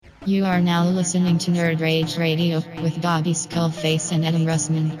You are now listening to Nerd Rage Radio with Bobby Skullface and Adam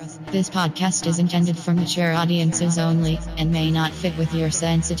Russman. This podcast is intended for mature audiences only and may not fit with your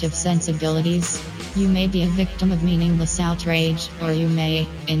sensitive sensibilities. You may be a victim of meaningless outrage, or you may,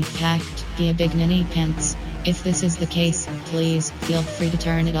 in fact, be a big ninny pants. If this is the case, please feel free to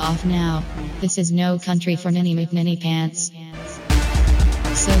turn it off now. This is no country for Ninny McNinny pants.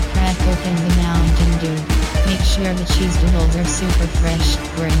 So crack open the Mountain Dew. Make sure the cheese doodles are super fresh.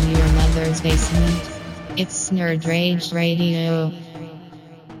 We're in your mother's basement. It's Nerd Rage Radio.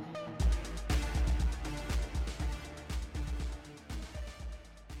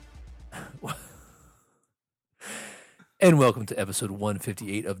 And welcome to episode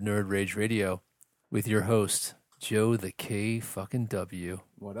 158 of Nerd Rage Radio with your host, Joe the K fucking W.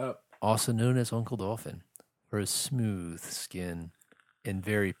 What up? Also known as Uncle Dolphin, for his smooth skin and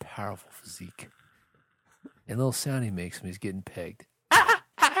very powerful physique. And the little sound he makes when he's getting pegged.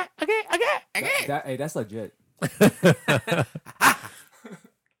 Hey, that's legit. I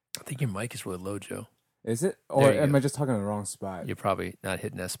think your mic is really low, Joe. Is it? Or There you am go. I just talking in the wrong spot? You're probably not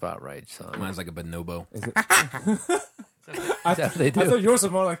hitting that spot right, son. Mine's like a bonobo. Is it? That's what they do. I thought yours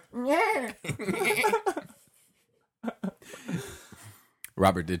was more like.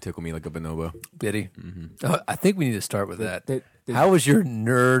 Robert did tickle me like a bonobo. Did he? I think we need to start with that. did- How was your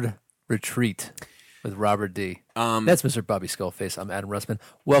nerd retreat with Robert D? That's Mr. Bobby Skullface. I'm Adam Russman.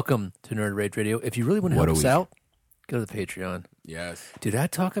 Welcome to Nerd Rage Radio. If you really want to help us out, go to the Patreon. Yes. Did I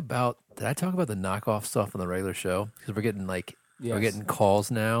talk about the knockoff stuff on the regular show? Because we're getting we're Yes. getting calls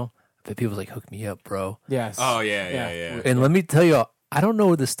now. But people's like, hook me up, bro. Yes. Oh, yeah. And let me tell you, I don't know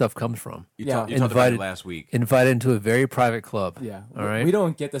where this stuff comes from. You Yeah. talked about Invited- it last week. Invited into a very private club. Yeah. All right. We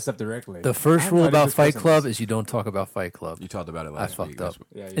don't get this stuff directly. The first I'm rule not a about good Fight person. Club is you don't talk about Fight Club. You talked about it I last week. fucked up.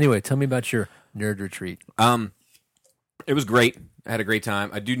 Yeah, yeah. Anyway, tell me about your nerd retreat. It was great. I had a great time.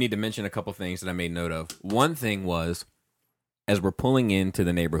 I do need to mention a couple things that I made note of. One thing was, as we're pulling into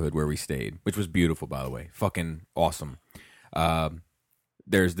the neighborhood where we stayed, which was beautiful, by the way, fucking awesome.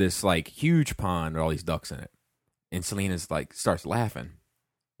 There's this like huge pond with all these ducks in it, and Selena's like starts laughing,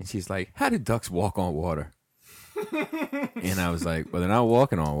 and she's like, "How do ducks walk on water?" And I was like, "Well, they're not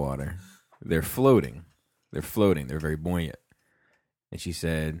walking on water; they're floating. They're floating. They're very buoyant." And she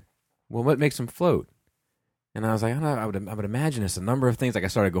said, "Well, what makes them float?" And I was like, I would imagine it's a number of things. Like I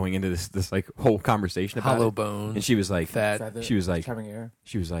started going into this like whole conversation about Hollow it. bones. And she was like, fat. Feather- she was like, having air.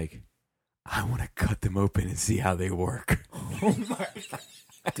 she was like, I want to cut them open and see how they work. Oh my God.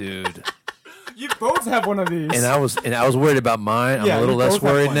 Dude. You both have one of these. And I was worried about mine. I'm Yeah, a little you less both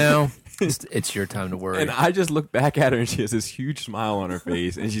have worried one. now. It's your time to worry. And I just looked back at her and she has this huge smile on her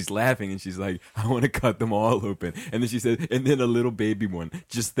face and she's laughing and she's like, I want to cut them all open. And then she said, and then a little baby one,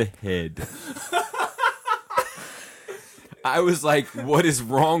 just the head. I was like, what is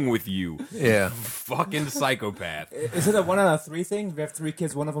wrong with you? Yeah. Fucking psychopath. Is it a 1 out of 3 thing? If you have 3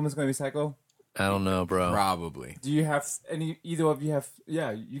 kids, one of them is going to be psycho. I don't know, bro. Probably. Do you have any? Either of you have? Yeah,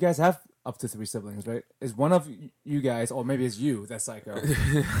 you guys have up to 3 siblings, right? Is one of you guys, or maybe it's you, that's psycho?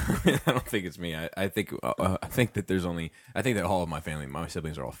 I don't think it's me. I think that there's only. I think that all of my family, my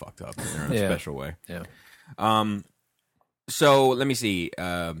siblings, are all fucked up in their own Yeah. special way. Yeah. So let me see.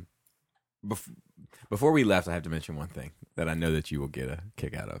 Before we left, I have to mention one thing that I know that you will get a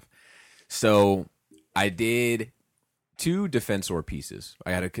kick out of. So I did 2 Defensor pieces.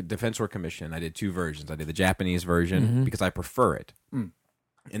 I had a Defensor commission. I did 2 versions. I did the Japanese version because I prefer it, and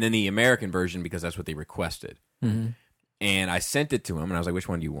then the American version because that's what they requested. And I sent it to him, and I was like, "Which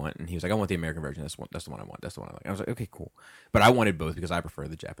one do you want?" And he was like, "I want the American version. That's the one I want. That's the one I like." I was like, "Okay, cool." But I wanted both because I prefer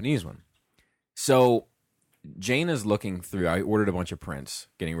the Japanese one. So Jane is looking through. I ordered a bunch of prints,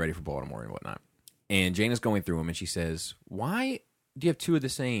 getting ready for Baltimore and whatnot. And Jane is going through them, and she says, "Why do you have 2 of the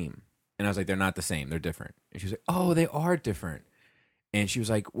same?" And I was like, "They're not the same. They're different." And she was like, "Oh, they are different." And she was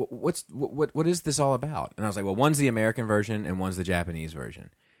like, "What is this all about?" And I was like, "Well, one's the American version, and one's the Japanese version."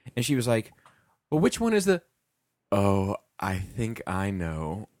 And she was like, "Well, which one is the?" Oh, I think I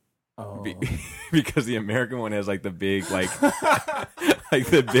know. Oh, Because the American one has like the big like like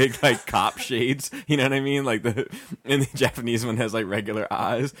the big like cop shades, you know what I mean? Like and the Japanese one has like regular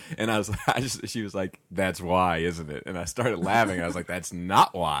eyes. And she was like, "That's why, isn't it?" And I started laughing. I was like, "That's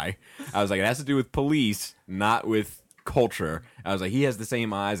not why." I was like, "It has to do with police, not with culture." I was like, "He has the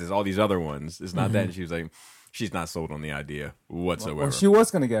same eyes as all these other ones. It's not that." And she was like, she's not sold on the idea whatsoever. well, she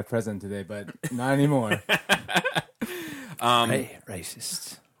was going to get a present today, but not anymore. Hey,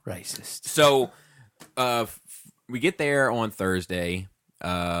 racist. So, we get there on Thursday.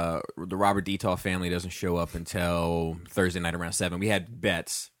 The Robert Detoff family doesn't show up until Thursday night around 7. We had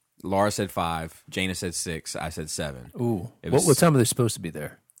bets. Laura said 5. Jana said 6. I said 7. Ooh. It was- What time are they supposed to be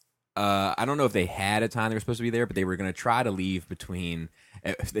there? I don't know if they had a time they were supposed to be there, but they were going to try to leave between.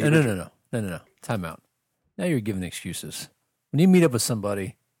 No. Time out. Now you're giving excuses. When you meet up with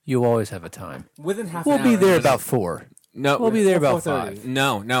somebody, you always have a time. Within half We'll an hour. be there about 4. No, We'll be there about 4:30. 5.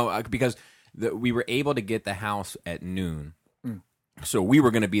 No, because we were able to get the house at noon. So we were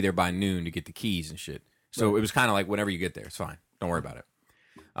going to be there by noon to get the keys and shit. So it was kind of like whenever you get there, it's fine. Don't worry about it.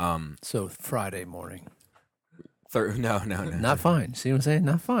 So Friday morning. No. Not fine. See what I'm saying?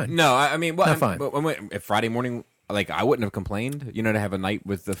 Not fine. No, I mean, well, Not fine. But if Friday morning, like, I wouldn't have complained, to have a night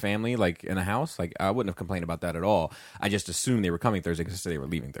with the family, like, in a house. Like, I wouldn't have complained about that at all. I just assumed they were coming Thursday because they were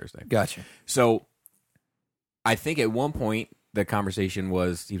leaving Thursday. Gotcha. So I think at one point, the conversation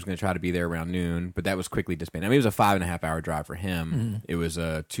was he was going to try to be there around noon, but that was quickly disbanded. I mean, it was a 5.5 hour drive for him. Mm-hmm. It was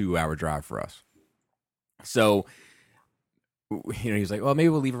a 2 hour drive for us. So, he's like, well, maybe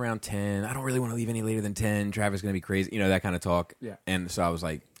we'll leave around 10. I don't really want to leave any later than 10. Traffic's going to be crazy. That kind of talk. Yeah. And so I was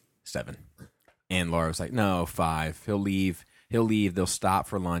like, 7. And Laura was like, no, 5. He'll leave. They'll stop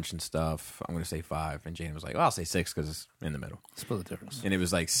for lunch and stuff. I'm going to say 5. And Jane was like, well, I'll say 6 because it's in the middle. Split the difference. And it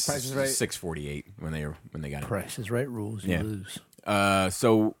was like Price is right. 6:48 when they got it. Price is right rules. You lose.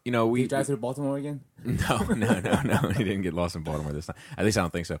 So we Did you drive through Baltimore again? No. He didn't get lost in Baltimore this time. At least I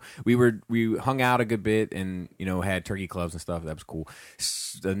don't think so. We hung out a good bit and had turkey clubs and stuff. That was cool.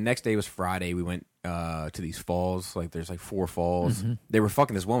 The next day was Friday. We went to these falls. Like there's like 4 falls. Mm-hmm. They were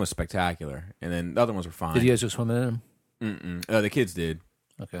fucking. This one was spectacular, and then the other ones were fine. Did you guys go swimming in them? The kids did.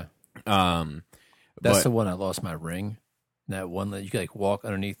 Okay. That's the one I lost my ring. That one that you could like walk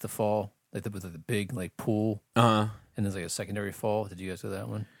underneath the fall, like with the big like pool. And there's like a secondary fall. Did you guys do that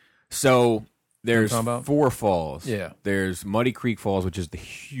one? So there's talking about? 4 falls. Yeah. There's Muddy Creek Falls, which is the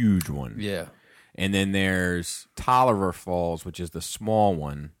huge one. Yeah. And then there's Tolliver Falls, which is the small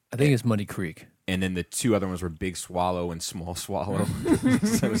one. I think it's Muddy Creek. And then the 2 other ones were Big Swallow and Small Swallow,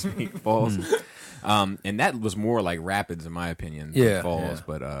 so to speak, falls. And that was more like rapids, in my opinion, than falls. Yeah.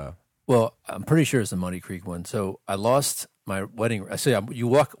 But well, I'm pretty sure it's the Muddy Creek one. So I lost my wedding. I say you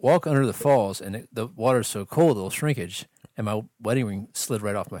walk under the falls, and the water's so cold, it'll shrinkage, and my wedding ring slid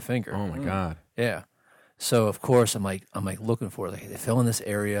right off my finger. oh my god, Yeah. So of course I'm like looking for it. Like they fell in this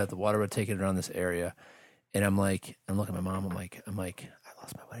area. The water would take it around this area, and I'm looking at my mom. I'm like, I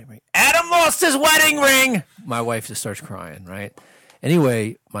lost my wedding ring. Adam lost his wedding ring. My wife just starts crying. Right.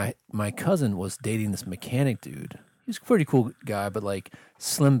 Anyway, my cousin was dating this mechanic dude. He's a pretty cool guy, but like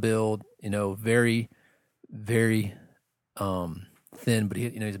slim build, very, very thin. But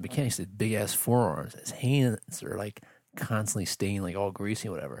he's a mechanic. He's got big ass forearms. His hands are like constantly stained, like all greasy,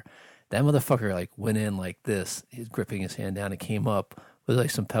 or whatever. That motherfucker like went in like this. He's gripping his hand down and came up with like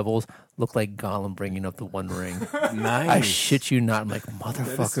some pebbles. Looked like Gollum bringing up the one ring. nice! I shit you not. I'm like,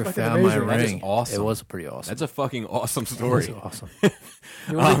 motherfucker found my amazing. ring. That is awesome. It was pretty awesome. That's a fucking awesome It story. was awesome.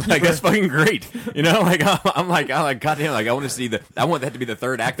 Like that's fucking great. Like I'm like goddamn. Like I want to see I want that to be the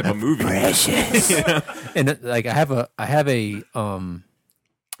third act of a movie. Precious. And like I have a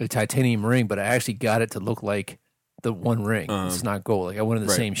titanium ring, but I actually got it to look like the one ring. It's not gold. Like I wanted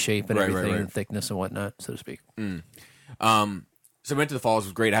the same shape and everything, and thickness and whatnot, so to speak. So we went to the falls. It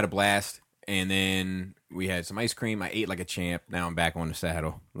was great. I had a blast. And then we had some ice cream. I ate like a champ. Now I'm back on the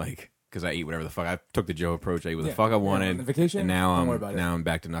saddle, like because I ate whatever the fuck. I took the Joe approach. I ate what the fuck I wanted. On vacation. And now Don't worry about it. I'm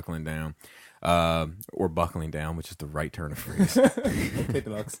back to knuckling down, or buckling down, which is the right turn of phrase. Okay,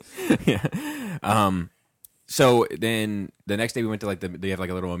 Deluxe. Yeah. So then the next day we went to they have like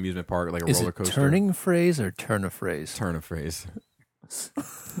a little amusement park, like a roller coaster. Is it turning phrase or turn of phrase? Turn of phrase.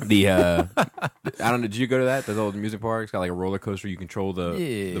 I don't know. Did you go to that? The old music park. It's got like a roller coaster. You control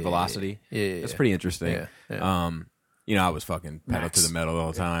the velocity. Yeah, That's pretty interesting. Yeah. I was fucking pedal to the metal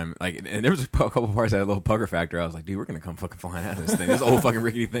all the time. Like, and there was a couple parts that had a little pugger factor. I was like, dude, we're gonna come fucking flying out of this thing. This old fucking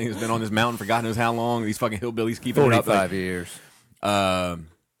rickety thing has been on this mountain for God knows how long. These fucking hillbillies keeping it up. 45 years.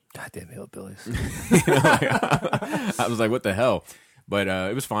 Goddamn hillbillies. I was like, what the hell? But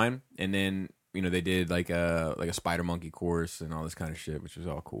it was fine. And then they did like a spider monkey course and all this kind of shit, which was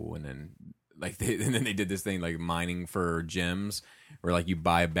all cool. And then they did this thing like mining for gems, where like you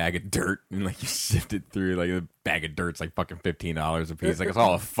buy a bag of dirt and like you sift it through. Like a bag of dirt's like fucking $15 a piece. Like it's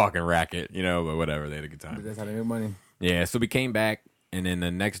all a fucking racket, but whatever. They had a good time. That's how they make money. Yeah. So we came back, and then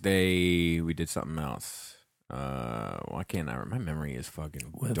the next day we did something else. Why can't I remember? My memory is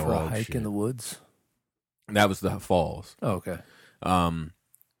fucking Went dog for a hike shit. in the woods. That was the falls. Oh, okay. And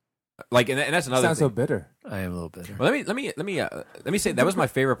that's another Sounds thing. so bitter. I am a little bitter. Well, let me say that was my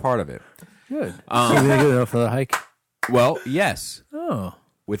favorite part of it. Good. So you gonna go for the hike? Well, yes, Oh,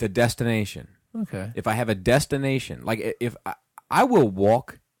 with a destination. okay. If I have a destination, like if I will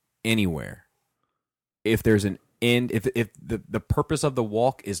walk anywhere, if there's end, if the purpose of the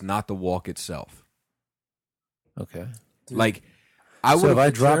walk is not the walk itself. Okay. Dude. Like I So would if I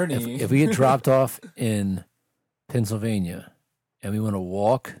the drop, journey. if we get dropped off in Pennsylvania and we want to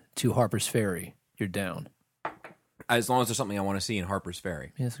walk to Harper's Ferry, you're down. as long as there's something I want to see in Harper's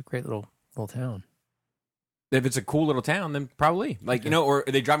Ferry. Yeah, it's a great little town. If it's a cool little town, then probably like or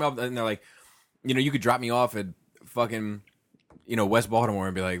they drop me off and they're like, you could drop me off at fucking West Baltimore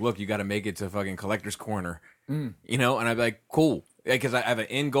and be like, look, you got to make it to fucking Collector's Corner, and I'd be like, cool, because I have an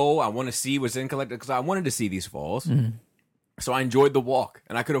end goal. I want to see what's in Collector because I wanted to see these falls. So I enjoyed the walk,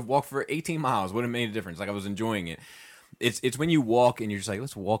 and I could have walked for 18 miles. Wouldn't have made a difference. Like I was enjoying it. It's when you walk and you're just like,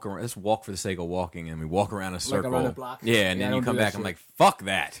 let's walk around. Let's walk for the sake of walking, and we walk around a circle. around the block. Yeah, and Yeah, then I you don't come do that back. I'm shit. like, fuck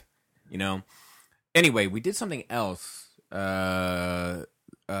that. Anyway, we did something else, and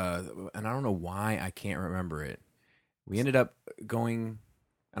I don't know why I can't remember it. We ended up going.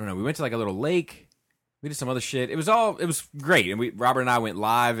 I don't know. We went to like a little lake. We did some other shit. It was great, and Robert and I went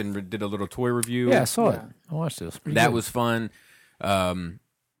live and did a little toy review. Yeah, I saw it. Yeah. I watched it. It was pretty That good. was fun.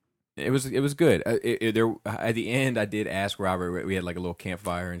 It was good. There at the end, I did ask Robert. We had like a little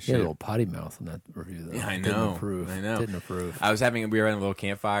campfire and He shit. had a little potty mouth in that review, though. Yeah, I Didn't know. approve. I know. Didn't approve. We were having a little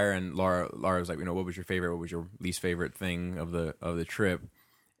campfire, and Laura was like, what was your favorite? What was your least favorite thing of the trip?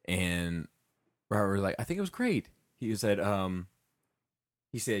 And Robert was like, I think it was great. He said,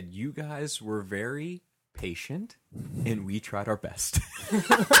 you guys were very patient, and we tried our best.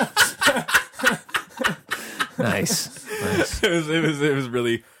 Nice. it was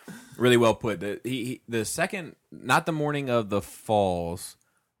really, really well put. The second, not the morning of the falls,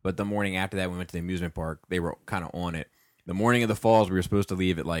 but the morning after that, we went to the amusement park. They were kind of on it. The morning of the falls, we were supposed to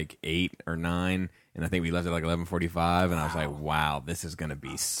leave at like 8 or 9, and I think we left at like 11:45. And I was like, "Wow, this is gonna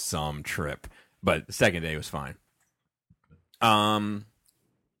be some trip." But the second day was fine.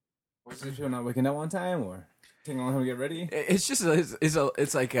 Was it not waking up one time or taking a long time to get ready? It's just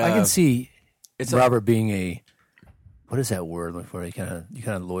it's like I can see it's Robert being what is that word like for you kind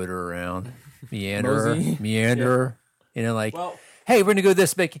of loiter around, meander, like. Well, hey, we're gonna go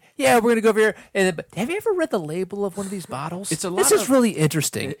this big. Yeah, we're gonna go over here. And then, but have you ever read the label of one of these bottles? It's a lot This is of- really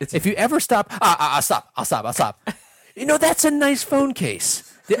interesting. If you ever stop, I'll stop. That's a nice phone case.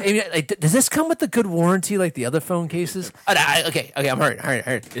 Does this come with a good warranty like the other phone cases? Okay, I'm hurry.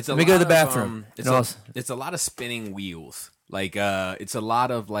 It's Let me go to the bathroom. It's a lot of spinning wheels. Like it's a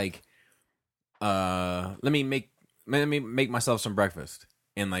lot of like let me make myself some breakfast.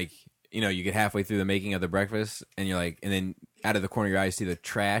 And like, you get halfway through the making of the breakfast and you're like, and then out of the corner of your eye you see the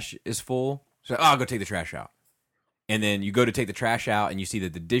trash is full. So I'll go take the trash out. And then you go to take the trash out and you see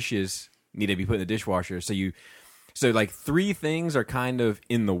that the dishes need to be put in the dishwasher. So like 3 things are kind of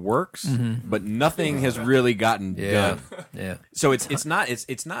in the works, but nothing has really gotten done. Yeah. So it's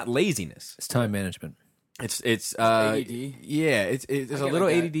not laziness. It's time management. It's ADD? Yeah, it's a get little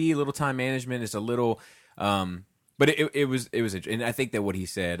like that. ADD, a little time management. It's a little but it was and I think that what he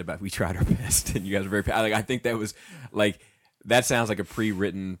said about we tried our best and you guys were very like I think that was like that sounds like a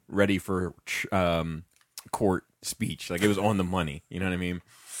pre-written ready for court speech. Like it was on the money, you know what I mean?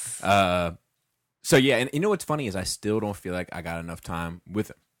 So yeah, and you know what's funny is I still don't feel like I got enough time with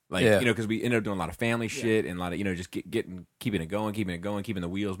him. Like, because we ended up doing a lot of family shit and a lot of, just keeping it going, keeping the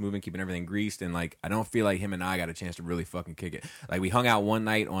wheels moving, keeping everything greased. And like, I don't feel like him and I got a chance to really fucking kick it. Like we hung out one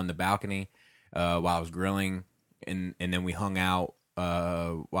night on the balcony while I was grilling and then we hung out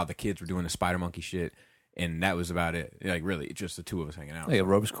while the kids were doing the spider monkey shit. And that was about it. Like really, just the two of us hanging out. Like a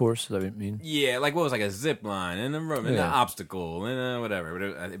ropes course, is that what you mean? Yeah, like what was like a zip line and a rope and Yeah. an obstacle and whatever.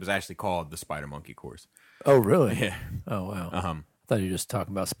 But it was actually called the Spider Monkey course. Oh, really? Yeah. Oh, wow. I thought you were just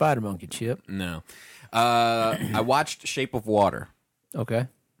talking about Spider Monkey, Chip. No. I watched Shape of Water. Okay.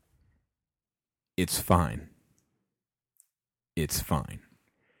 It's fine. It's fine.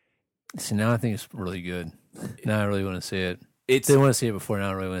 See, now I think it's really good. Now I really want to see it. It's Didn't want to see it before. Now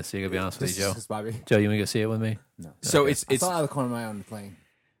I really want to see it. I'll be honest with This you, Joe. is Bobby. Joe, you want to go see it with me? No. so Okay. it's I saw it out of the corner of my eye on the plane.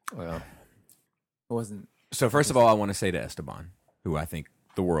 Well, It wasn't. so first of all, I want to say to Esteban, who I think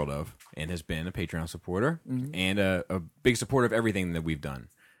the world of and has been a Patreon supporter and a big supporter of everything that we've done.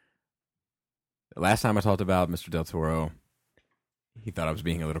 The last time I talked about Mr. Del Toro, he thought I was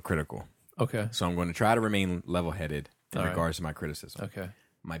being a little critical. okay. So I'm going to try to remain level-headed in All right. regards to my criticism. Okay.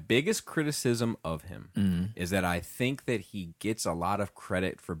 My biggest criticism of him is that I think that he gets a lot of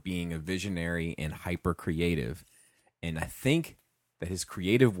credit for being a visionary and hyper creative. And I think that his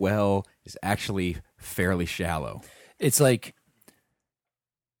creative well is actually fairly shallow. It's like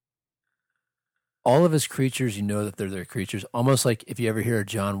all of his creatures, you know that they're their creatures. Almost like if you ever hear a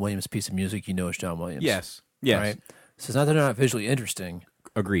John Williams piece of music, you know it's John Williams. Yes. Right? So it's not that they're not visually interesting,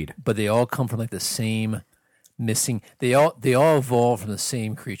 Agreed. but they all come from like the same missing. They all evolve from the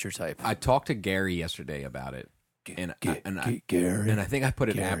same creature type. I talked to Gary yesterday about it, Gary. and I think I put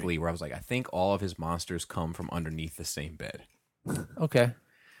it Gary. aptly where I was like, I think all of his monsters come from underneath the same bed, Okay,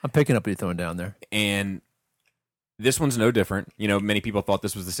 I'm picking up what you're throwing down there. and this one's no different. You know, many people thought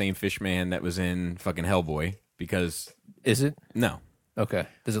this was the same fish man that was in fucking Hellboy because Is it no, okay?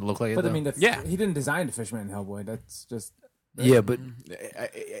 Does it look like it? But I though? mean, Yeah. he didn't design the Fishman in Hellboy. That's just yeah, but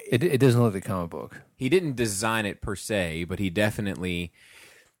it doesn't look like the comic book. he didn't design it per se, but he definitely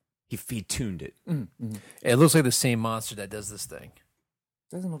he tuned it. It looks like the same monster that does this thing.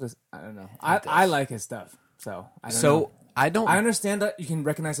 doesn't look as I don't know. I like his stuff, so I don't know. So I don't. I understand that you can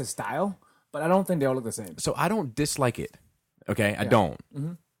recognize his style, but I don't think they all look the same. So I don't dislike it. Okay, I don't.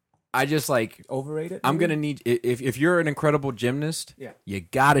 I just like. Overrated? I'm maybe? gonna need if you're an incredible gymnast, Yeah. you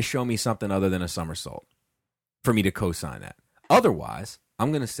gotta show me something other than a somersault for me to co-sign that. Otherwise,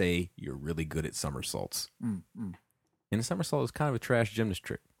 I'm gonna say you're really good at somersaults. And a somersault is kind of a trash gymnast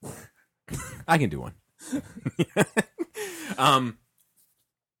trick. I can do one.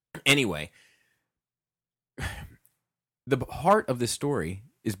 Anyway, the heart of this story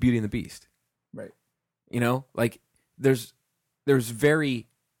is Beauty and the Beast. Right. You know, like there's very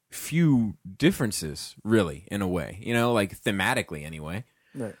few differences, really, in a way. You know, like thematically, anyway.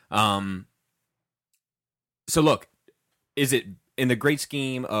 Right. So look, is it in the great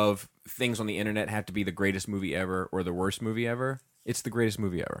scheme of things on the internet have to be the greatest movie ever or the worst movie ever? It's the greatest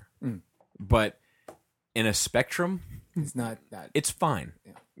movie ever. But in a spectrum, It's not that. it's fine.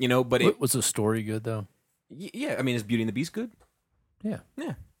 You know, but Was the story good though? yeah, I mean, is Beauty and the Beast good? Yeah,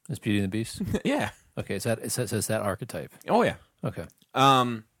 Yeah. it's Beauty and the Beast. Yeah. Okay, is that archetype? Oh yeah. Okay,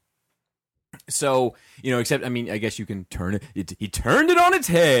 So, you know, except I mean, I guess you can turn it. He turned it on its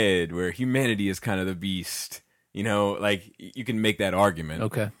head, where humanity is kind of the beast. You know, like you can make that argument.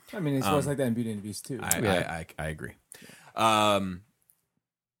 okay. I mean, it was like that in Beauty and the Beast too. I agree.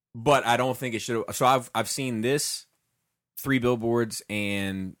 But I don't think it should have. So I've seen this 3 Billboards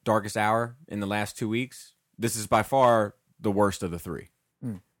and Darkest Hour in the last 2 weeks. This is by far the worst of the 3.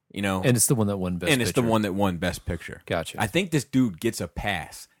 You know, And it's the one that won best. and it's the Picture. one that won Best Picture. Gotcha. I think this dude gets a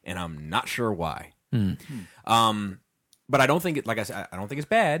pass, and I'm not sure why. But I don't think it. Like I said, I don't think it's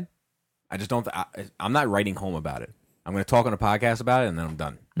bad. I just don't. I'm not writing home about it. I'm going to talk on a podcast about it, and then I'm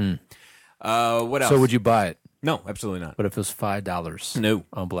done. What else? So would you buy it? No, absolutely not. But if it was $5, No.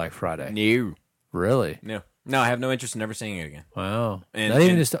 on Black Friday, No, really? no. I have no interest in never seeing it again. Wow. And- Not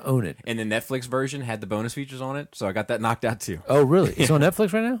even and- just to own it. And the Netflix version had the bonus features on it, so I got that knocked out too. Oh, really? It's on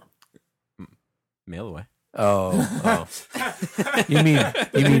Netflix right now. Mail away. Oh. You mean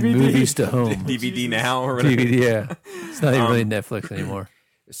movies to home? DVD now or whatever. DVD, yeah. It's not even really Netflix anymore.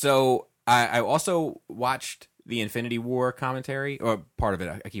 So I also watched the Infinity War commentary, or part of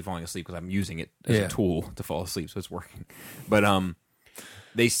it. I keep falling asleep because I'm using it as Yeah. a tool to fall asleep, so it's working. But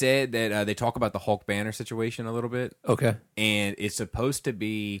they said that they talk about the Hulk Banner situation a little bit, Okay. and it's supposed to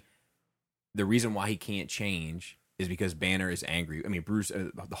be the reason why he can't change is because Banner is angry. I mean,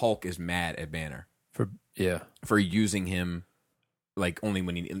 the Hulk is mad at Banner for using him like only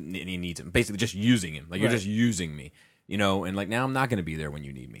when he needs him. Basically, just using him. Like you're just using me, you know. And like now I'm not going to be there when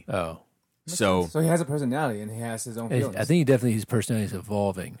you need me. Oh. So So he has a personality and he has his own feelings. I think his personality is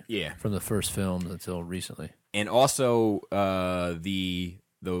evolving yeah, from the first film until recently. and also the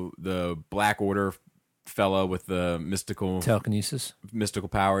Black Order fella with the mystical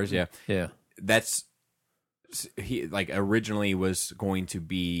powers. Yeah, Yeah. that's he like originally was going to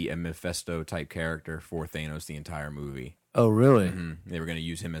be a Mephisto type character for Thanos the entire movie. Oh, really? They were going to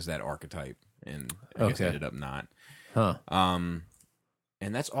use him as that archetype, and I guess Okay. ended up not. Huh.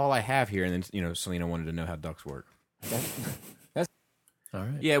 And that's all I have here. And then Selena wanted to know how ducks work. All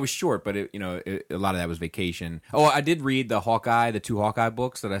right. Yeah, it was short, but a lot of that was vacation. Oh, I did read the Hawkeye, the 2 Hawkeye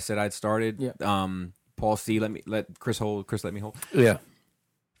books that I said I'd started. Yeah. Paul C. let Chris let me hold. Yeah.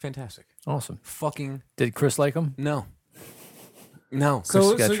 Fantastic. Awesome. Fucking Did Chris like him? no.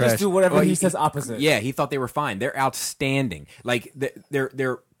 so got you trashed. just do whatever Well, he says opposite. Yeah, he thought they were fine. They're outstanding. Like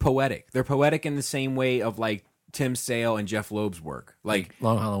they're poetic. They're poetic in the same way of like Tim Sale and Jeff Loeb's work. Like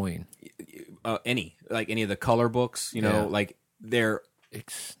Long Halloween. any of the color books. Yeah. Like they're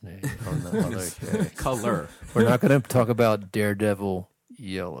Okay. color. We're not going to talk about Daredevil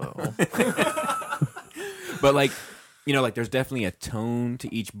Yellow. But like, like there's definitely a tone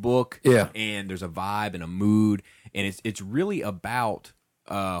to each book. Yeah. And there's a vibe and a mood. And it's really about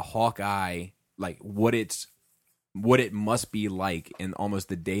Hawkeye, like what it must be like in almost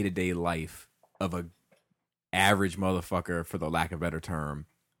the day-to-day life of a average motherfucker, for the lack of a better term,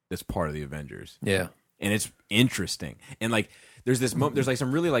 that's part of the Avengers. Yeah. And it's interesting. And like there's this there's like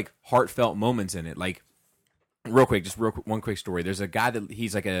some really like heartfelt moments in it. Like real quick, one quick story. There's a guy that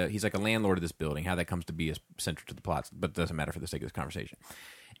he's like a landlord of this building. How that comes to be is central to the plot, but it doesn't matter for the sake of this conversation.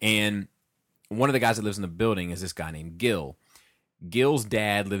 And one of the guys that lives in the building is this guy named Gil. Gil's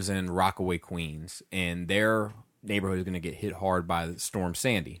dad lives in Rockaway, Queens, and their neighborhood is going to get hit hard by the storm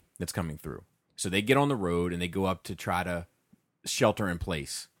Sandy that's coming through. So they get on the road and they go up to try to shelter in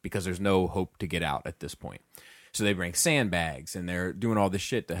place because there's no hope to get out at this point. So they bring sandbags and they're doing all this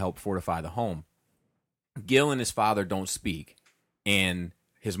shit to help fortify the home. Gil and his father don't speak, and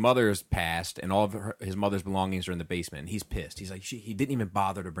his mother has passed, and all of his mother's belongings are in the basement. And he's pissed. He's like, he didn't even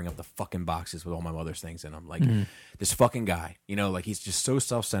bother to bring up the fucking boxes with all my mother's things in them. Like, this fucking guy, like he's just so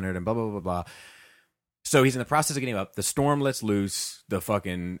self-centered and blah, blah, blah, blah. So he's in the process of getting up. The storm lets loose.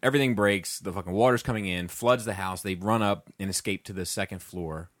 Everything breaks. The fucking water's coming in, floods the house. They run up and escape to the second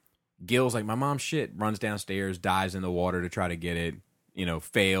floor. Gil's like, my mom's shit, runs downstairs, dives in the water to try to get it,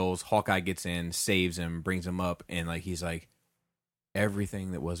 fails. Hawkeye gets in, saves him, brings him up, and he's like,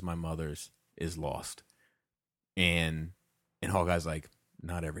 everything that was my mother's is lost. And Hawkeye's like,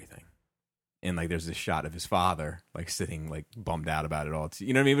 not everything. And there's this shot of his father sitting bummed out about it all. It's,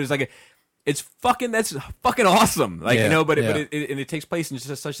 you know what I mean? But it's that's fucking awesome. But it takes place in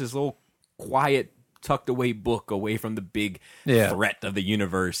just such this little quiet, tucked away book away from the big threat of the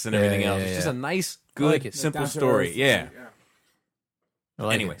universe and everything else. It's just a nice, good, simple story. Yeah.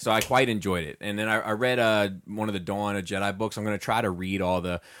 Anyway, so I quite enjoyed it. And then I read one of the Dawn of Jedi books. I'm going to try to read all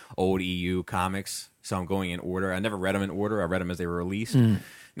the old EU comics, so I'm going in order. I never read them in order. I read them as they were released.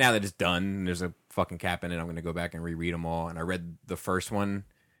 Now that it's done, there's a fucking cap in it. I'm going to go back and reread them all. And I read the first one,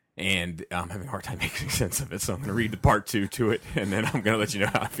 and I'm having a hard time making sense of it, so I'm going to read the part 2 to it, and then I'm going to let you know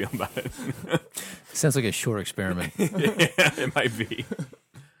how I feel about it. Sounds like a short experiment. Yeah, it might be.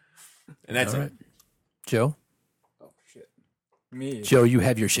 And that's it. Joe? Me. Joe, you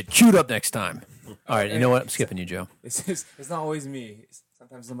have your shit queued up next time. All right, you know what? I'm skipping you, Joe. It's not always me. It's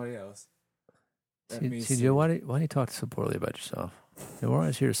sometimes somebody else. See, Joe, why do you talk so poorly about yourself? We're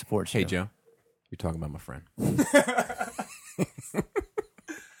always here to support you. Hey, Joe, you're talking about my friend.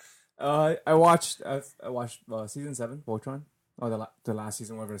 I watched season 7, Voltron. Oh, the last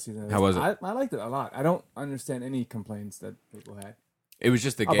season, whatever season it is. How was it? I liked it a lot. I don't understand any complaints that people had. It was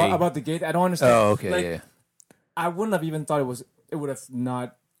just the gay. About the gay. I don't understand. Oh, okay, yeah. I wouldn't have even thought it would have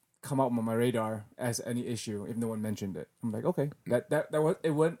not come up on my radar as any issue if no one mentioned it. I'm like, okay,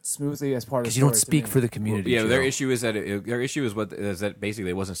 it went smoothly as part of the story. Because you don't speak for the community. Yeah, their issue is that that basically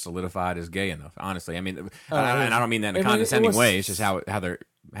it wasn't solidified as gay enough. Honestly, I mean, and I don't mean that in a condescending way. It's just how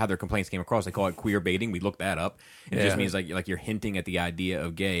their complaints came across. They call it queer baiting. We looked that up. It just means like you're hinting at the idea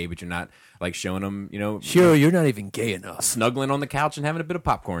of gay, but you're not showing them. Sure, you're not even gay enough. Snuggling on the couch and having a bit of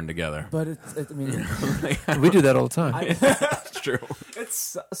popcorn together. But I mean, we do that all the time. It's true.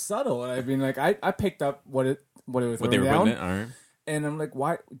 It's subtle. I mean, I picked up what they were what they were down, putting it. All right. And I'm like,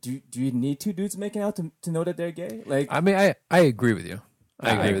 why do you need two dudes making out to know that they're gay? I mean, I agree with you.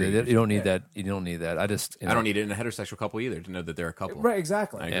 I agree with you. You don't need that. You don't need that. I don't need it in a heterosexual couple either to know that they're a couple. Right,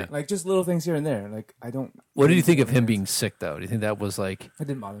 exactly. Just little things here and there. I don't. What did you think of him being sick, though? Do you think that was It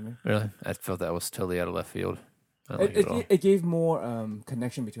didn't bother me. Really? I felt that was totally out of left field. I don't like it at all. It gave more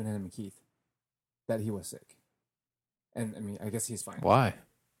connection between him and Keith that he was sick, and I mean, I guess he's fine. Why?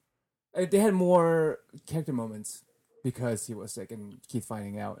 They had more character moments because he was sick and Keith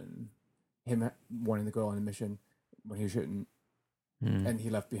finding out and him wanting to go on a mission when he shouldn't. And he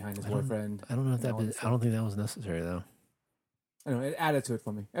left behind his boyfriend. I don't know if I don't think that was necessary though. I don't know, it added to it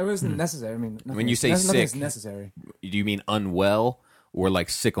for me. It wasn't necessary. I mean, when you say sick, necessary. Do you mean unwell or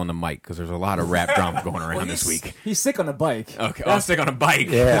sick on the mic? Because there's a lot of rap drama going around this week. He's sick on a bike. Okay, sick on a bike.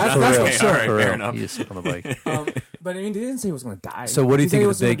 Yeah, that's for for sure. All right, fair enough. He is sick on the bike. But I mean, they didn't say he was going to die. So what do you think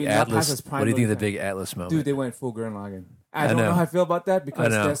of the big Atlas? Atlas? What do you think of the big Atlas moment? Dude, they went full Gurren Lagann. I don't know how I feel about that because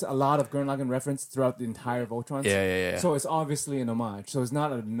there's a lot of Gurren Lagann reference throughout the entire Voltron. Yeah. So it's obviously an homage. So it's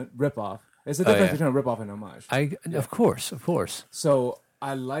not a ripoff. It's a difference between a ripoff and homage. Of course. So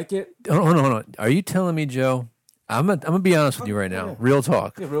I like it. Hold on. Are you telling me, Joe? I'm gonna be honest with you right now. Real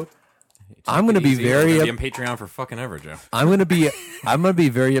talk. Yeah, real. I'm gonna be very. On Patreon for fucking ever, Joe. I'm gonna be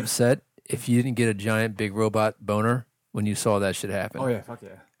very upset if you didn't get a giant big robot boner when you saw that shit happen. Oh yeah, fuck yeah.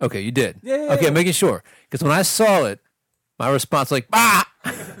 Okay, you did. Yeah. Okay, I'm making sure because when I saw it, my response was like, bah!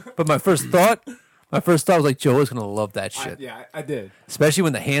 But my first thought was like, Joe is gonna love that shit. I did. Especially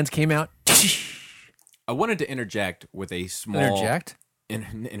when the hands came out. I wanted to interject with a small Interject.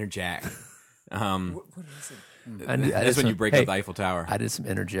 Interject. What is it? That's when you break up the Eiffel Tower. I did some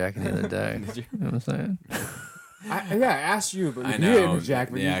interjecting the other day. Did you? You know what I'm saying? I asked you, but I you know. didn't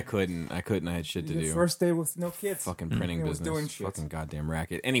interject. Yeah, I couldn't. I had shit to do. First day with no kids. Fucking printing was business. doing shit. Fucking goddamn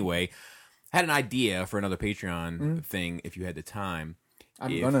racket. Anyway, had an idea for another Patreon thing if you had the time.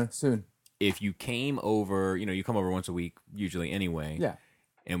 I'm gonna soon. If you came over, you come over once a week usually anyway. Yeah.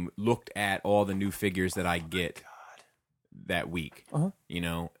 And looked at all the new figures that I get that week.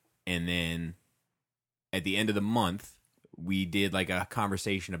 And then at the end of the month, we did like a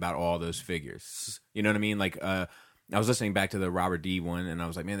conversation about all those figures. You know what I mean? Like, I was listening back to the Robert D one, and I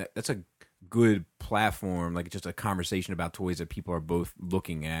was like, man, that's a good platform. Like, just a conversation about toys that people are both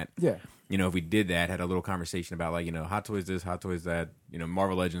looking at. Yeah. If we did that, had a little conversation about like, Hot Toys this, Hot Toys that,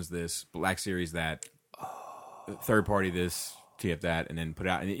 Marvel Legends this, Black Series that, third party this, TF that, and then put it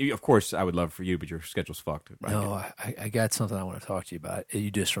out. And of course, I would love for you, but your schedule's fucked. No, I got something I want to talk to you about.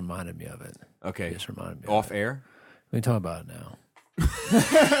 You just reminded me of it. Okay. You just reminded me. Off air? We can talk about it now.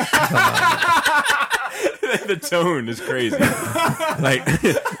 The tone is crazy. like, do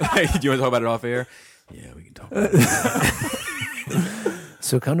you want to talk about it off air? Yeah, we can talk about it.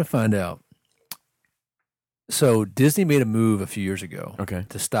 So come to find out. So Disney made a move a few years ago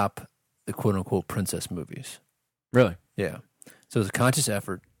to stop the quote-unquote princess movies. Really? Yeah. So it was a conscious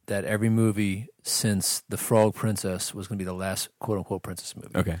effort that every movie since The Frog Princess was going to be the last quote-unquote princess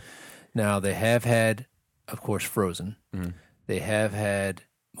movie. Okay. Now, they have had, of course, Frozen. Mm-hmm. They have had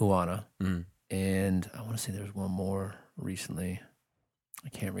Moana. Mm-hmm. And I want to say there's one more recently. I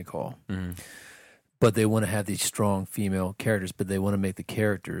can't recall. Mm-hmm. But they want to have these strong female characters, but they want to make the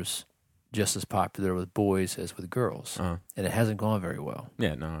characters just as popular with boys as with girls. Uh-huh. And it hasn't gone very well.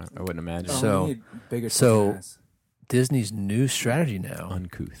 Yeah, no, I wouldn't imagine. So- we need bigger so- ass. Disney's new strategy now,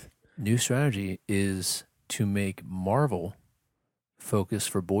 Uncouth. is to make Marvel focus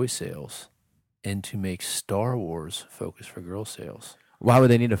for boy sales and to make Star Wars focus for girl sales. Why would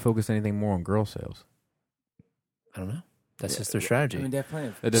they need to focus anything more on girl sales? I don't know. That's just their strategy. I mean, they have plenty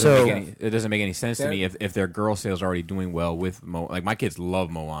of. It doesn't make any sense to They're- me if their girl sales are already doing well with like my kids love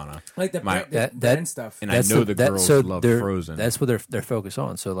Moana. Like the My- brand stuff. And I know the girls love Frozen. That's what they're focused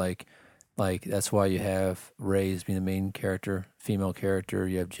on. So like that's why you have Rey as being the main character, female character.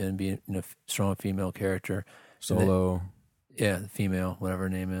 You have Jen being strong female character. Solo. Yeah, the female, whatever her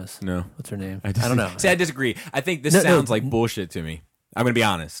name is. No. What's her name? I don't know. See, I disagree. I think this No, sounds like bullshit to me. I'm going to be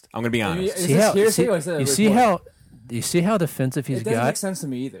honest. Is See this how hearsay or is it a report? you see how defensive he's It doesn't got? make sense to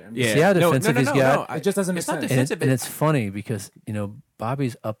me either. I'm just- Yeah. See how No, defensive no, he's no, got? no. It just doesn't make It's not sense. defensive. And it's funny because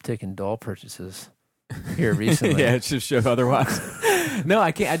Bobby's uptick in doll purchases here recently. Yeah, it should show otherwise. No,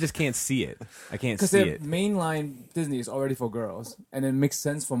 I can't. I just can't see it. I can't Because see the it. mainline Disney is already for girls, and it makes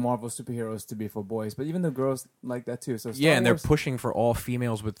sense for Marvel superheroes to be for boys. But even the girls like that too. So Star Yeah, and they're Wars, pushing for all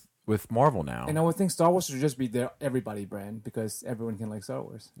females with Marvel now. And I would think Star Wars should just be their everybody brand because everyone can like Star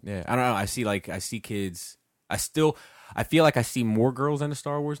Wars. Yeah, I don't know. I see kids. I feel like I see more girls into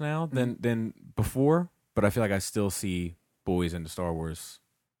Star Wars now than before, but I feel like I still see boys into Star Wars.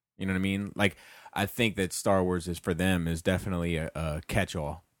 You know what I mean? Like, I think that Star Wars is for them is definitely a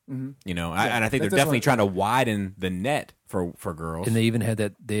catch-all. Mm-hmm. And I think they're that's definitely what- trying to widen the net for girls. And they even had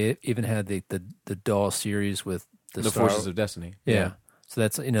that. They even had the doll series with the Star- Forces of Destiny. Yeah. So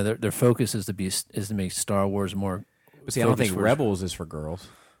that's their focus is to make Star Wars more. But see, I don't focused think for- Rebels is for girls.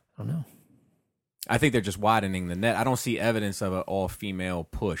 I don't know. I think they're just widening the net. I don't see evidence of an all-female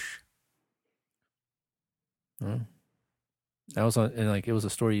push. That was on, and it was a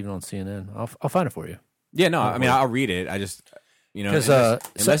story even on CNN. I'll find it for you. Yeah, no, I mean, I'll read it. I just, 'Cause,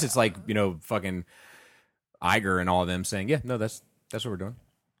 unless it's like, fucking Iger and all of them saying, yeah, no, that's what we're doing.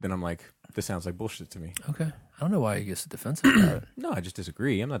 Then I'm like, this sounds like bullshit to me. Okay. I don't know why he gets defensive about it. No, I just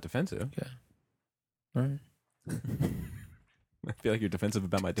disagree. I'm not defensive. Okay. All right. I feel like you're defensive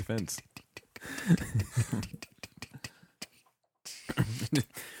about my defense.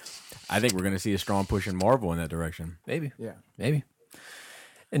 I think we're going to see a strong push in Marvel in that direction. Maybe. Yeah. Maybe.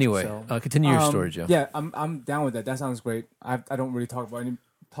 Anyway, So, continue your story, Joe. Yeah, I'm down with that. That sounds great. I don't really talk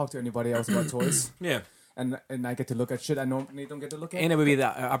to anybody else about toys, Yeah. and I get to look at shit I normally don't get to look at. And it would be the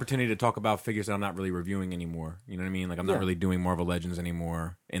opportunity to talk about figures that I'm not really reviewing anymore. You know what I mean? Like, I'm not Yeah. really doing Marvel Legends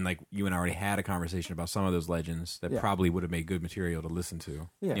anymore. And, like, you and I already had a conversation about some of those Legends that Yeah. probably would have made good material to listen to.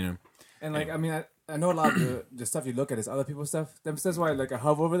 Yeah. You know? And I mean, I know a lot of the stuff you look at is other people's stuff. That's why I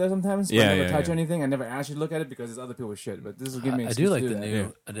hover over there sometimes. But Yeah, I never yeah, touch yeah. anything. I never actually look at it because it's other people's shit. But this will give me. An I do excuse like to the that.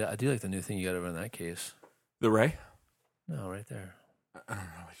 new. I do like the new thing you got over in that case. The Ray? No, right there. I don't know.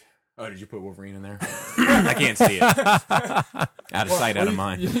 Oh, did you put Wolverine in there? I can't see it. Out of sight, out of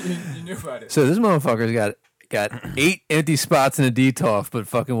mind. You knew about it. So this motherfucker's got 8 empty spots in a DTOF, but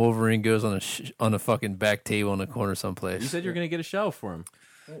fucking Wolverine goes on a fucking back table in the corner someplace. You said you were going to get a shelf for him.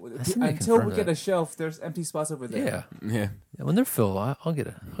 somebody Until confirm we get that. a shelf, there's empty spots over there. Yeah. Yeah. When they're full, I'll get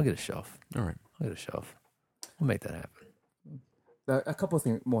a shelf. All right. I'll get a shelf. We'll make that happen. A couple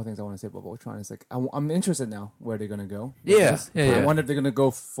of more things I want to say about Voltron is like I'm interested now where they're gonna go. Yeah, I wonder if they're gonna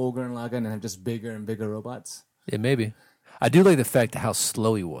go full Gurren Lagann and have just bigger and bigger robots. Yeah, maybe. I do like the fact how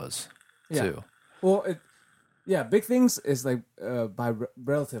slow he was too. Well, big things is like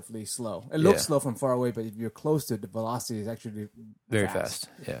relatively slow. It looks slow from far away, but if you're close to it, the velocity is actually Very fast.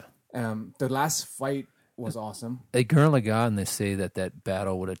 Yeah. The last fight was awesome. At Gurren Lagann, they say that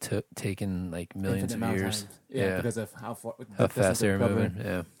battle would have taken like millions of years. Yeah, because of how fast they were moving.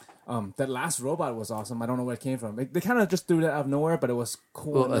 Yeah. That last robot was awesome. I don't know where it came from. They kind of just threw that out of nowhere, but it was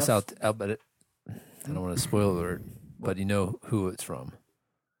cool. Well, that's out, but I don't want to spoil it, but you know who it's from.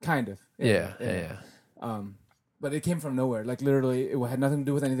 Kind of. Yeah. But it came from nowhere. Like literally, it had nothing to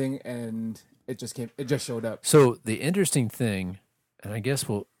do with anything, and it just came. It just showed up. So the interesting thing, and I guess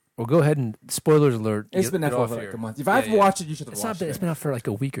we'll go ahead and spoilers alert. It's been out for like a month. If I've watched it, you should have watched it. It's been out for like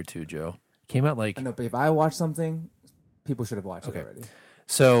a week or two, Joe. Came out like I know, but if I watch something, people should have watched it already.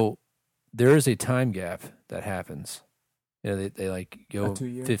 So there is a time gap that happens. You know, they like go 2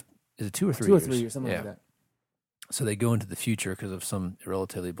 years. Is it 2 or 3 2 or years? 3 years, something like that. So they go into the future because of some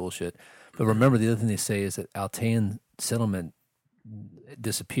relatively bullshit. But remember, the other thing they say is that Altean settlement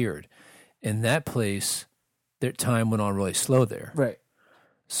disappeared. In that place, their time went on really slow there. Right.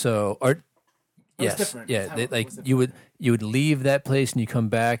 So, different. Yeah, you would leave that place and you come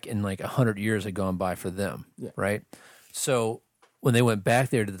back, and like 100 years had gone by for them, right? So when they went back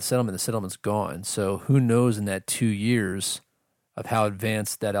there to the settlement's gone. So who knows in that 2 years of how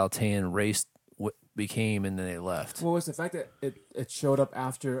advanced that Altean race became, and then they left. Well, it's the fact that it showed up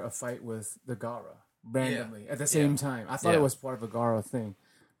after a fight with the Gara randomly at the same time. I thought it was part of a Gara thing,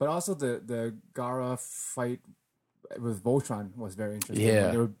 but also the Gara fight with Voltron was very interesting.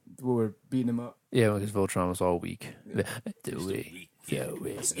 Yeah, we were beating him up. Yeah, because Voltron was all weak. The strategy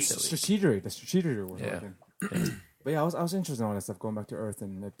was working. But yeah, I was interested in all that stuff going back to Earth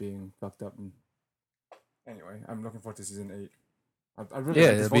and it being fucked up. And anyway, I'm looking forward to season 8. I really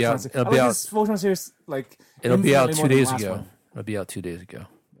like this it'll be out. This Voltron series, like it'll be out 2 days ago. It'll be out 2 days ago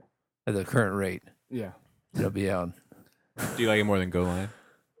at the current rate. Yeah, it'll be out. Do you like it more than Go Lion?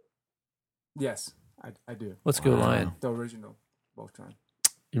 Yes, I do. Let's Go Lion. The original Voltron.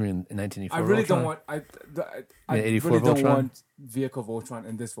 You mean in 1984? I really Voltron? don't want. I 84 really don't Voltron? want vehicle Voltron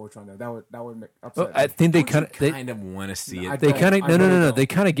in this Voltron. Though. That would make upset. Well, I think they kind of want to see it. They kind of no. They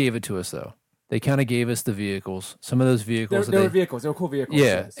kind of gave it to us though. They kind of gave us the vehicles. Some of those vehicles. They were vehicles. They were cool vehicles.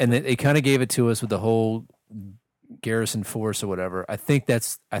 Yeah, yes. and they kind of gave it to us with the whole garrison force or whatever. I think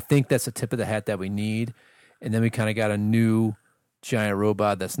that's a tip of the hat that we need. And then we kind of got a new giant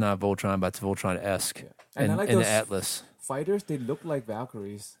robot that's not Voltron, but it's Voltron-esque. Yeah. And I like the those Atlas fighters. They look like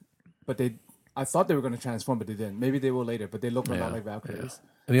Valkyries, but I thought they were going to transform, but they didn't. Maybe they will later, but they look a lot like Valkyries. Yeah.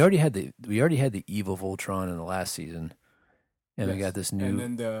 And we already had the evil Voltron in the last season, and we got this new. And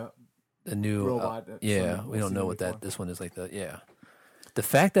then the new robot. We don't know what this one is like. The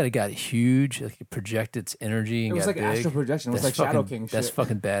fact that it got huge, like it projected its energy and it was got like big, astral projection. It was like Shadow King. That's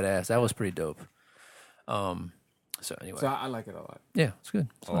fucking badass. That was pretty dope. So anyway, I like it a lot. Yeah, it's good.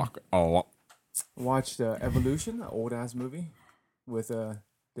 Watched Evolution, an old ass movie with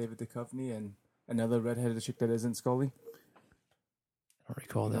David Duchovny and another redheaded chick that isn't Scully. I don't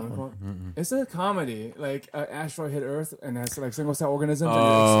recall that one. It's a comedy. Like an asteroid hit Earth and has like single cell organisms.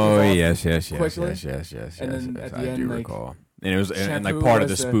 Oh and yes. And then at the end, do recall. And it was and like part of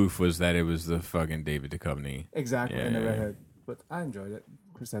the spoof was that it was the fucking David Duchovny. Exactly, and the redhead. But I enjoyed it.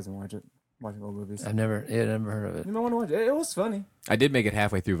 Chris hasn't watched it. Watching old movies. I've never heard of it. You might want to watch it. It was funny. I did make it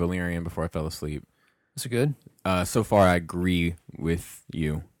halfway through Valerian before I fell asleep. Is it good? So far, I agree with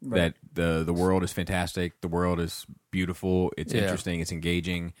you that the world is fantastic. The world is beautiful. It's interesting. It's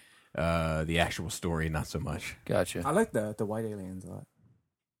engaging. The actual story, not so much. Gotcha. I like the white aliens a lot.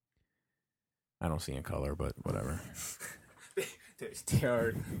 I don't see in color, but whatever.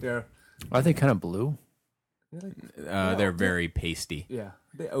 They're Are they kind of blue? They're very pasty. Yeah,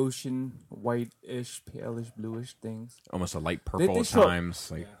 the ocean, white-ish, palish, bluish things. Almost a light purple at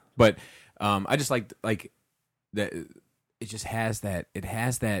times. But I just like that. It just has that. It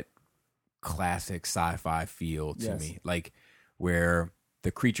has that classic sci-fi feel to me, like where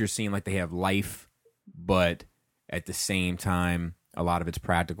the creatures seem like they have life, but at the same time, a lot of it's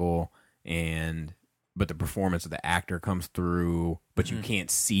practical but the performance of the actor comes through, but you can't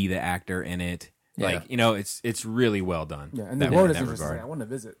see the actor in it. Like, it's really well done. Yeah, and the world is interesting. I want to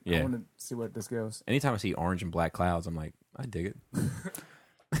visit. Yeah. I want to see where this goes. Anytime I see orange and black clouds, I'm like, I dig it.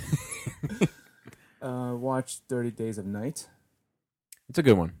 Watch 30 Days of Night. It's a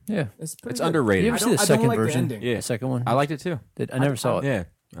good one. Yeah. It's Did underrated. you ever see the second version? The yeah. The second one? I liked it too. I never saw it. Yeah.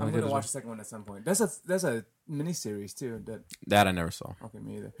 I'm going to watch the second one at some point. That's a miniseries too. That I never saw. Okay,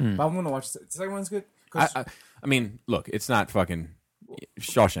 me either. But I'm gonna watch the second one's good. I mean, look, it's not fucking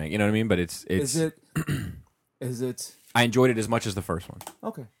Shawshank, you know what I mean? But it's. Is it? I enjoyed it as much as the first one.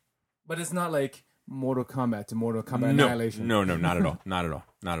 Okay, but it's not like Mortal Kombat to Mortal Kombat Annihilation. No, not at all. Not at all.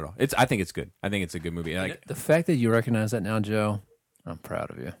 Not at all. I think it's good. I think it's a good movie. Like, The fact that you recognize that now, Joe, I'm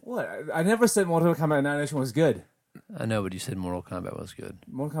proud of you. What? I never said Mortal Kombat Annihilation was good. I know, but you said Mortal Kombat was good.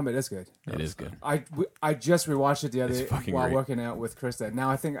 Mortal Kombat is good. it is good. I just rewatched it the other It's day fucking while great. working out with Krista. Now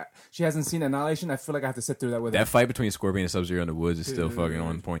I think she hasn't seen Annihilation. I feel like I have to sit through that with her. That fight between Scorpion and Sub-Zero in the woods is still fucking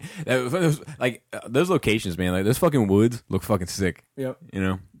on point. Those locations, man, like those fucking woods look fucking sick. Yep. You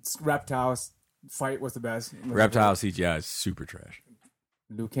know, Reptiles fight was the best. Reptile CGI is super trash.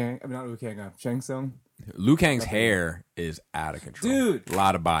 Liu Kang. I mean, not Liu Kang. Shang Tsung. Liu Kang's hair is out of control. Dude. A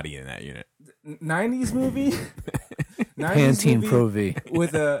lot of body in that unit. 90s movie. 90s Pantene movie Pro V.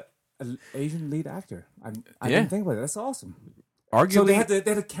 with a Asian lead actor. I Yeah. didn't think about it. That's awesome. Arguably, So they had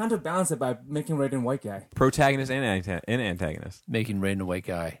to counterbalance it by making Raiden white guy. protagonist and antagonist. Making Raiden a white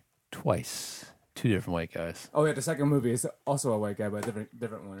guy twice. Two different white guys. Oh yeah, the second movie is also a white guy, but a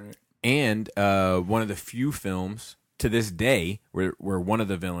different one, right? And one of the few films to this day where one of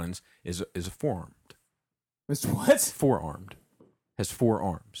the villains is forearmed. Mr. What? Forearmed. Has 4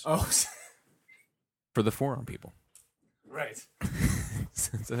 arms. Oh, For the forearm people. right.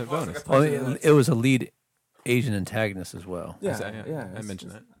 It's a bonus. Well, it was a lead Asian antagonist as well. Yeah, I it's-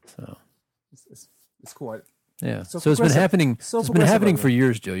 mentioned that. So It's cool. yeah. So So it's been progressive. happening. So It's been progressive happening of for it.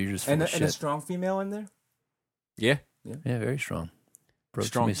 years, Joe. You're just full And of a, and a shit. strong female in there. Yeah. Yeah, very strong. Broke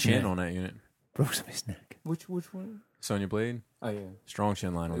Strong somebody's chin neck. on that unit. Broke somebody's neck. Which one? Sonya Blade. Oh yeah. Strong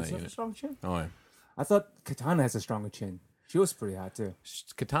chin line on Is that that a unit. strong chin? Oh, yeah. I thought Katana has a stronger chin. She was pretty hot too.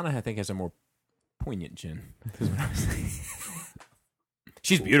 Katana, I think, has a more poignant chin. Is what I was saying.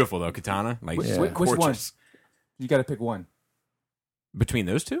 She's beautiful, though, Katana. Like, Which- she's which one? gorgeous. You got to pick one. Between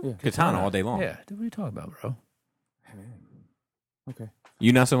those two? Yeah. Katana all day long. Yeah. Dude, what are you talking about, bro? Okay.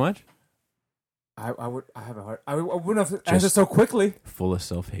 You not so much? I have a heart. I wouldn't have answered so quickly. Full of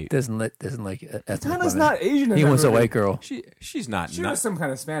self-hate. Doesn't like ethnic Katana's women. not Asian. In He that wants a movie. white girl. She's not. She was some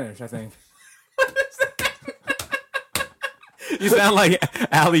kind of Spanish, I think. You sound like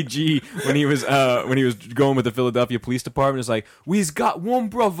Ali G when he was going with the Philadelphia Police Department. It's like, we've got one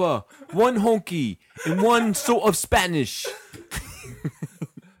brother, one honky, and one sort of Spanish.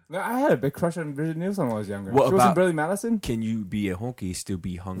 No, I had a big crush on Bridget Nielsen when I was younger. What She was in about- Billy Madison. Can you be a honky, still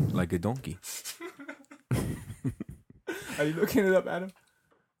be hung like a donkey? Are you looking it up, Adam?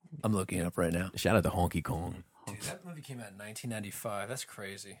 I'm looking it up right now. Shout out to Honky Kong. Dude, that movie came out in 1995. That's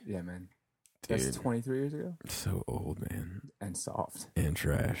crazy. Yeah, man. That's Dude. 23 years ago. So old, man. And soft. And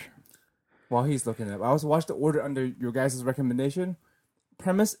trash. While he's looking it up, I also watched The Order under your guys' recommendation.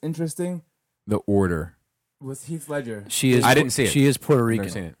 Premise interesting The Order. with Heath Ledger. She is. I didn't see it. She is Puerto Never Rican.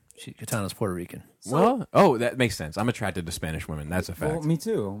 seen it. Katana's Puerto Rican. Well, that makes sense. I'm attracted to Spanish women. That's a fact. Well, me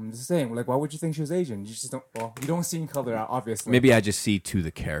too. I'm just saying, like, why would you think she was Asian? You just don't. Well, you don't see in color, obviously. Maybe I just see to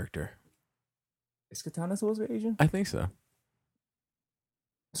the character. Is Katana supposed to be Asian? I think so.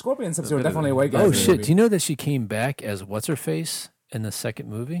 Scorpion and A Sub-Zero bit are of definitely a- white guys. Oh in the shit! movie. Do you know that she came back as what's her face in the second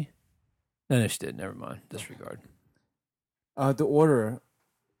movie? No, she did. Never mind. Disregard. The Order.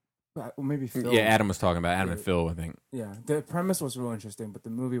 Well, maybe Phil. Yeah, Adam was talking about Adam and Phil, I think. Yeah, the premise was real interesting, but the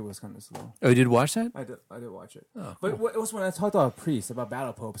movie was kind of slow. Oh, you did watch that? I did watch it. Oh, But it was when I talked about priests, about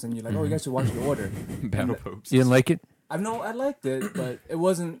battle popes, and you're like, oh, you guys should watch The Order. Battle Popes. You didn't like it? I know I liked it, but it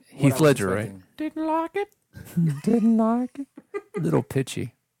wasn't what I Heath was Ledger, right? expecting. Didn't like it. Didn't like it. Little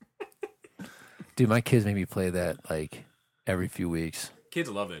pitchy. Dude, my kids make me play that like every few weeks. Kids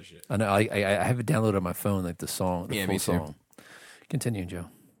love that shit. I know. I have it downloaded on my phone, like the song, the Yeah, full me too. song. Continue, Joe.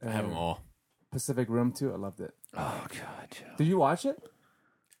 I have them all. Pacific Rim 2, I loved it. Oh God, Joe. Did you watch it?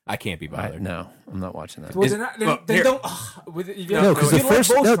 I can't be bothered. No, I'm not watching that. Well, Is- then, well, then here- don't. No, because the first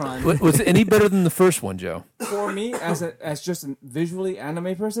like no, Voltron, was it any better than the first one, Joe? for me, as just a visually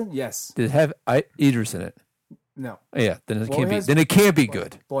anime person, yes. Did it have Idris in it? No. Oh, yeah, then it Well, can't it be. has- Then it can't be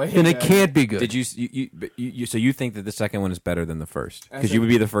good. Boy, Then it yeah. can't be good. Did so you think that the second one is better than the first? As Because a- you would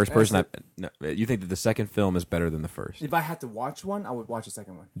be the first as person. a- You think that the second film is better than the first? If I had to watch one, I would watch the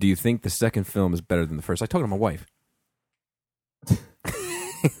second one. Do you think the second film is better than the first? I talked to my wife.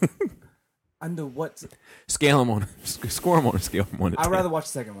 Under what? Scale them on, score them on a scale from 1 to 10. I'd rather watch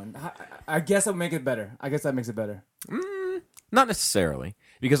the second one. I guess I'll make it better. I guess that makes it better. Not necessarily,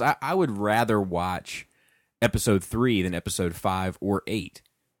 because I would rather watch episode 3 than episode 5 or 8.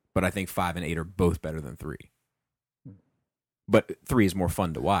 But I think 5 and 8 are both better than 3. But 3 is more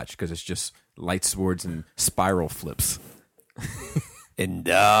fun to watch because it's just light swords and spiral flips. And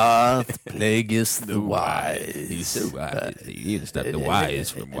doth plagueist the wise. He's so wise. You need to stop the wise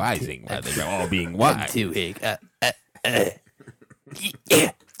from wising while they're all being wise. Yeah,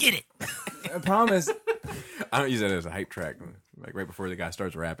 get it. The problem is, I don't use that as a hype track. Like right before the guy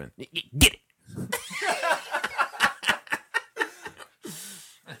starts rapping. Get it.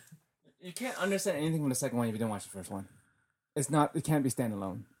 you can't understand anything from the second one if you didn't watch the first one. It can't be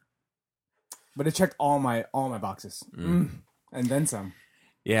standalone. But it checked all my boxes. And then some.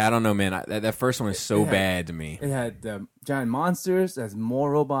 Yeah, I don't know, man. That first one is so bad to me. It had giant monsters. It has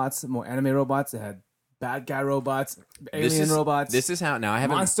more robots, more anime robots. It had bad guy robots, alien robots. This is how now I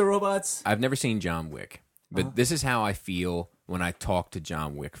haven't monster robots. I've never seen John Wick, but this is how I feel when I talk to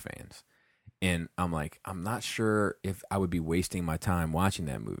John Wick fans, and I'm like, I'm not sure if I would be wasting my time watching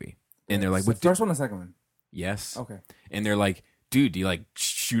that movie. And they're like, "What? First one or second one?" Yes. Okay. And they're like, dude, do you like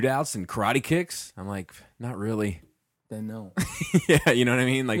shootouts and karate kicks? I'm like, not really. Then no. Yeah, you know what I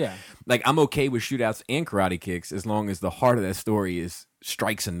mean? Like, Yeah. like I'm okay with shootouts and karate kicks as long as the heart of that story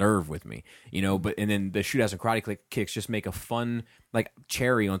strikes a nerve with me, you know. But and then the shootouts and karate kicks just make a fun like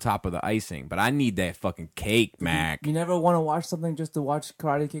cherry on top of the icing. But I need that fucking cake, Mac. You never want to watch something just to watch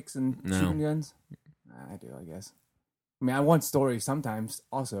karate kicks and No. shooting guns? I do, I guess. I mean, I want stories sometimes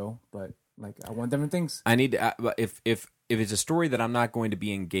also, but like I want different things. I need to, if it's a story that I'm not going to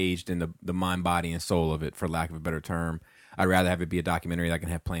be engaged in the mind, body, and soul of it, for lack of a better term, I'd rather have it be a documentary that I can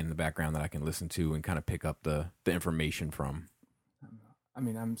have playing in the background that I can listen to and kind of pick up the information from. I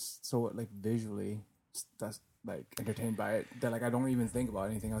mean, I'm so like visually that's like entertained by it that like I don't even think about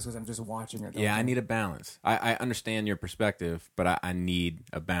anything else because I'm just watching it. Yeah, I need a balance. I understand your perspective, but I need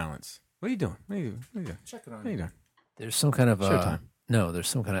a balance. What are you doing? What are you doing? Check it on. What are you doing? There's some kind of Showtime. no, there's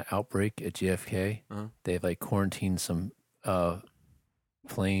some kind of outbreak at JFK. Uh-huh. They've like quarantined some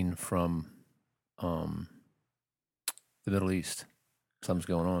plane from the Middle East. Something's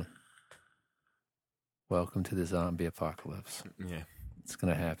going on. Welcome to the zombie apocalypse. Yeah, It's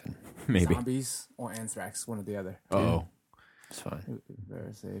gonna happen. maybe. Zombies or anthrax, one or the other. Oh, It's fine.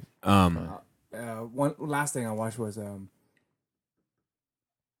 Very safe. One last thing I watched was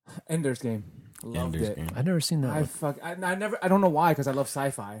Ender's Game. Loved Ender's it. Game. I've never seen that. I don't know why because I love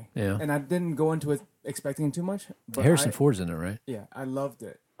sci-fi. Yeah. And I didn't go into it expecting too much. But Harrison Ford's in it, right? Yeah, I loved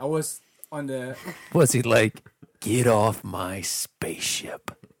it. I was on the. What's he like? Get off my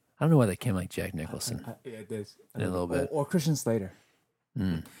spaceship. I don't know why they came like Jack Nicholson. Yeah, it is. In a little bit. Or Christian Slater.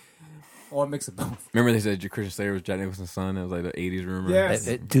 Or a mix of both. remember they said Christian Slater was Jack Nicholson's son? It was like the '80s rumor. Yes.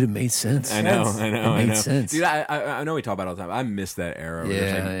 Dude, it made sense. I know. It made sense. Dude, I know we talk about it all the time. I miss that era. Where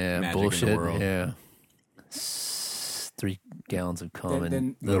there's, like, magic bullshit. In the world. Yeah. 3 gallons of cum Then-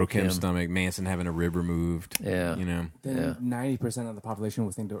 and Little Kim's stomach, Manson having a rib removed. Yeah. You know. Then 90% of the population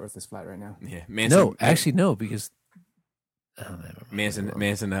would think the Earth is flat right now. Yeah. Manson. No, actually, no, because. Oh, Manson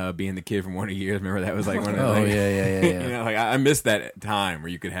being the kid from Wonder Years. Remember that was like one of the. Oh, like, yeah. you know, like I miss that time where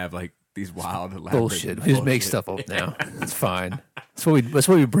you could have like these wild elaborate Bullshit. We just make stuff up now. It's fine. That's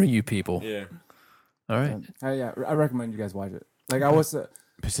what we bring you people. Yeah. All right. Yeah, I recommend you guys watch it. Like I was.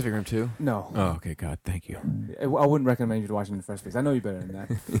 Pacific Rim 2? No. Oh, okay. God, thank you. I wouldn't recommend you to watch it in the first place. I know you better than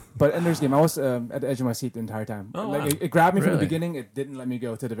that. But Ender's Game, I was at the edge of my seat the entire time. Oh, like wow. it grabbed me from the Really? beginning. It didn't let me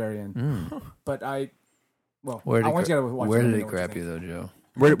go to the very end. But I want Where you did to watch where it. did Let me it know what grab you you, think. though, Joe?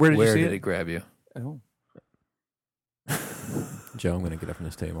 Where did you Where see did it? it grab you? At home. Joe, I'm going to get up from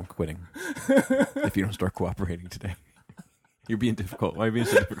this table. I'm quitting. If you don't start cooperating today. You're being difficult. Why are you being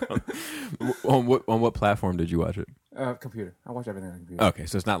so difficult? on what platform did you watch it? Computer. I watch everything on the computer. Okay,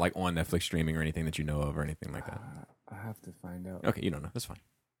 so it's not like on Netflix streaming or anything that you know of or anything like that. I have to find out. Okay, you don't know. That's fine.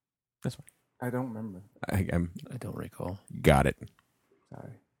 That's fine. I don't remember. I'm I don't recall. got it.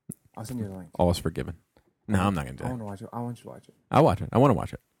 Sorry. I'll send you the link. All is forgiven. No, I'm not going to I do want that. to watch it. I want you to watch it. I'll watch it. I want to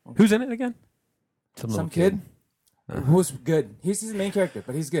watch it. Who's in it again? Some Some little kid who's good. He's the main character,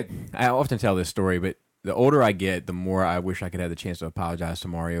 but he's good. I often tell this story, but the older I get, the more I wish I could have the chance to apologize to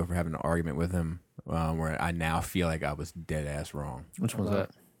Mario for having an argument with him, where I now feel like I was dead ass wrong. Which one's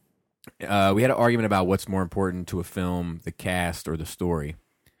that? We had an argument about what's more important to a film, the cast or the story.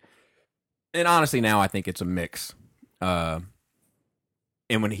 And honestly, now I think it's a mix. And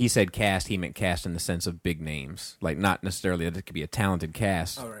when he said cast, he meant cast in the sense of big names, like not necessarily that it could be a talented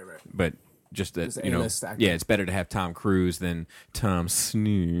cast, right. but just that Just you know, A-list actor. yeah, it's better to have Tom Cruise than Tom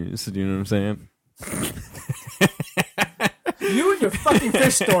Snooze. Do you know what I'm saying? You and your fucking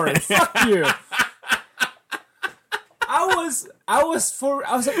fish story. Fuck you. I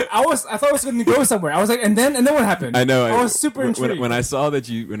thought it was going to go somewhere. I was like, and then what happened? I know. I was super intrigued. When I saw that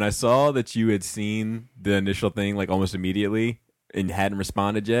you had seen the initial thing like almost immediately and hadn't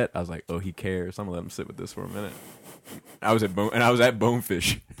responded yet, I was like, oh, he cares. I'm gonna let him sit with this for a minute. I was at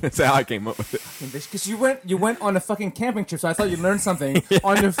Bonefish. That's how I came up with it. Because you went on a fucking camping trip, so I thought you learned something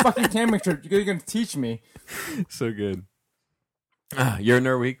on your fucking camping trip. You're going to teach me. So good. You're a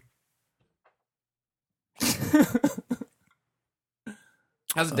nerd week.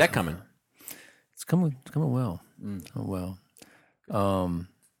 How's the deck coming? It's coming well. Coming well.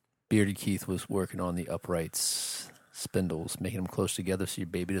 Bearded Keith was working on the uprights spindles, making them close together so your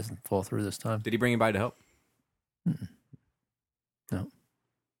baby doesn't fall through this time. Did he bring anybody to help? No.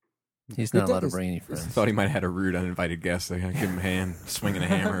 He's not allowed to bring any friends. I thought he might have had a rude uninvited guest. Like, give him a hand, swinging a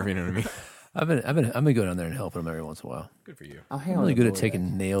hammer. You know what I mean? I've been going down there and helping him every once in a while. Good for you. I'm really good at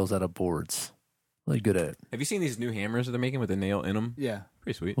taking nails out of boards. Really good at it. Have you seen these new hammers that they're making with the nail in them? Yeah.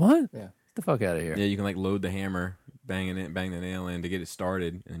 Pretty sweet. What? Yeah. Get the fuck out of here. Yeah, you can like load the hammer, bang the nail in to get it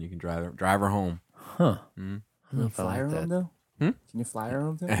started, and you can drive her home. Huh. Mm-hmm. Can you fly her home, though? Can you fly her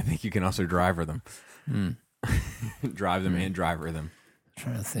home, too? I think you can also drive her them. Drive them and drive her them. I'm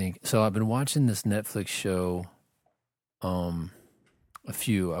trying to think. So I've been watching this Netflix show. A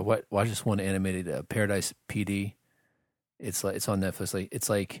few. I watched this one animated, Paradise PD. It's on Netflix. It's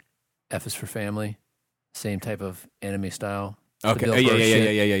like F is for Family, same type of anime style. Okay.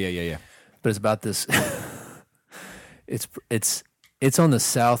 Yeah. But it's about this. It's on the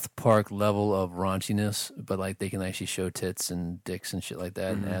South Park level of raunchiness, but like they can actually show tits and dicks and shit like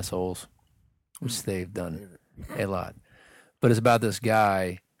that and assholes, which they've done a lot. But it's about this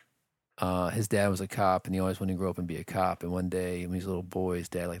guy. His dad was a cop, and he always wanted to grow up and be a cop. And one day, when he's a little boy, his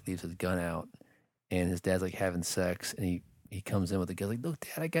dad like leaves his gun out, and his dad's like having sex, and he comes in with the gun, like, "Look,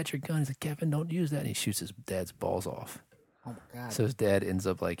 Dad, I got your gun." He's like, "Kevin, don't use that." And he shoots his dad's balls off. Oh my God. So his dad ends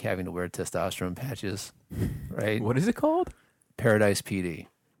up like having to wear testosterone patches, right? What is it called? Paradise PD.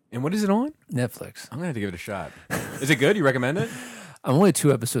 And what is it on? Netflix. I'm gonna have to give it a shot. Is it good? You recommend it? I'm only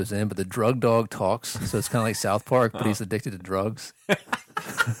 2 episodes in, but the drug dog talks, so it's kind of like South Park, but he's addicted to drugs.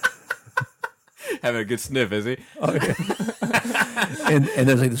 Having a good sniff, is he? Oh, yeah. and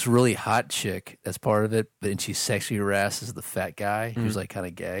there's like this really hot chick that's part of it, and she sexually harasses the fat guy who's like kind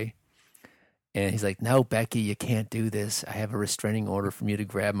of gay. And he's like, "No, Becky, you can't do this. I have a restraining order from you to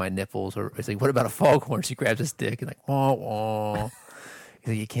grab my nipples." Or it's like, "What about a foghorn?" She grabs his dick and like, "Wah wah." He's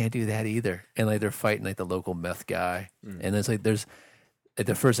like, "You can't do that either." And like they're fighting like the local meth guy. And it's like there's at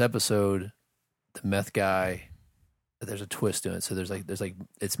the first episode, the meth guy. There's a twist to it. So there's like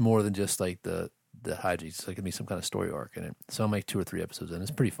it's more than just like the hijinks. It's like gonna be some kind of story arc in it. So I'm like 2 or 3 episodes in.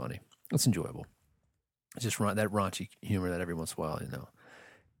 It's pretty funny. It's enjoyable. It's just that raunchy humor that every once in a while,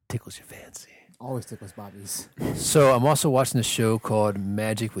 tickles your fancy. Always tickles Bobby's. So I'm also watching this show called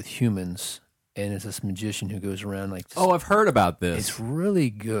Magic with Humans, and it's this magician who goes around like. Oh, I've heard about this. It's really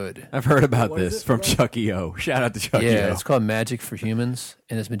good. I've heard about What this is it from about? Chucky O. Shout out to Chucky O. Yeah, it's called Magic for Humans,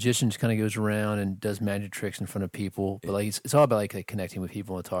 and this magician just kind of goes around and does magic tricks in front of people. But like it's all about like connecting with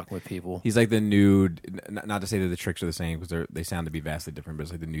people and talking with people. He's like the new, not to say that the tricks are the same because they sound to be vastly different, but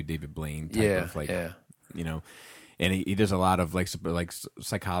it's like the new David Blaine type of like, and he does a lot of like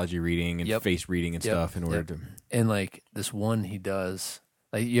psychology reading and face reading and stuff in order to. And like this one he does,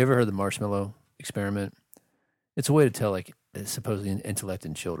 like you ever heard the marshmallow experiment? It's a way to tell like supposedly intellect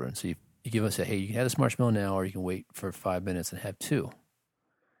in children. So you give us hey, you can have this marshmallow now, or you can wait for 5 minutes and have 2.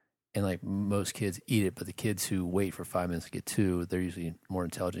 And like most kids eat it, but the kids who wait for 5 minutes to get 2, they're usually more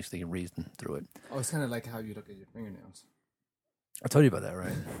intelligent, so they can reason through it. Oh, it's kind of like how you look at your fingernails. I told you about that,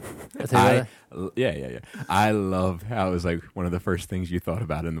 right? I told you about that? Yeah. I love how it was like one of the first things you thought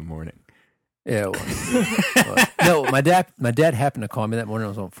about in the morning. Yeah, it was. No, my dad happened to call me that morning. I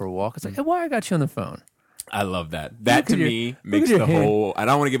was on for a walk. It's like, hey, why I got you on the phone? I love that. That to me look makes at the your hand. whole. I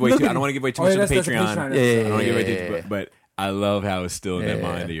don't want to give away too. I don't want to give away too much of the that's a Patreon. Patreon. Yeah, I don't want to give away too yeah. much, but I love how it's still in that Yeah.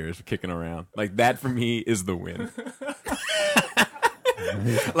 mind of yours, kicking around. Like that for me is the win.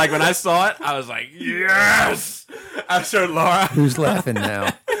 Like when I saw it, I was like, yes. I showed Laura. Who's laughing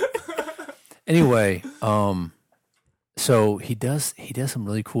now? Anyway, so he does some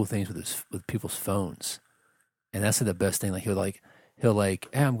really cool things with people's phones, and that's the best thing. Like he'll like,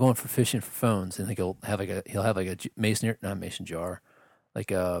 hey, I'm going for fishing for phones, and he'll have like a not mason jar,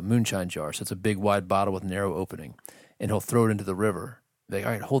 like a moonshine jar. So it's a big wide bottle with a narrow opening, and he'll throw it into the river. Like,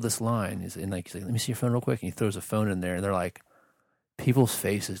 all right, hold this line. He's like, let me see your phone real quick, and he throws a phone in there, and they're like, people's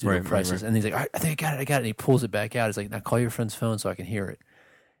faces, dude, prices, and he's like, all right, I think I got it, and he pulls it back out. He's like, now call your friend's phone so I can hear it.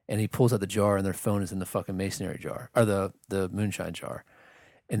 And he pulls out the jar, and their phone is in the fucking masonry jar, or the moonshine jar.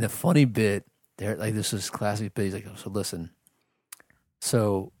 And the funny bit, there, like this is classic bit. He's like, so listen,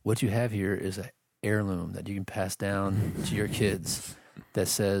 so what you have here is an heirloom that you can pass down to your kids that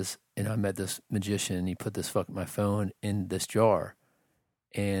says, and I met this magician, and he put my phone in this jar,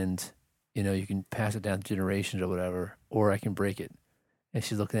 and you know, you can pass it down generations or whatever, or I can break it. And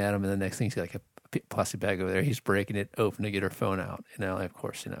she's looking at him, and the next thing he's got like a plastic bag over there. He's breaking it open to get her phone out. You know, of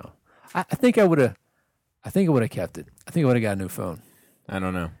course, you know. I think I would have kept it. I think I would have got a new phone. I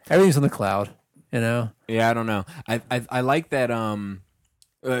don't know. Everything's on the cloud, you know. Yeah, I don't know. I like that.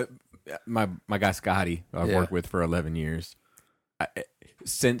 My guy Scotty, I've worked with for 11 years.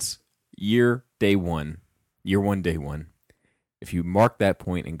 Since year one, day one. If you mark that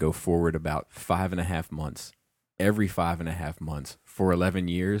point and go forward about 5.5 months, every 5.5 months for 11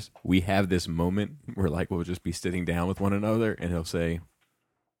 years, we have this moment where like we'll just be sitting down with one another, and he'll say,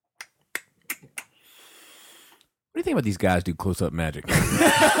 "What do you think about these guys do close-up magic?"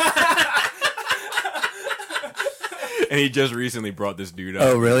 And he just recently brought this dude up.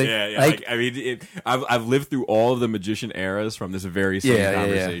 Oh, really? Yeah, yeah. Like, I mean, I've lived through all of the magician eras from this very same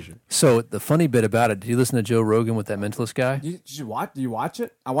conversation. Yeah. So the funny bit about it, did you listen to Joe Rogan with that mentalist guy? Did you watch? Do you watch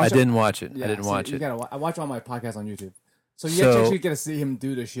it? I didn't watch it. Yeah, I didn't watch it. I watch all my podcasts on YouTube. So you actually get to see him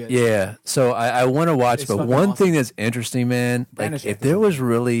do the shit. Yeah. So I want to watch, but one awesome. thing that's interesting, man, like Banish if it. there was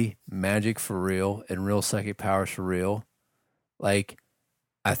really magic for real and real psychic powers for real, like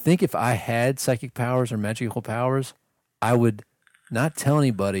I think if I had psychic powers or magical powers, I would not tell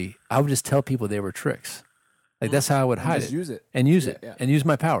anybody. I would just tell people they were tricks. Like that's how I would hide just it. use it. And use Yeah, it. yeah. And use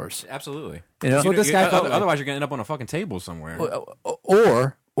my powers. Absolutely. You know? So this guy felt like- Otherwise, you're gonna end up on a fucking table somewhere.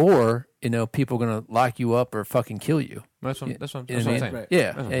 Or you know, people are gonna lock you up or fucking kill you. That's what You I'm know what I saying. Right.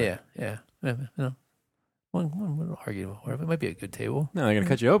 Yeah, That's what yeah. You know, one would argue, or it might be a good table. No, they're gonna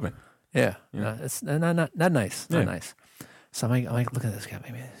cut you open. Yeah, no, it's not nice. Yeah. Not nice. So I'm like, look at this guy.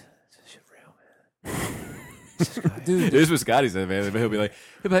 Maybe this shit real, man. Dude, This is what Scotty said, man. He'll be like,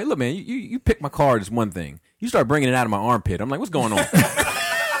 look, man, you pick my card is one thing. You start bringing it out of my armpit. I'm like, what's going on?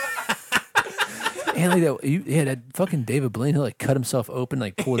 And like that, that fucking David Blaine, he'll like cut himself open,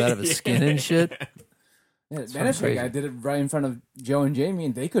 like pull it out of his skin and shit. yeah, Banish crazy. guy did it right in front of Joe and Jamie,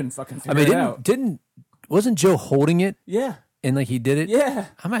 and they couldn't fucking I figure mean, it out. wasn't Joe holding it Yeah, and like he did it? yeah.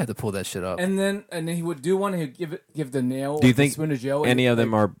 I might have to pull that shit up. And then he would do one, and he'd give the nail. Do you or the think spoon to Joe? any of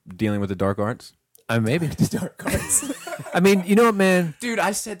them are dealing with the dark arts? Maybe. dark cards? I mean, you know what, man? Dude,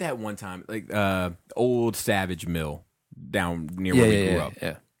 I said that one time, like old Savage Mill down near Yeah, where we yeah, grew yeah, up.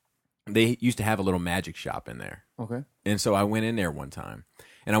 yeah. They used to have a little magic shop in there. Okay. And so I went in there one time,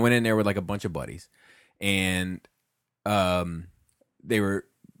 and I went in there with like a bunch of buddies, and they were,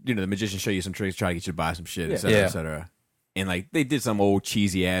 you know, the magicians show you some tricks, try to get you to buy some shit, et cetera, Yeah. et cetera. And like they did some old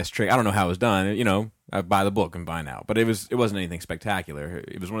cheesy ass trick. I don't know how it was done. You know, I buy the book and find out, but it wasn't anything spectacular.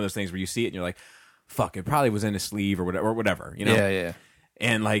 It was one of those things where you see it and you're like, fuck, it probably was in his sleeve or whatever. You know? Yeah, yeah.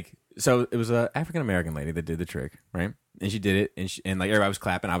 And like, so it was a African American lady that did the trick, right? And she did it, and like everybody was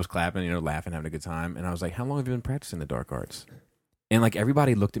clapping, I was clapping, you know, laughing, having a good time. And I was like, "How long have you been practicing the dark arts?" And like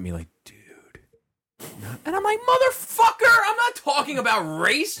everybody looked at me like, "Dude," and I'm like, "Motherfucker, I'm not talking about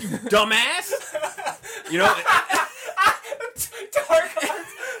race, you dumbass." You know, dark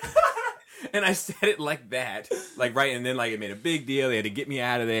arts. And I said it like that, like right, and then like it made a big deal. They had to get me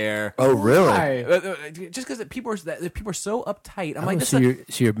out of there. Oh, really? Why? Just because people are so uptight. I'm Oh, like, this so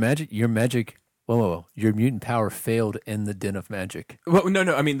is your magic. Whoa! Your mutant power failed in the den of magic. well,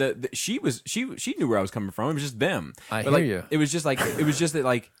 no. I mean, she knew where I was coming from. It was just them. I But, hear like, you. It was just that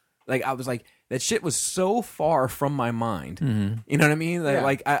like I was like that shit was so far from my mind. Mm-hmm. You know what I mean? Yeah.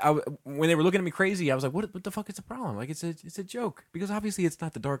 Like I when they were looking at me crazy, I was like, what the fuck is the problem? Like it's a joke because obviously it's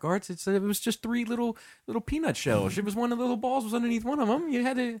not the dark arts. It was just 3 little peanut shells. It was one of the little balls was underneath one of them. You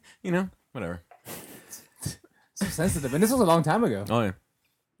had to, you know, whatever. So sensitive, and this was a long time ago. Oh yeah.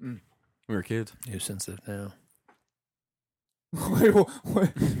 We were kids. You're sensitive now. Wait,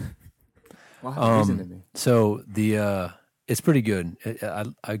 what? Wow, reason to me. So the it's pretty good.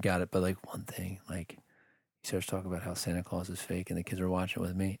 I got it, but like one thing, like he starts talking about how Santa Claus is fake, and the kids are watching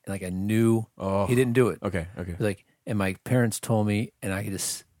with me, and like I knew Oh. he didn't do it. Okay. Like, and my parents told me, and I could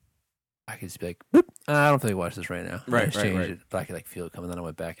just be like, boop, I don't think watch this right now. Right, I just changed right. it, but I could like feel it coming. Then I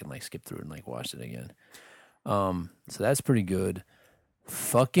went back and like skipped through it and like watched it again. So that's pretty good.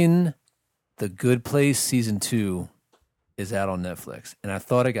 Fucking The Good Place season 2 is out on Netflix, and I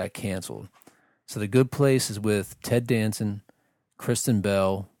thought it got canceled. So The Good Place is with Ted Danson, Kristen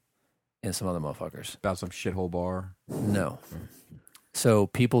Bell, and some other motherfuckers. About some shithole bar. No. So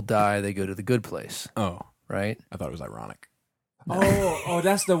people die, they go to The Good Place, Oh, right? I thought it was ironic. Oh,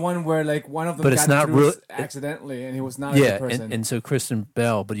 that's the one where like one of them But it's got not introduced really- accidentally, and he was not a Yeah, good person. and so Kristen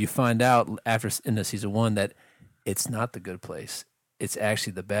Bell, but you find out after in the season 1 that it's not The Good Place. It's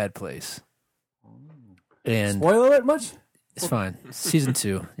actually The Bad Place. And Spoiler alert, much? it's fine. Season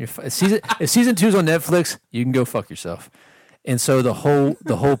 2. If season 2's on Netflix, you can go fuck yourself. And so the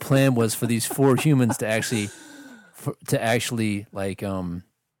whole plan was for these 4 humans to actually like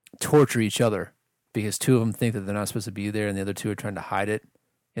torture each other, because 2 of them think that they're not supposed to be there, and the other 2 are trying to hide it,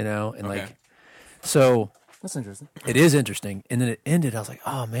 and like, so That's interesting. it is interesting. And then it ended. I was like,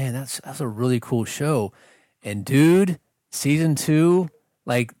 oh man, that's a really cool show. And dude, season 2,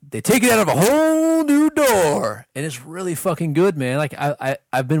 like they take it out of a whole new door, and it's really fucking good, man. Like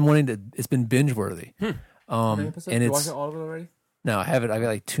I've been wanting to. It's been binge worthy. And you watched it's all of it already? no, I haven't. I got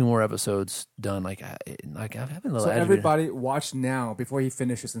like 2 more episodes done. Like I'm having a little. So agitated. everybody watch now before he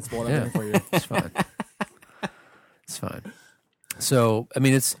finishes and spoil everything for you. It's fine. It's fine. So I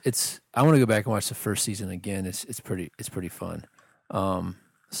mean, it's. I want to go back and watch the first season again. It's pretty fun.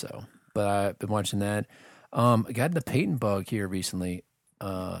 So, but I've been watching that. I got the Peyton bug here recently.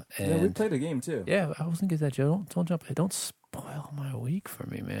 And Yeah, we played a game too. yeah, I wasn't get that, Joe. Don't jump. Don't spoil my week for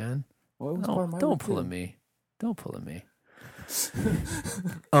me, man. Well, it was part of my Don't week, pull too. at me. Don't pull at me.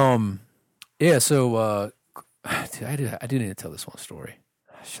 Yeah. So, dude, I do need to tell this one story.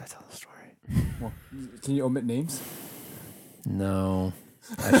 Should I tell the story? Well, can you omit names? No,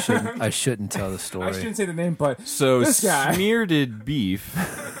 I shouldn't tell the story. I shouldn't say the name, but So this guy. smeared beef.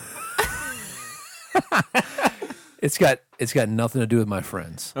 It's got nothing to do with my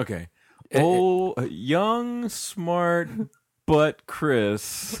friends. Okay. Young, smart, but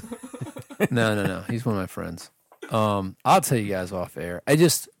Chris. No. He's one of my friends. I'll tell you guys off air. I'm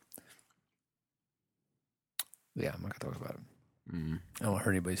not gonna talk about it. I don't want to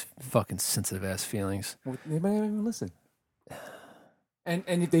hurt anybody's fucking sensitive ass feelings. Well, they might not even listen. And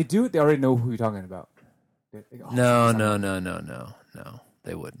if they do, they already know who you're talking about. They go, oh, No.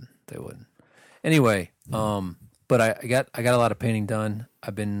 They wouldn't. Anyway, but I got a lot of painting done.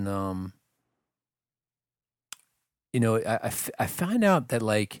 I've been, I find out that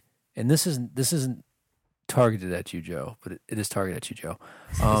like, and this isn't targeted at you, Joe, but it is targeted at you, Joe.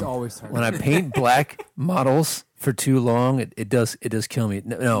 It's always targeted. When I paint black models for too long, it does kill me.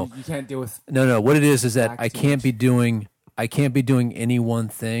 No, You can't deal with. no. What it is that Black I too can't much. be doing any one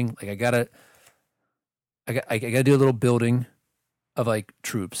thing. Like I gotta do a little building of like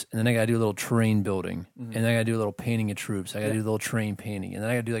troops, and then I gotta do a little terrain building, and then I gotta do a little painting of troops. I gotta do a little terrain painting, and then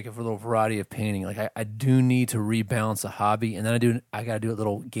I gotta do like a little variety of painting. Like I do need to rebalance the hobby, and then I gotta do a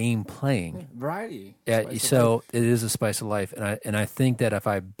little game playing. Variety. Yeah, Spice of so life. it is a spice of life, and I think that if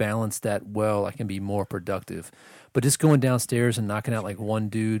I balance that well, I can be more productive. But just going downstairs and knocking out like one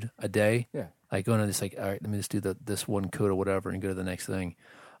dude a day, Yeah. like going to this like, all right, let me just do this one coat or whatever, and go to the next thing.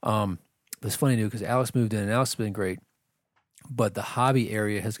 But it's funny, dude, because Alex moved in, and Alex has been great, but the hobby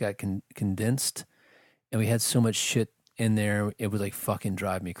area has got condensed, and we had so much shit in there, it was like fucking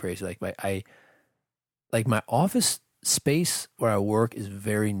drive me crazy. Like my office space where I work is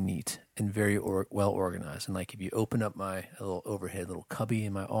very neat and very well organized. And like if you open up my little overhead little cubby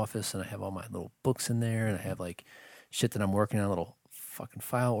in my office, and I have all my little books in there, and I have like shit that I'm working on, a little fucking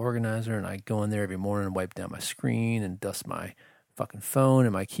file organizer, and I go in there every morning and wipe down my screen and dust my fucking phone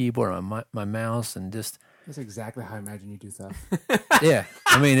and my keyboard and my mouse, and just That's exactly how I imagine you do stuff. yeah.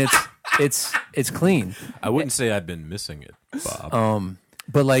 I mean it's clean. I wouldn't say I've been missing it, Bob.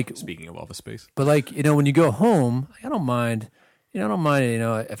 But like Speaking of office space. But like, when you go home, I don't mind,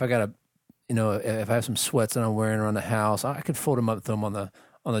 if I got if I have some sweats that I'm wearing around the house, I could fold them up, throw them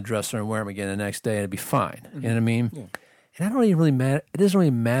on the dresser and wear them again the next day, and it'd be fine. You know what I mean? Yeah. And I don't even really matter. It doesn't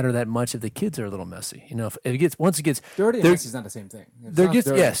really matter that much if the kids are a little messy. If it gets, once it gets Dirty and messy is not the same thing. It's not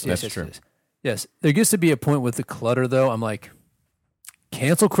dirty. Yes, true. Yes. There gets to be a point with the clutter though. I'm like,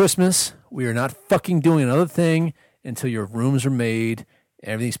 cancel Christmas. We are not fucking doing another thing until your rooms are made,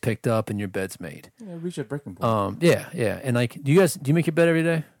 everything's picked up, and your bed's made. Yeah, reach a breaking point. Yeah. And like, do you make your bed every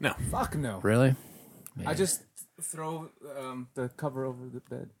day? No. Fuck no. Really? I just throw the cover over the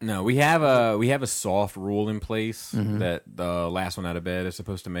bed. No, we have a soft rule in place that the last one out of bed is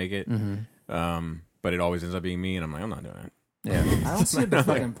supposed to make it. But it always ends up being me, and I'm like, I'm not doing it. Yeah. I don't see the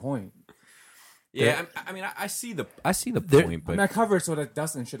fucking point. Yeah, I mean, I see the There- point, I but mean, I cover it so that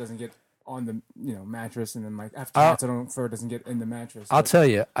dust and shit doesn't get on the mattress, and then like after cats, I don't fur doesn't get in the mattress. I'll tell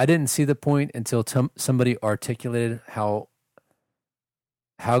you, I didn't see the point until somebody articulated how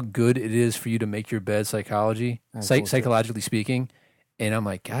good it is for you to make your bed psychologically speaking. And I'm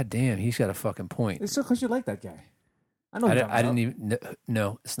like, God damn, he's got a fucking point. It's still because you like that guy. I know. I didn't even.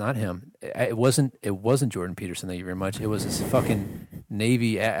 No, it's not him. It wasn't Jordan Peterson. Thank you very much. It was this fucking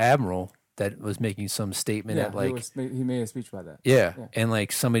Navy admiral that was making some statement Yeah, at like. he made a speech about that. Yeah, and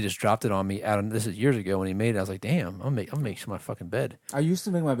like somebody just dropped it on me. This is years ago when he made it. I was like, damn, I'll make my fucking bed. I used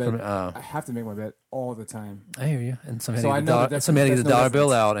to make my bed. From, I have to make my bed all the time. I hear you. And somebody So had I to know get that somebody had to there's get the no dollar bill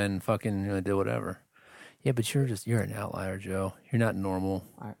difference. out and fucking do whatever. Yeah, but you're an outlier, Joe. You're not normal,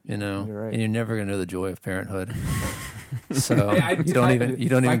 You're right. and you're never gonna know the joy of parenthood. So Hey, you don't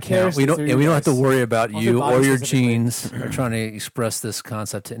even count. We don't have to worry about Also, you body or your specifically. genes or trying to express this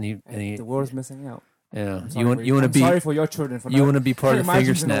concept to any. The world's missing out. Yeah, Sorry you want to I'm be sorry for your children. For you not want to be part of the putting my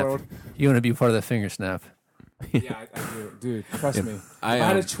finger genes in the snap. world. You want to be part of the finger snap. Yeah, I do, dude. Trust me. If I, I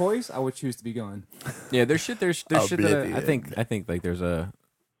had a um, choice, I would choose to be gone. Yeah, there's shit that Oblivion. I think like there's a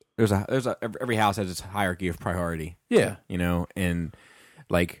every house has its hierarchy of priority, Yeah, you know, and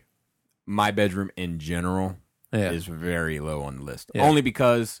like my bedroom in general yeah, is very low on the list, Yeah. only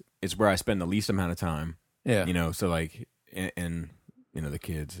because it's where I spend the least amount of time, yeah. you know. So like, and you know, the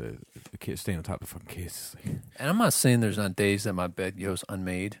kids staying on top of the fucking kids. It's like, And I'm not saying there's not days that my bed goes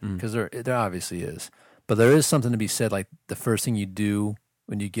unmade Mm. because there obviously is, but there is something to be said. Like the first thing you do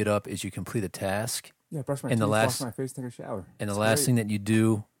when you get up is you complete a task, Yeah, brush my And teeth, the last- wash my face, take a shower. and the It's last great. thing that you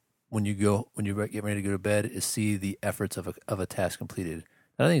do when you get ready to go to bed is see the efforts of a task completed.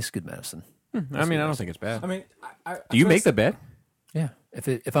 And I think it's good medicine. I mean, I don't think it's bad. I mean, Do you make the bed? Yeah,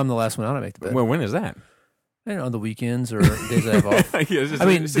 if I'm the last one out, I make the bed. Well, when is that? You know, on the weekends or days I have off. I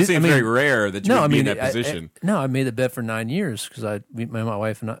mean, it seems very rare that you would be in that I- position. I made the bed for 9 years because my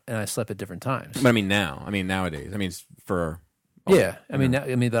wife and I slept at different times. But I mean, nowadays, I mean, it's for Yeah, but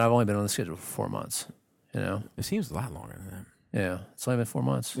I've only been on the schedule for 4 months. You know, it seems a lot longer than that. yeah, it's only been 4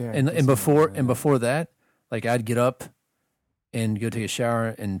 months. Yeah, and it's before not- before that, like I'd get up and go take a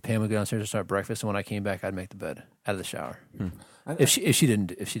shower, and Pam would go downstairs to start breakfast. And when I came back, I'd make the bed out of the shower. I- If she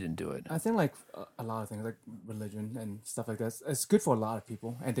didn't do it, I think like a lot of things like religion and stuff like that. It's good for a lot of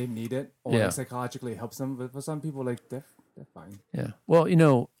people, and they need it, or Yeah. like, psychologically it helps them. But for some people, like they're fine. yeah. Well, you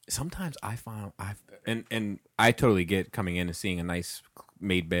know, Sometimes I find and I totally get coming in and seeing a nice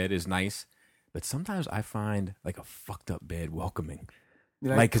made bed is nice, but sometimes I find like a fucked up bed welcoming.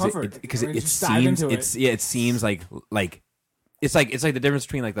 You're Like comfort. because I mean, it just dive seems into it seems like it's like the difference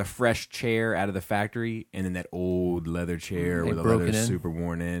between like the fresh chair out of the factory and then that old leather chair where the broken leather's in. super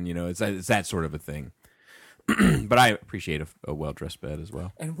worn in. You know, it's that sort of a thing. But I appreciate a well dressed bed as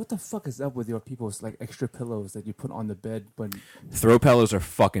well. And what the fuck is up with your people's like extra pillows that you put on the bed? But Throw pillows are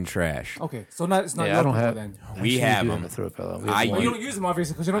fucking trash. okay, so it's not yeah, your I don't pillow have. then. We have them. a throw pillow. I Well, use- you don't use them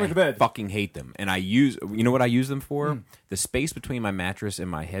obviously because you don't I make the bed. fucking hate them. And you know what I use them for? The space between my mattress and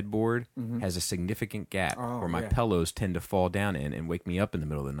my headboard has a significant gap where my yeah. pillows tend to fall down in and wake me up in the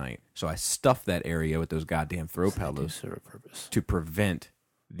middle of the night. So I stuff that area with those goddamn throw Do pillows serve a purpose. to prevent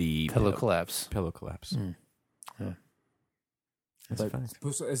the Pillow collapse. pillow collapse. Yeah. That's But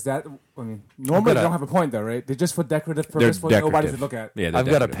fine. so is that? I mean, normally they don't have a point though, right? They're just for decorative purpose for nobody to decorative. look at. Yeah, they're I've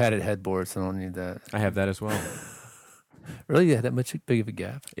got a decorative. padded headboard, so I don't need that. I have that as well. Really, you had that much big of a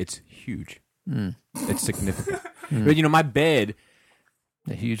gap? It's huge. It's significant. But you know, my bed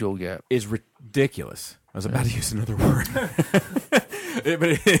A huge old gap. is ridiculous. I was about to use another word,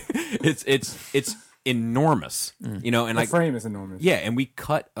 but it's enormous. You know, and The like frame is enormous. yeah, and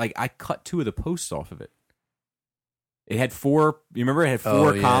I cut 2 of the posts off of it. It had 4. You remember it had 4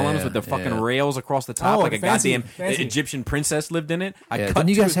 Oh, yeah, columns yeah, with the fucking yeah. rails across the top, Oh, like a fancy, goddamn fancy. Egyptian princess lived in it. I Yeah, cut. didn't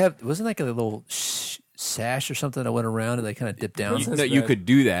you 2 guys have? Wasn't like a little sash or something that went around and they kind of dipped down? Princess No, you bed. could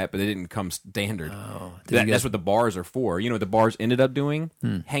do that, but it didn't come standard. Oh, did you That's guys- what the bars are for. You know what the bars ended up doing?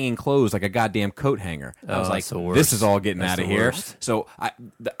 Hanging clothes like a goddamn coat hanger. I was Oh, like, that's the worst. this is all getting That's out of the here. worst. So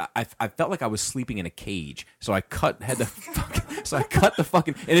I felt like I was sleeping in a cage. So I cut the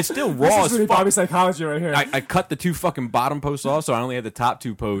fucking, and it's still raw This as is really fuck. Bobby psychology right here. I cut the 2 fucking bottom posts off, so I only had the top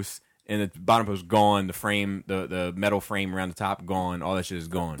 2 posts, and the bottom post gone. The frame, the metal frame around the top gone. All that shit is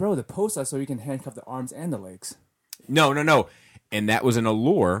gone. Bro, the posts are so you can handcuff the arms and the legs. No. And that was an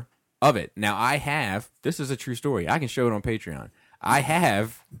allure of it. Now this is a true story. I can show it on Patreon. I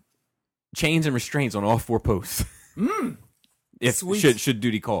have chains and restraints on all 4 posts. If Sweet. should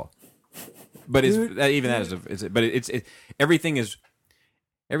duty call. But it's Dude, everything is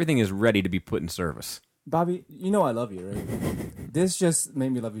ready to be put in service. Bobby, you know I love you, right? This just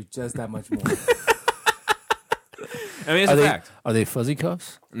made me love you just that much more. I mean, it's Are a they fact. are they fuzzy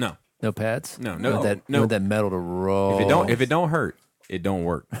cuffs? No. No pads? No, You no, want that, no. You want that metal to roll. If it don't hurt, it don't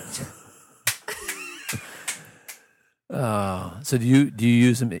work. So do you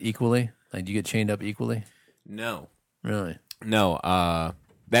use them equally? Like, do you get chained up equally? No. Really? No.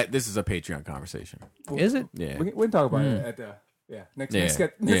 This is a Patreon conversation. Is it? Yeah. We can talk about it at the next. Yeah, Let's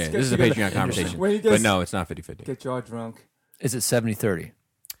get, yeah. let's get This is a together. Patreon conversation, When you but guys no, it's not 50-50. get y'all drunk. Is it 70-30?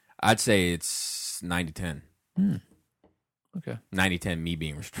 I'd say it's 90-10. Okay. 90-10, me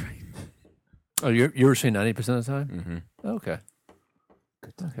being restrained, Oh, you're saying 90% of the time? mm-hmm. Okay.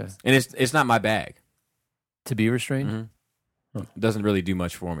 Okay. and it's not my bag. To be restrained? It doesn't really do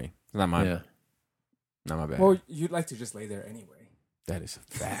much for me. It's not my. Yeah. Not my bad. Well, you'd like to just lay there anyway. That is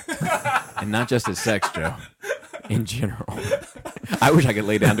a fact. And not just at sex, Joe. In general. I wish I could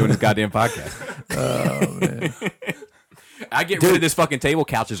lay down doing this goddamn podcast. Oh man. I get rid of this fucking table.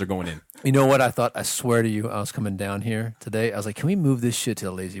 Couches are going in. You know what I thought? I swear to you, I was coming down here today. I was like, can we move this shit to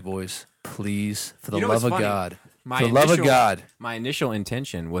the Lazy Boys? Please. For the You know love what's of funny? God. For the love of God. My initial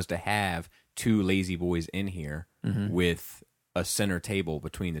intention was to have 2 lazy boys in here with a center table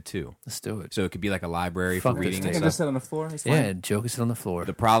between the two. Let's do it. So it could be like a library Fuck for this reading I and can just stuff. sit on the floor. It's Yeah, fine. and Joe can sit on the floor.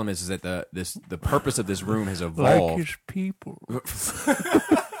 The problem is that the purpose of this room has Like evolved. his people.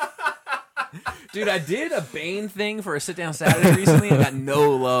 Dude, I did a Bane thing for a sit down Saturday recently. I got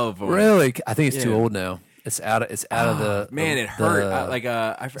no love for it. Really? I think it's too Yeah. old now. It's out of the Man, the- it hurt.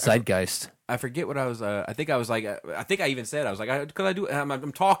 the zeitgeist. I forget what I was. I think I was like. I think I even said I was like, "Could I do?"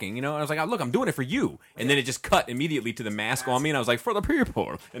 I'm talking, you know. And I was like, "Look, I'm doing it for you." And then it just cut immediately to the mask on me, and I was like, "For the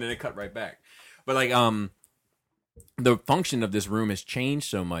people," and then it cut right back. But like, the function of this room has changed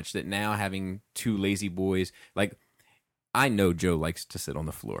so much that now having 2 lazy boys, like, I know Joe likes to sit on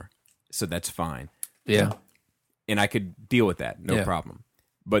the floor, so that's fine, Yeah. and I could deal with that, no Yeah. problem.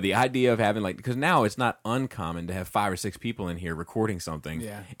 But the idea of having because now it's not uncommon to have 5 or 6 people in here recording something,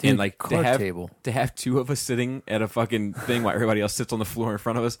 Yeah. Dude, and like card table. to have 2 of us sitting at a fucking thing while everybody else sits on the floor in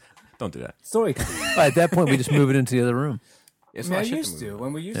front of us. Don't do that. Story time. But at that point, we just move it into the other room. It's I mean, I not shit used move. to.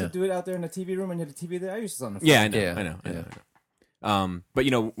 When we used Yeah. to do it out there in the TV room and you had the TV there, I used to sit on the floor. Yeah, I know. Yeah, I know. yeah. But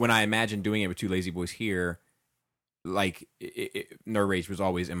you know, when I imagined doing it with 2 lazy boys here, like Nerd Rage was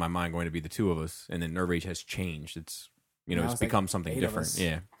always in my mind going to be the 2 of us, and then Nerd Rage has changed. It's Now it's it's like become something 8 of different. us.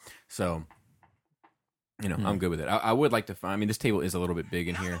 Yeah. So, I'm good with it. I would like to find. I mean, this table is a little bit big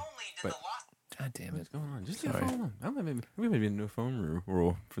in here, but God damn it. what's going on? Just leave Sorry. the phone on. We may be in a phone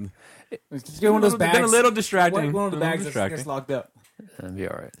rule for the. Just get one of those bags. Been a little distracting. One of the A little bags that distracting. gets locked up. That'd be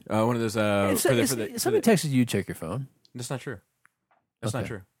all right. One of those. If somebody texts you, check your phone. That's not true. That's not Okay.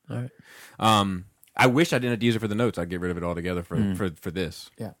 true. All right. I wish I didn't have to use it for the notes. I'd get rid of it altogether for this.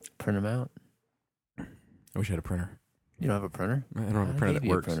 Print them out. I wish I had a printer. You don't have a printer? I don't have a I printer gave that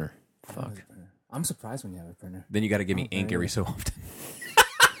you a works. printer. Fuck. I'm surprised when you have a printer. Then you got to give me Okay, ink every yeah. so often.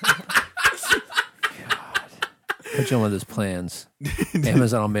 Put you on one of those plans.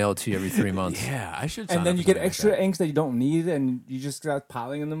 Amazon will mail it to you every 3 months. Yeah, I should. And then you get extra inks that you don't need, and you just start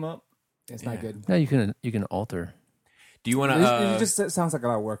piling them up. It's not Yeah. good. No, you can alter. Do you want It to? just sounds like a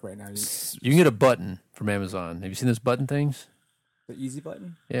lot of work right now. You can get a button from Amazon. Have you seen those button things? The easy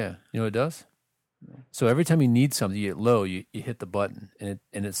button. Yeah. You know what it does? So every time you need something, you get low, you hit the button, and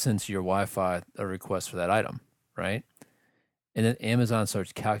it sends your Wi-Fi a request for that item, right? And then Amazon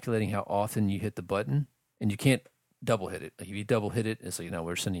starts calculating how often you hit the button, and you can't double hit it. Like if you double hit it, it's like, no,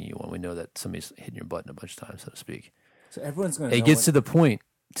 we're sending you one. We know that somebody's hitting your button a bunch of times, so to speak. So everyone's going to. It gets to the point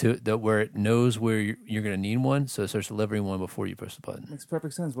where it knows where you're going to need one, so it starts delivering one before you press the button. Makes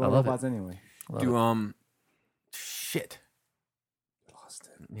perfect sense. We're I love robots anyway. shit. Lost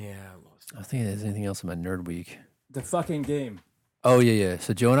it. Yeah, I lost. I was thinking there's anything else in my nerd week. The fucking game. Oh yeah.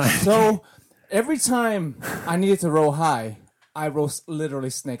 So Joe and I. So every time I needed to roll high, I roll literally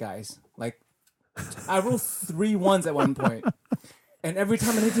snake eyes. Like I rolled 3 ones at one point, and every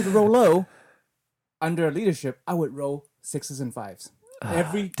time I needed to roll low, under leadership, I would roll 6s and 5s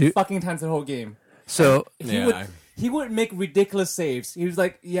every Dude. fucking time the whole game. So He would make ridiculous saves. He was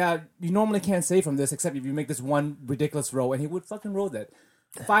like, "Yeah, you normally can't save from this except if you make this one ridiculous roll," and he would fucking roll that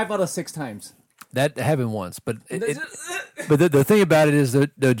 5 out of 6 times. that happened once, but but the thing about it is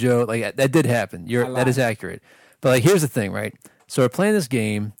though, Joe, like that did happen. That is accurate. But like, here's the thing, right? So we're playing this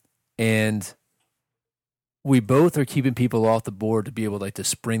game, and we both are keeping people off the board to be able to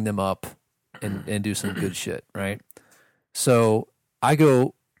spring them up and do some good shit, right? So I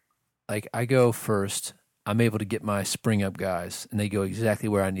go first. I'm able to get my spring up guys, and they go exactly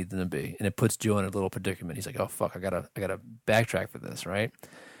where I need them to be, and it puts Joe in a little predicament. He's like, "Oh fuck, I gotta backtrack for this, right?"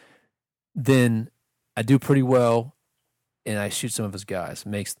 Then I do pretty well, and I shoot some of his guys.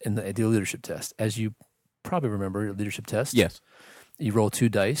 I do a leadership test, as you probably remember. A leadership test, Yes. You roll 2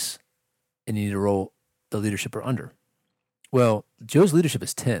 dice, and you need to roll the leadership or under. Well, Joe's leadership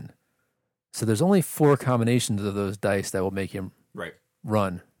is 10, so there's only 4 combinations of those dice that will make him Right.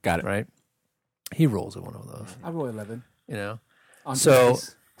 run. Got it. Right? He rolls at one of those, I roll 11. you know. On So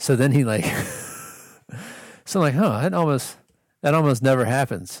dice. so then he like, so I'm like, that almost never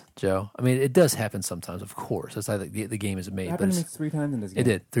happens, Joe. I mean, it does happen sometimes, of course. That's how the game is It made. But happened to me 3 times in this game. it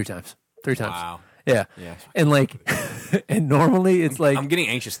did 3 times. 3 times. Wow. Yeah. Yeah. And like, and normally it's like, I'm getting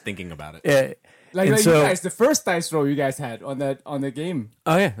anxious thinking about it. yeah. Like And you so- guys, the first dice roll you guys had on the game.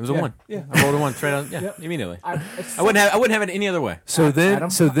 Oh yeah, it was a Yeah, 1. yeah. I rolled a 1 straight out. Yeah, Yep. immediately. I I wouldn't have it any other way. So Adam?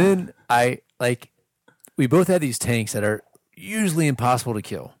 then I like, we both had these tanks that are usually impossible to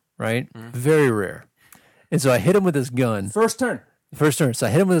kill, right? Very rare. And so I hit him with this gun. First turn. So I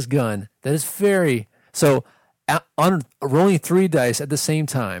hit him with this gun that is very. So on rolling 3 dice at the same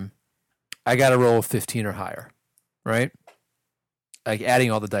time, I got to roll 15 or higher, right? Like adding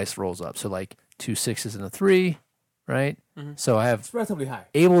all the dice rolls up. So like 2 6s and a 3, right? So I have It's relatively high.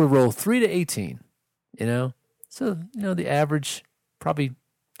 able to roll 3 to 18, you know? So, you know, the average probably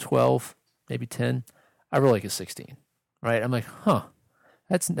 12, maybe 10. I roll like a 16, right? I'm like, huh,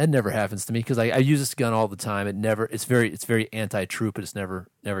 that never happens to me because I use this gun all the time. It's very anti-troop, but it's never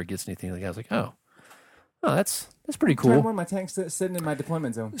gets anything. Like I was like, oh, that's pretty Turn cool. one of my tanks sitting in my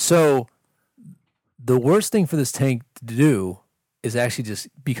deployment zone. So the worst thing for this tank to do is actually just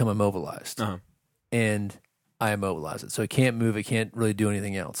become immobilized. And I immobilize it. So it can't move. It can't really do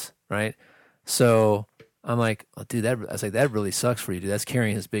anything else, right? So I'm like, oh, dude, I was like, that really sucks for you, dude. That's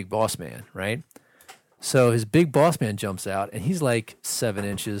carrying his big boss man, right? So his big boss man jumps out, and he's like 7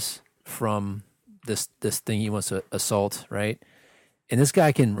 inches from this thing he wants to assault, right? And this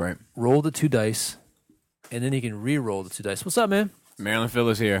guy can roll the 2 dice, and then he can re-roll the 2 dice. What's up, man? Maryland Phil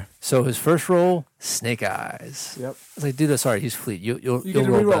is here. So his first roll, snake eyes. Yep. I was like, dude, sorry, he's fleet. You'll You get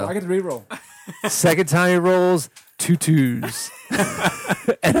to roll reroll. better. I get to reroll. Second time he rolls, 2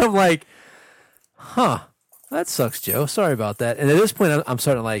 2s. And I'm like, huh, that sucks, Joe. Sorry about that. And at this point, I'm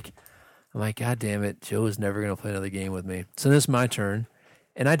starting to I'm like, God damn it, Joe is never going to play another game with me. So this is my turn.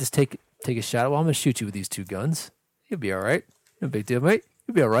 And I just take a shot. Well, I'm going to shoot you with these 2 guns. You'll be all right. No big deal, mate.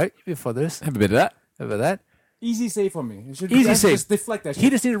 You'll be all right. You'll be for this. Have a bit of that. How about that? Easy save for me. It should Easy I save. Just deflect that shit. He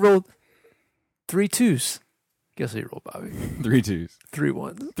just need to roll 3 2s. Guess what he rolled, Bobby? 3 2s. 3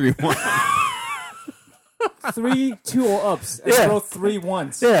 1s. 3 1. 3 2 or ups. And Yeah. roll 3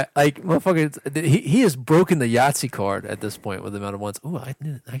 1s. Yeah, like motherfucker, he has broken the Yahtzee card at this point with the amount of ones. Ooh, I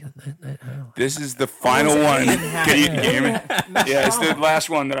This is the final one. Can you hear me? Yeah, it's the last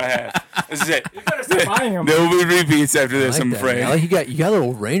one that I have. This is it. You better start buying them. There will be repeats after this, like I'm that, afraid. man. I like you got a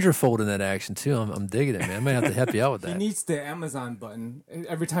little Ranger fold in that action too. I'm digging it, man. I might have to help you out with He that. needs the Amazon button.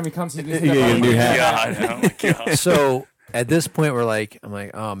 Every time he comes, he needs Yeah, that new button. hat. God, oh my God. So at this point, I'm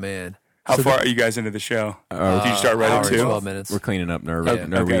like, oh man. How So far are you guys into the show? Did you start right hour at and 2? 12 minutes. We're cleaning up Nerve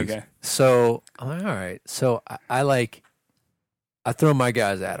Okay, weeks. okay. So I'm like, all right. So I throw my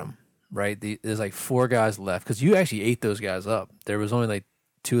guys at him. Right, there's like 4 guys left because you actually ate those guys up. There was only like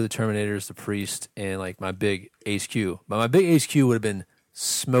 2 of the Terminators, the Priest, and like my big HQ. But my big HQ would have been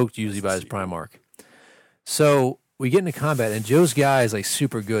smoked usually by his Primarch. So we get into combat, and Joe's guy is like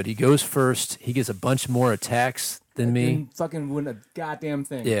super good. He goes first. He gets a bunch more attacks than me. Didn't fucking win a goddamn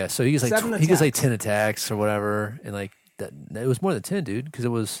thing. Yeah, so he gets like 7 he gets like attacks. 10 attacks or whatever, and like that. It was more than 10, dude, because it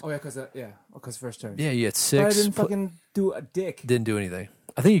was Oh yeah, because first turn. you had But 6. I didn't fucking do a dick. Didn't do anything.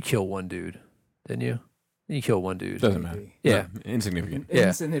 I think you killed 1 dude, didn't you? You killed 1 dude. Doesn't matter. Yeah. No, insignificant. Yeah,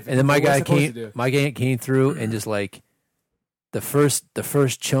 Insignificant. and then my What was I guy supposed came. to do? My guy came through and just like the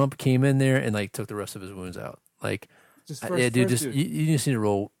first chump came in there and like took the rest of his wounds out. Like, Just yeah, dude, first just you just need to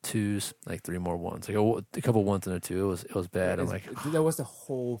roll 2s, like 3 more 1s, like a couple 1s and a 2. It was bad. I'm like, that was the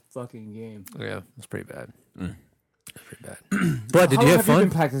whole fucking game. yeah, it was pretty bad. It's pretty bad. But did How you long have you fun been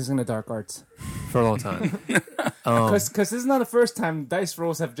practicing the dark arts? for a long time? Because this is not the first time dice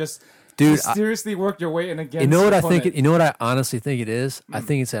rolls have just Dude, mysteriously worked your way in against. You know what your I think? opponent. You know what I honestly think it is? I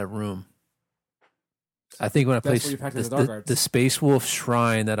think it's that room. I think when I play That's where you practice the dark arts. the Space Wolf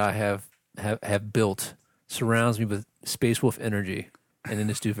shrine that I have built surrounds me with Space Wolf energy, and then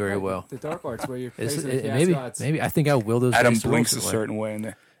just do very well. The dark arts where you're It's- facing the chaos maybe gods. I think I will those. Adam dice to roll blinks a some way. certain way, and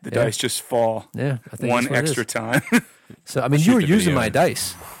the Yeah. dice just fall Yeah, I think one that's what it extra is. time. So I mean, you were the using video. my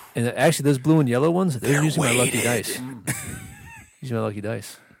dice, and actually those blue and yellow ones, they're using my lucky dice. Using my lucky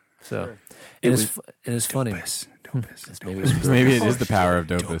dice. So and it's funny. Dopus. Maybe it's Maybe it is the power of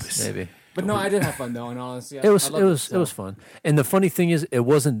Dopus. maybe. But no, I did have fun though, and honestly, It was I loved it was fun. And the funny thing is, it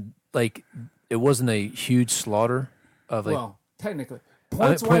wasn't a huge slaughter of like. Well, technically,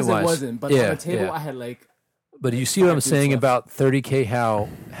 points wise, it point-wise, wasn't. But yeah, on the table, yeah. I had like but you see what I'm 5 dudes saying left. about 30K?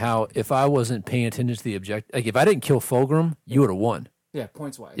 How if I wasn't paying attention to the objective, like if I didn't kill Fulgrim, you would have won.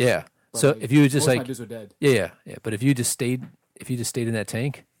 points wise. Yeah. But, So like, if you were just most of my like dudes were dead. yeah. But if you just stayed in that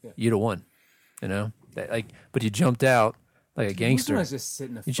tank, Yeah. you'd have won. You know, but you jumped out like a gangster. Who's gonna just sit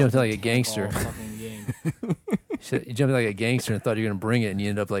in a You jumped out like a fucking tank gangster. all fucking game. You jumped out like a gangster and thought you were gonna bring it, and you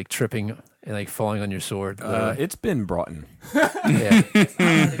ended up like tripping and like falling on your sword. literally. It's been brought in.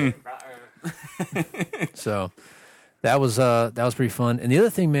 Yeah. So that was pretty fun. And the other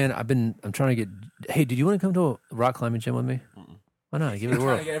thing, man, I'm trying to get. Hey, did you want to come to a rock climbing gym with me? Why not? Give it a Trying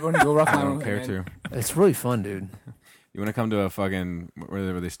whirl. to get everyone to go rock I climbing don't with care me, man. to. It's really fun, dude. You want to come to a fucking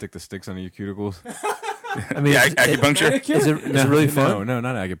where they stick the sticks under your cuticles? I mean, Yeah, acupuncture. is it really fun? No,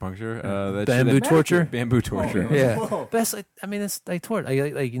 not acupuncture. Bamboo torture. Bamboo torture. Yeah, Whoa. but that's like, I mean, it's like torture.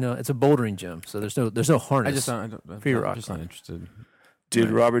 Like it's a bouldering gym, so there's no harness. I'm For your rock just not interested. Did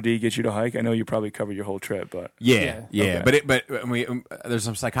Robert D get you to hike? I know you probably covered your whole trip, but Yeah. Okay. But there's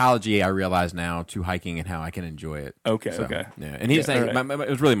some psychology I realize now to hiking and how I can enjoy it. okay. Yeah, and he's saying all right. it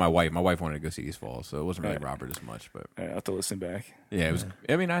was really my wife. My wife wanted to go see these falls, so it wasn't really Right. Robert as much. But All right, I'll have to listen back. yeah, it was.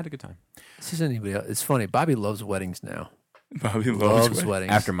 I mean, I had a good time This isn't anybody else. It's funny. Bobby loves weddings now. Bobby Loves loves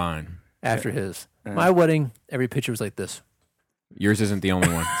weddings. after mine. After his. My wedding, every picture was like this. Yours isn't the only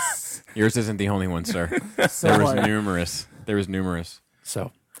one. Yours isn't the only one, sir. There was numerous. There was numerous.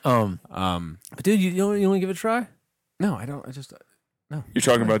 So, but dude, you want to give it a try? No, I don't. I just You're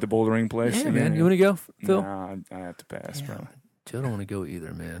talking about the bouldering place? Yeah, man. You want to go, Phil? Nah, I have to pass, bro. Dude, I don't want to go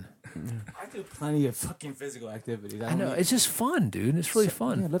either, man. I do plenty of fucking physical activities. I know. It's just fun, dude. It's really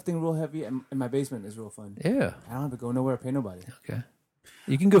fun. Yeah, lifting real heavy in my basement is real fun. Yeah. I don't have to go nowhere, pay nobody. Okay.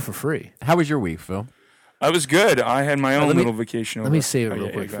 You can go for free. How was your week, Phil? I was good. I had my own let me- little vacation. Let me say it real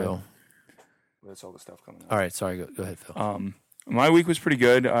yeah, quick, go ahead. Phil. That's all the stuff coming out. All right. Sorry. Go ahead, Phil. My week was pretty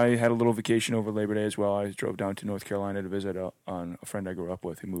good. I had a little vacation over Labor Day as well. I drove down to North Carolina to visit on a friend I grew up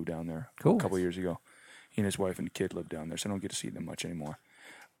with who moved down there Cool. a couple years ago. He and his wife and kid live down there, so I don't get to see them much anymore.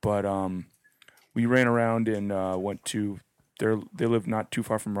 But we ran around and went to they live not too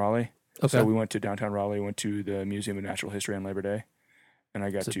far from Raleigh. Okay. So we went to downtown Raleigh, went to the Museum of Natural History on Labor Day, and I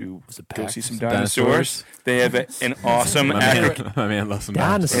got to was it go packed see with some some dinosaurs. They have an awesome My man loves some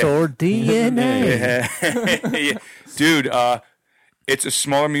Dinosaur DNA. yeah. Dude, it's a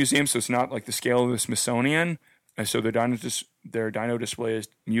smaller museum, so it's not like the scale of the Smithsonian. And so their dino display is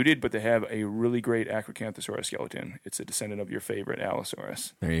muted, but they have a really great Acrocanthosaurus skeleton. It's a descendant of your favorite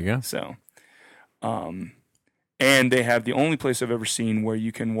Allosaurus. There you go. So, and they have the only place I've ever seen where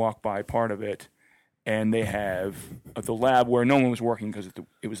you can walk by part of it, and they have the lab where no one was working because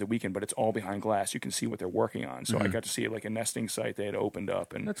it was the weekend, but it's all behind glass. You can see what they're working on. So I got to see like a nesting site they had opened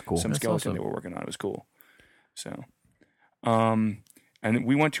up, and That's cool. some That's skeleton awesome. they were working on. It was cool. So, and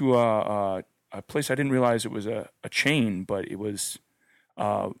we went to a place I didn't realize it was a chain, but it was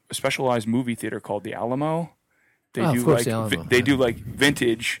a specialized movie theater called the Alamo. They Oh, do of course, like the Alamo, they yeah. do like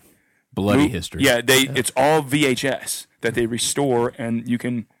vintage Bloody history. Yeah, it's all VHS that they restore, and you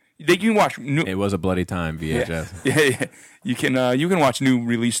can watch new. It was a bloody time, VHS. Yeah. You can watch new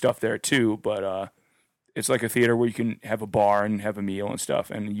release stuff there too, but it's like a theater where you can have a bar and have a meal and stuff,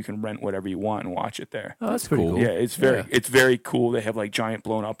 and you can rent whatever you want and watch it there. Oh, that's pretty cool. Yeah, it's very cool. They have like giant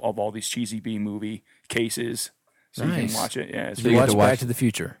blown up of all these cheesy B movie cases, so you Nice. can watch it. Yeah, it's So really you get watch to Back watch- to the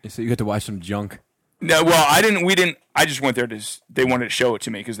Future. So you get to watch some junk. No, well, I didn't. We didn't. I just went there they wanted to show it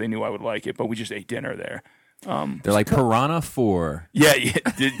to me because they knew I would like it. But we just ate dinner there. They're like Piranha 4. Yeah,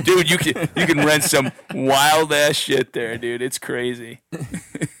 dude, you can rent some wild ass shit there, dude. It's crazy.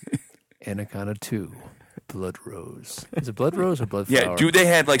 Anaconda 2. Blood Rose. Is it Blood Rose or Blood Yeah, Flower? dude, they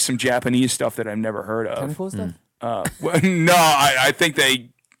had like some Japanese stuff that I've never heard of. Tentacle stuff? Well, no, I think they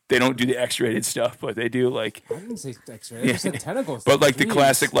don't do the X-rated stuff, but they do like, I didn't say X-ray. I just said tentacle stuff. but like the Jeez.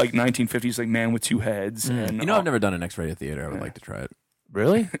 classic like 1950s like man with two heads. And You know, I've never done an X-rated theater. I would like to try it.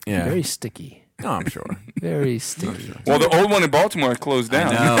 Really? Yeah. Very sticky. No, I'm sure. Very sticky. Well, the old one in Baltimore closed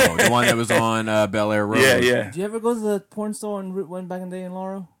down. No, the one that was on Bel Air Road. Yeah. Did you ever go to the porn store on Route 1 back in the day in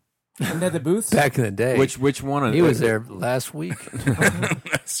Laurel? And they had the booths? Back in the day. Which one? He was there last week.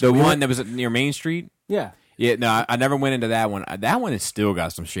 The one that was near Main Street. Yeah. Yeah, no, I never went into that one. That one has still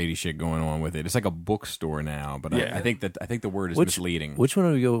got some shady shit going on with it. It's like a bookstore now, but Yeah. I think the word is Which- misleading. Which one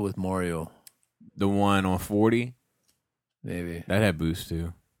do we go with Mario? The one on 40 Maybe. that had boost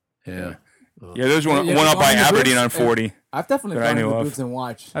too. Yeah. Yeah, there's one Yeah, up by on the Aberdeen booths? on 40. I've definitely That I gone to knew the of. booths and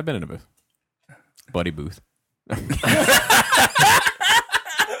watched. I've been in a booth, buddy booth.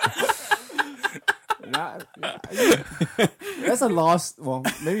 That's a lost. Well,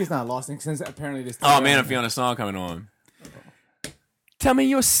 maybe it's not a lost thing since apparently this. Oh man, I'm feeling a song coming on. Tell me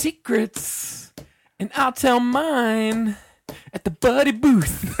your secrets, and I'll tell mine at the buddy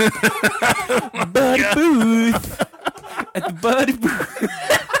booth. Buddy booth. At the buddy booth.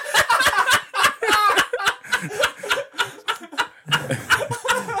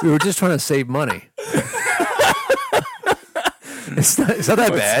 We were just trying to save money. It's not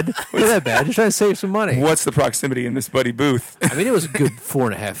that bad. It's not that bad. Just trying to save some money. What's the proximity in this buddy booth? I mean, it was a good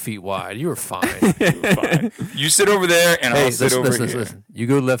 4.5 feet wide. You were fine. Fine. You sit over there, and Hey, I'll sit over here. listen. You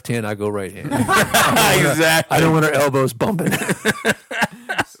go left hand, I go right hand. Exactly. I don't want our elbows bumping.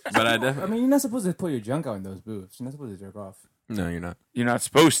 But I I definitely mean, you're not supposed to put your junk out in those booths. You're not supposed to jerk off. no, you're not. You're not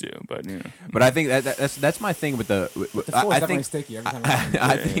supposed to, but you know. But I think that's my thing with the. The floor is I definitely think sticky every time.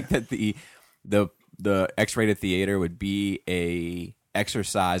 I think that the the X-rated theater would be a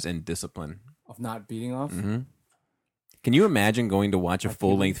exercise in discipline. Of not beating off. Mm-hmm. Can you imagine going to watch a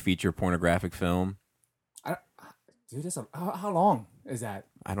full-length feature pornographic film? Dude, how long is that?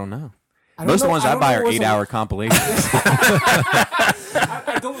 I don't know. Most Most of the ones I buy are 8-hour compilations.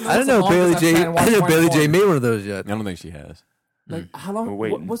 I don't know Bailey J. I don't know Bailey J. made one of those yet. I don't think she has. Like how long?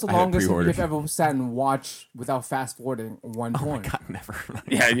 Wait, what's the I had longest pre-ordered. you've ever sat and watched without fast forwarding one porn? God, never.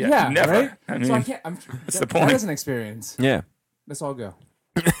 Yeah, never. Right? I mean, so I can't. that's That the point. is an experience. Yeah. Let's all go.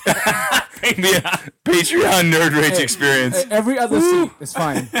 Patreon Nerd Rage experience. Every other seat is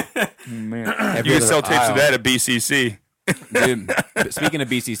fine. Man, you can sell tapes of that at BCC. Dude, but speaking of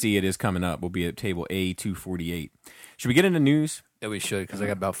BCC, it is coming up. We'll be at table A248. Should we get into news? Yeah, we should because I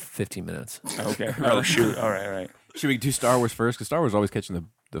got about 15 minutes. Okay. Oh shoot. All right. Should we do Star Wars first? Because Star Wars is always catching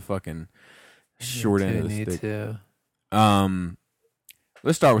the fucking short end of the stick.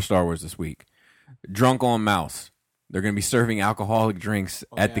 Let's start with Star Wars this week. Drunk on Mouse. They're going to be serving alcoholic drinks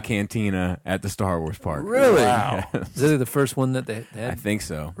at the cantina at the Star Wars park. Really? Wow. Is that the first one that they had? I think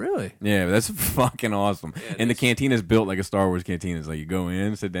so. Really? Yeah, that's fucking awesome. And the cantina is built like a Star Wars cantina. It's like you go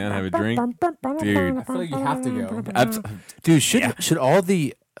in, sit down, have a drink. Dude. I feel like you have to go. Dude, should all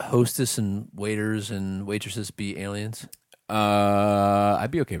the hostess and waiters and waitresses be aliens? I'd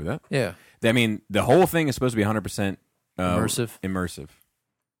be okay with that. Yeah. I mean, the whole thing is supposed to be 100% immersive.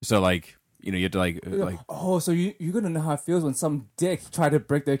 So, like, you know, you have to like Oh, so you're gonna know how it feels when some dick try to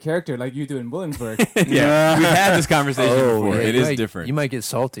break their character like you do in Williamsburg. yeah, we've had this conversation before. Yeah, It is different. You might get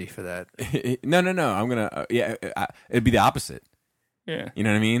salty for that. No. I'm gonna it'd be the opposite. Yeah. You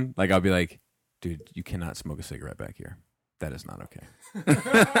know what I mean? Like I'll be like, dude, you cannot smoke a cigarette back here. That is not okay.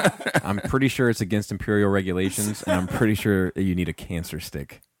 I'm pretty sure it's against imperial regulations, and I'm pretty sure you need a cancer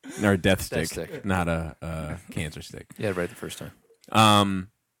stick or a death stick, not a cancer stick. Yeah, right the first time.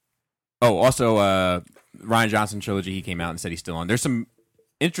 Also, Rian Johnson trilogy. He came out and said he's still on. There's some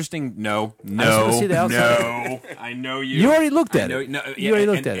interesting. No. I just wanna see the outside. I know you. You already looked at I know, it. No, You already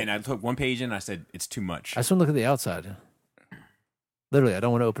looked at it. And I took one page in and I said it's too much. I just want to look at the outside. Literally, I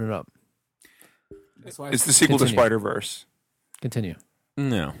don't want to open it up. That's why It's the sequel to Continue. Spider-Verse. Continue.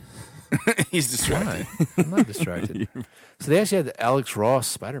 No. He's distracted. Why? I'm not distracted. So they actually had the Alex Ross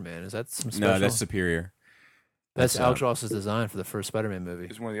Spider-Man. Is that some special? No, that's Superior. That's that's, Alex Ross's design for the first Spider-Man movie.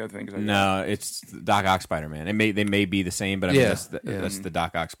 It's one of the other things. No, it's Doc Ock Spider-Man. They may be the same, but I mean, that's the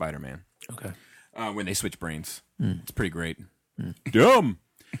Doc Ock Spider-Man. Okay. When they switch brains, it's pretty great. Dumb.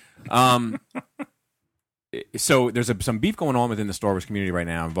 So there's some beef going on within the Star Wars community right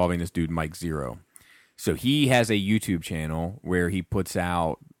now involving this dude Mike Zero. So he has a YouTube channel where he puts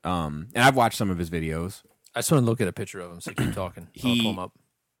out, and I've watched some of his videos. I just want to look at a picture of him so keep talking. I'll pull him up.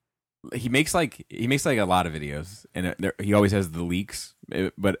 He makes like a lot of videos, and he always has the leaks.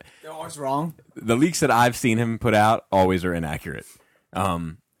 But they're always wrong. the leaks that I've seen him put out always are inaccurate.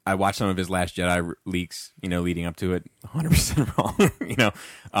 I watched some of his Last Jedi leaks, leading up to it.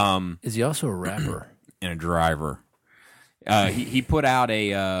 100% wrong, Is he also a rapper? and a driver. He put out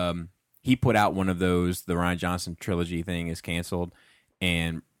one of those. The Rian Johnson trilogy thing is canceled,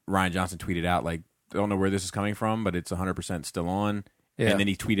 and Rian Johnson tweeted out like, "I don't know where this is coming from, but it's 100% still on." Yeah. And then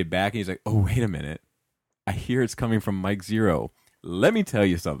he tweeted back, and he's like, "Oh, wait a minute, I hear it's coming from Mike Zero. Let me tell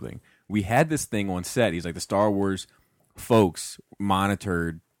you something. We had this thing on set." He's like, "The Star Wars folks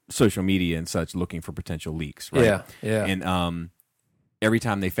monitored social media and such, looking for potential leaks, right? Yeah. And every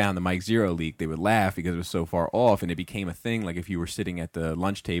time they found the Mike Zero leak, they would laugh because it was so far off, and it became a thing. Like if you were sitting at the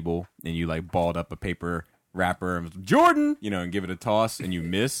lunch table and you like balled up a paper wrapper and was, Jordan, and give it a toss and you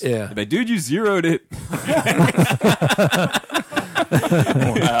miss. Yeah. They'd be like, dude, you zeroed it.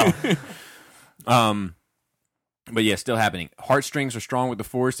 Wow. But yeah, still happening. Heartstrings are strong with the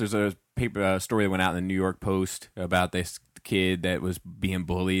Force. There's a paper story that went out in the New York Post about this kid that was being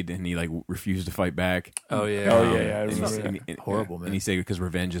bullied and he like refused to fight back. Oh yeah. Oh, yeah, I And he remember said- that. Horrible, man. And he said because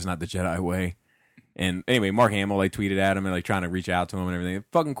revenge is not the Jedi way. And anyway, Mark Hamill like tweeted at him and like trying to reach out to him and everything.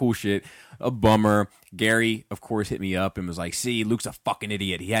 Fucking cool shit. A bummer. Gary, of course, hit me up and was like, "See, Luke's a fucking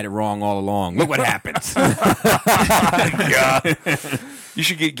idiot. He had it wrong all along. Look what happens." God. You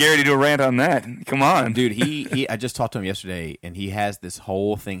should get Gary to do a rant on that. Come on, Dude, he I just talked to him yesterday, and he has this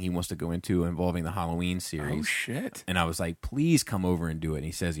whole thing he wants to go into involving the Halloween series. Oh shit. And I was like, please come over and do it. And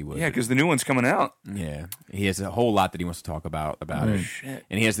he says he would. Yeah, because the new one's coming out. Yeah. He has a whole lot that he wants to talk about it. Shit.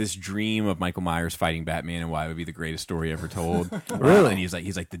 And he has this dream of Michael Myers fighting Batman and why it would be the greatest story ever told. Really? And he's like,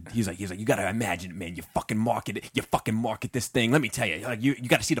 you gotta imagine it, man. you fucking market this thing. Let me tell you, like, you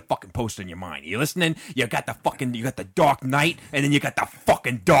got to see the fucking poster in your mind. You listening? You got the Dark Knight, and then you got the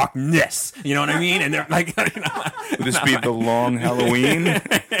fucking darkness. You know what I mean? And they're like, Would this be the long Halloween?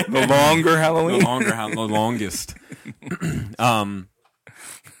 The longer Halloween? The longest.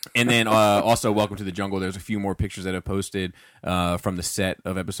 And then also, Welcome to the Jungle. There's a few more pictures that I posted from the set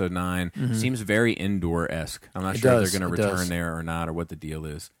of episode 9. Seems very indoor-esque. I'm not sure if they're going to return there or not, or what the deal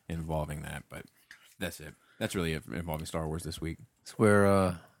is involving that. But that's it. That's really it involving Star Wars this week. It's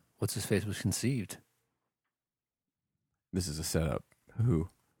where what's his face was conceived. This is a setup. Who?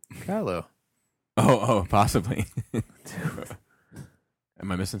 Kylo. Oh, possibly. Am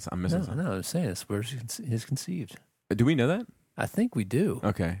I missing something? I'm missing something. No, I'm saying it's where he's conceived. Do we know that? I think we do.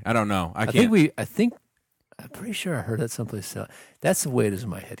 Okay, I don't know. I'm pretty sure I heard that someplace else. That's the way it is in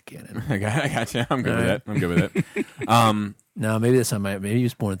my head canon. I got you. I'm good with that. I'm good with it. No, maybe that's not maybe he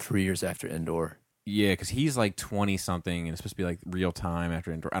was born 3 years after Endor. Yeah, because he's like 20 something, and it's supposed to be like real time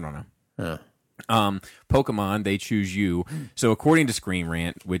after Endor. I don't know. Huh. Pokemon, they choose you. So according to Screen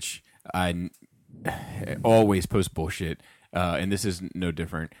Rant, which I always post bullshit, and this is no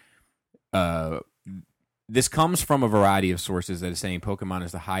different. This comes from a variety of sources that is saying Pokemon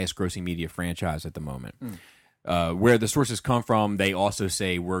is the highest grossing media franchise at the moment. Where the sources come from, they also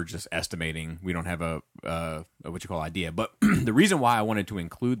say we're just estimating. We don't have a what you call idea. But the reason why I wanted to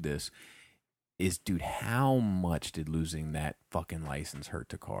include this is, dude, how much did losing that fucking license hurt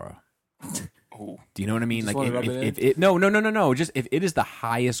Takara? Oh. Do you know what I mean? Just Like, wanna rub if it in? no. Just if it is the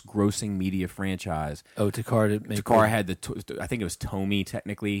highest grossing media franchise. Takara had I think it was Tomy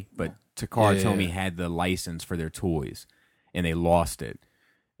technically, but Tomy had the license for their toys, and they lost it.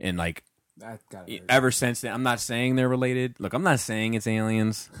 And like, ever since then, I'm not saying they're related. Look, I'm not saying it's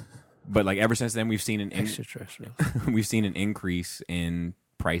aliens, but like ever since then, we've seen an increase in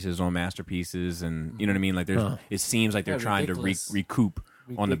prices on masterpieces, and you know what I mean. Like, it seems like they're trying to recoup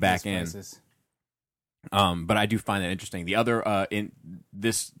on the back end. Prices. But I do find that interesting. The other in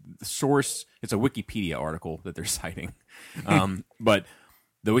this source, it's a Wikipedia article that they're citing, but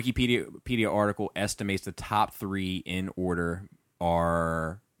the Wikipedia article estimates the top 3 in order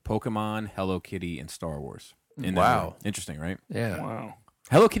are Pokemon, Hello Kitty, and Star Wars. Wow, interesting, right? Yeah. Wow.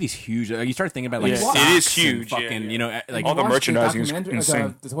 Hello Kitty's huge. You start thinking about like Yeah, socks it is huge, and fucking, yeah. you know, like All the merchandising is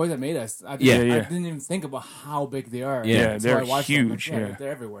insane. The toys that made us. I Yeah. didn't even think about how big they are. Yeah, So they're I watched them, huge, like, yeah.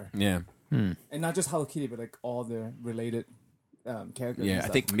 they're everywhere, yeah. and not just Hello Kitty, but like all the related characters. Yeah, and I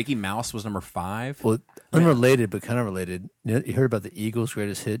stuff. think Mickey Mouse was number 5. Well, unrelated but kind of related. You heard about the Eagles'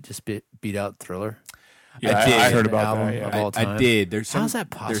 greatest hit just beat out Thriller? Yeah, I did. I heard The about album that. Yeah. of all I time. did. There's How's that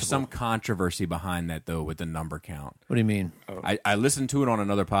possible? There's some controversy behind that though with the number count. What do you mean? I listened to it on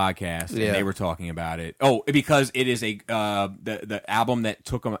another podcast, Yeah. and they were talking about it. Oh, because it is a the album that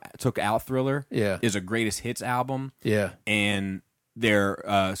took out Thriller. Yeah. Is a greatest hits album. Yeah. And they're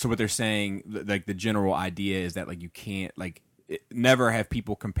so what they're saying, like the general idea is that like you can't never have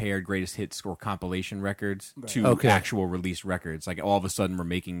people compared greatest hits or compilation records to actual released records. Like all of a sudden we're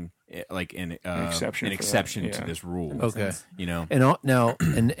making like an exception for that. to this rule. Okay. You know. And now,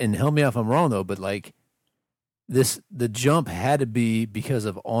 and help me out if I'm wrong though, but like the jump had to be because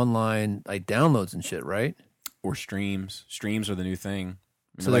of online like downloads and shit, right? Or streams. Streams are the new thing.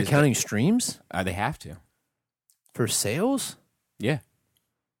 So they're counting streams They have to. for sales? Yeah.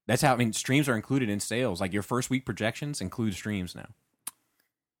 That's how, streams are included in sales. Like your first week projections include streams now.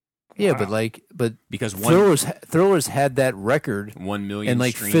 Yeah, Wow. but Because Thrillers had that record 1 million and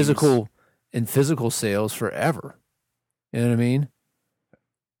like streams. physical sales forever. You know what I mean?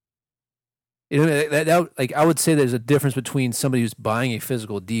 You know that like I would say there's a difference between somebody who's buying a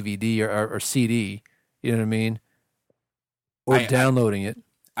physical DVD or CD. You know what I mean? Or downloading it.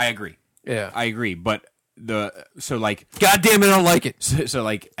 I agree. Yeah. I agree. But God damn it, I don't like it. So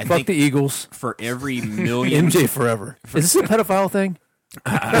I Fuck think the Eagles. for every million MJ forever. Is this a pedophile thing? Is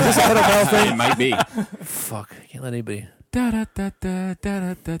this a pedophile it thing? might be. Fuck. Can't let anybody. Da da da da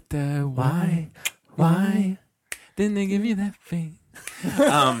da da da. Why? Didn't they give you that thing?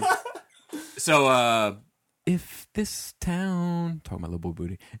 So if this town, talking about Little Boy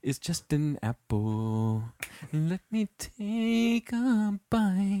Booty, is just an apple, let me take a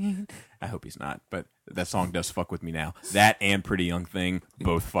bite. I hope he's not, but that song does fuck with me now. That and Pretty Young Thing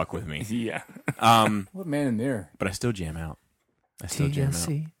both fuck with me. Yeah. What Man in There? But I still jam out. I still jam out.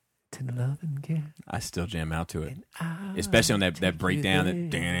 TLC to love and care. I still jam out to it, especially on that breakdown.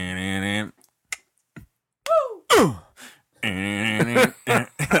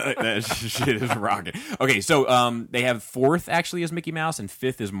 That shit is rocking. Okay, so they have 4th actually as Mickey Mouse and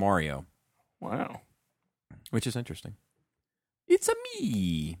 5th is Mario, Wow. which is interesting. It's a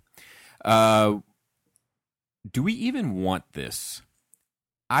me. do we even want this?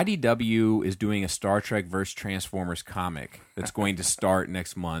 IDW is doing a Star Trek vs. Transformers comic that's going to start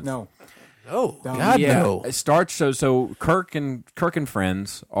next month. No. Oh, Don't- God, Yeah, no. it starts so Kirk and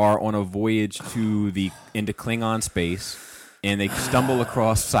friends are on a voyage into Klingon space, and they stumble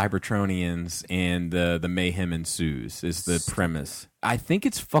across Cybertronians, and the mayhem ensues. Is the premise? I think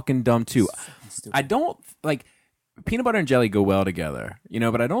it's fucking dumb too. I don't like peanut butter and jelly go well together,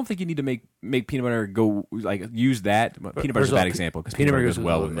 but I don't think you need to make peanut butter go use that. Peanut butter's a bad example because peanut butter goes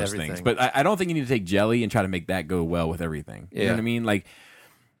well with most things, but I don't think you need to take jelly and try to make that go well with everything. You know what I mean? Like,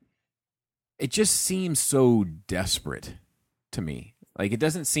 it just seems so desperate to me. Like, it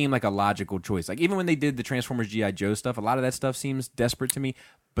doesn't seem like a logical choice. Like, even when they did the Transformers G.I. Joe stuff, a lot of that stuff seems desperate to me.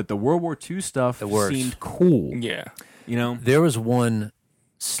 But the World War II stuff seemed cool. Yeah. There was one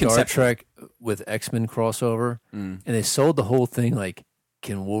Star Conception. Trek with X-Men crossover, and they sold the whole thing like,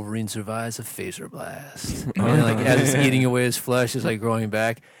 can Wolverine survive a phaser blast? And like, as it's eating away his flesh, is like growing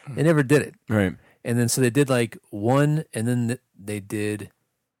back. They never did it. Right. And then so they did like one, and then they did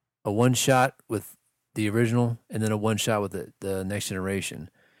a one shot with the original, and then a one shot with the Next Generation.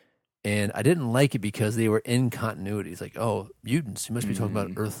 And I didn't like it because they were in continuity. It's like, oh, mutants. You must be talking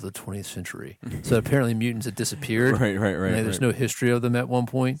about Earth of the 20th century. So apparently mutants had disappeared. Right. And there's no history of them at one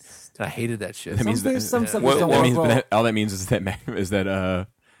point. And I hated that shit. That means Some stuff Well, don't that work means- well. all that means is that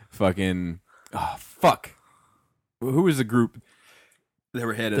fucking fuck. Who was the group that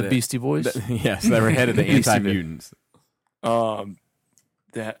were head of the Beastie Boys? Yes, they were head of the Beastie anti-mutants.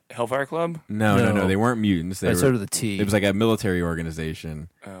 The Hellfire Club. No, they weren't mutants. They I were, started the T. it was like a military organization.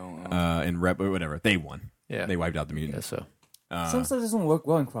 Oh, And rep or whatever. They won. Yeah. They wiped out the Yeah, mutants. so. Some stuff doesn't work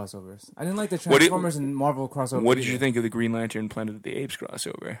well in crossovers. I didn't like the What did- Transformers and Marvel crossover. what did you think of the Green Lantern Planet of the Apes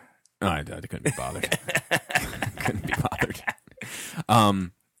crossover? Oh, I couldn't be bothered. Couldn't be bothered.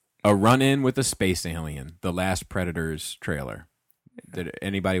 A run-in with a space alien. The Last Predators trailer. Did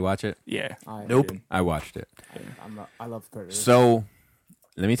anybody watch it? Yeah. Nope. I watched it. I love Predators. So,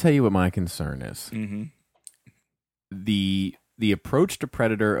 let me tell you what my concern is. Mm-hmm. The approach to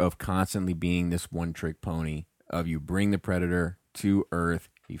Predator of constantly being this one-trick pony, of you bring the Predator to Earth,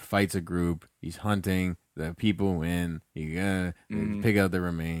 he fights a group, he's hunting, the people win, they pick up the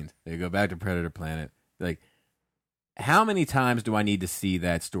remains, they go back to Predator Planet. Like, how many times do I need to see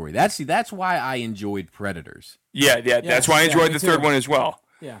that story? That's why I enjoyed Predators. Yeah. That's why I enjoyed me the third too. one as well.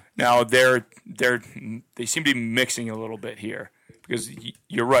 Yeah. Now they seem to be mixing a little bit here because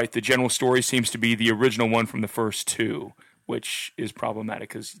you're right. The general story seems to be the original one from the first two, which is problematic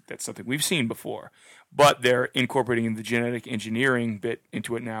because that's something we've seen before. But they're incorporating the genetic engineering bit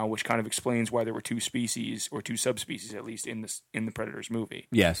into it now, which kind of explains why there were two species or two subspecies at least in the Predators movie.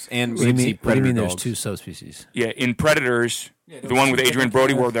 Yes, and What do you we see mean, Predator there's dogs. two subspecies? Yeah, in Predators, there the was one with two Adrian different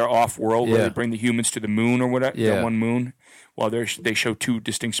Brody, Predators. where they're off world, where Yeah. they bring the humans to the moon or whatever, Yeah. that one moon. Well, they show two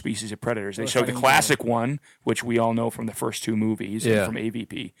distinct species of predators. They They're show the fighting classic one, which we all know from the first two movies and Yeah. from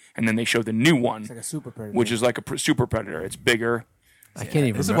AVP, and then they show the new one, It's like a super Predator. which is like a super predator. It's bigger. I can't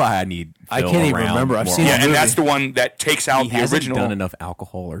even This is remember. why I need. I Phil can't even around remember. I've more seen Yeah, the and movie. that's the one that takes out He the hasn't original. done enough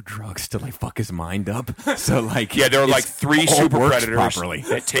alcohol or drugs to like fuck his mind up. So like, Yeah, there are like it's three all super works predators properly.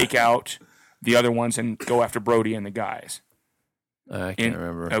 that take out the other ones and go after Brody and the guys. I can't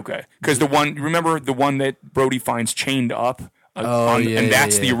remember. Okay, because remember the one that Brody finds chained up. Oh, yeah, and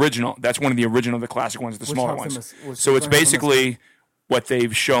that's yeah, the yeah. original. That's one of the original, the classic ones, the Which smaller helps ones. him as- So it's which helps him as- basically what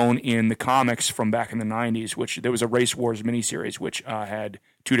they've shown in the comics from back in the 90s, which there was a Race Wars miniseries, which had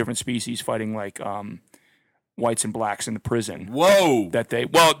two different species fighting like whites and blacks in the prison. Whoa,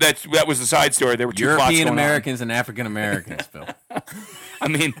 That was the side story. There were two plots European going on. Americans and African Americans, Phil. I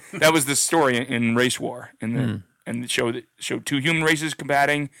mean, that was the story in Race War, and it showed two human races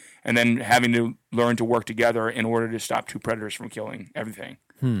combating, and then having to learn to work together in order to stop two predators from killing everything.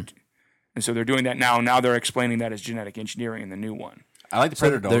 And so they're doing that now. Now they're explaining that as genetic engineering in the new one. I like the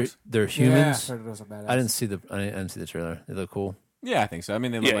Predator dogs. They're Yeah, humans. Predators are badass. I didn't see the trailer. They look cool. Yeah, I think so. I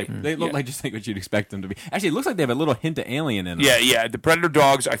mean, they look Yeah. like just like what you'd expect them to be. Actually, it looks like they have a little hint of alien in them. Yeah. The predator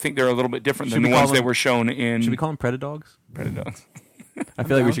dogs, I think they're a little bit different than Should the we call ones that them- were shown in Should we call them Predadogs? predator dogs. I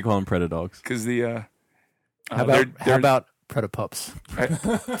feel like we should call them Predadogs. Because the How they're- about Predapups?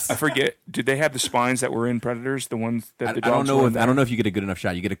 I forget. Did they have the spines that were in Predators? The ones that I the don't dogs know were if I don't know if you get a good enough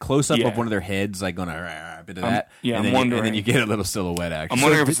shot. You get a close up Yeah. of one of their heads, like on a bit of that. yeah, and I'm then and then wondering. you get a little silhouette action. I'm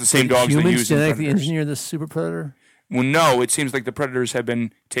wondering if it's the same dogs they humans use in genetically Predators. engineer this super predator. Well, no, it seems like the predators have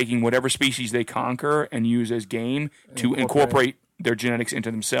been taking whatever species they conquer and use as game to incorporate their genetics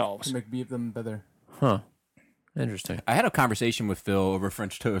into themselves. To make them better. Huh. Interesting. I had a conversation with Phil over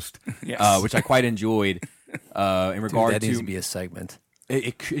French toast, Yes. which I quite enjoyed. In Dude, regard that needs to to be a segment.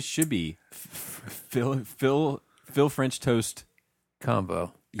 It should be Phil French toast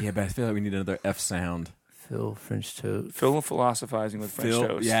Combo. Yeah, but I feel like we need another F sound. Phil French toast. Phil philosophizing with French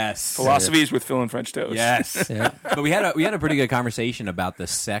toast. Yes. Philosophies with Phil and French toast. Yes. Yeah. But we had a pretty good conversation about the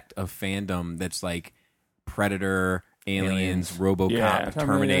sect of fandom that's like Predator, Aliens, RoboCop, Yeah.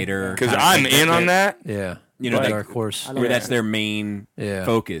 Terminator. Because kinda I'm like in on that. Yeah. You know, Like like- Dark Horse. I Where love that's that. their main Yeah.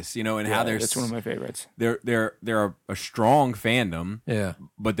 focus, you know, and how Yeah, they're that's one of my favorites. they're a strong fandom, Yeah.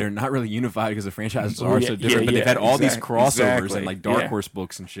 but they're not really unified because the franchises Oh, are yeah, so different. yeah, but they've had all these exactly, crossovers exactly. and like Dark Yeah. Horse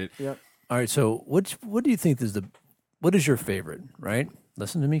books and shit. Yep. All right. So what do you think is what is your favorite? Right.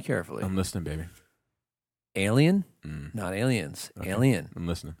 Listen to me carefully. I'm listening, baby. Alien, Mm. not Aliens. Okay. Alien, I'm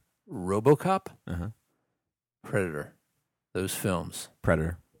listening. RoboCop, Uh-huh. Predator. Those films.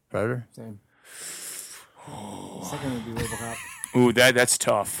 Predator. Predator. Same. Second would be RoboCop. Ooh, that's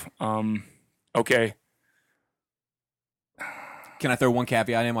tough. Okay. Can I throw one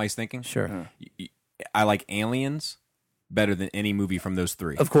caveat in while he's thinking? Sure. I like Aliens better than any movie from those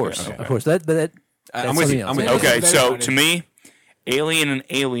three. Of course. Okay. Of course. But that. I'm That's with you. something I'm with else. you. Okay, That's so about it. to me, Alien and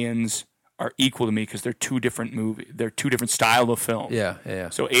Aliens are equal to me because they're two different movies. They're two different style of film. Yeah. Yeah.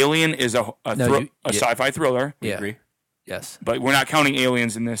 So Alien is a No, a sci-fi thriller, Yeah. Agree? Yes. but we're not counting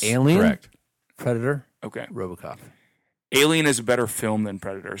Aliens in this. Alien. Correct. Predator. Okay. RoboCop. Alien is a better film than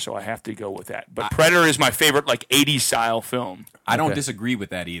Predator, so I have to go with that. But Predator is my favorite, like 80s style film. I don't Okay. disagree with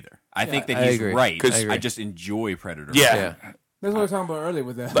that either. I think that I he's agree. right. 'Cause- I agree. I just enjoy Predator. Yeah. Yeah. That's what we were talking about earlier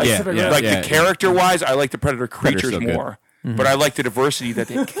with the Like, Pacific Rim. like yeah, the character-wise, I like the Predator Predator's creatures so good. more. But I like the diversity that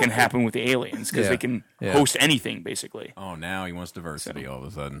can happen with the aliens because Yeah. they can Yeah. host anything, basically. Oh, now he wants diversity all of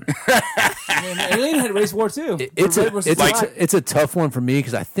a sudden. And Alien had race war too. It's Red a versus it's Black. it's a tough one for me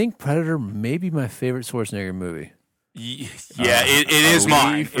because I think Predator may be my favorite Schwarzenegger movie. Yeah, it is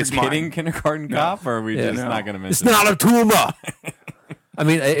mine. It's Kidding mine. Kindergarten Cop, or are we Yeah. just No. not going to mention It's not a tumor. I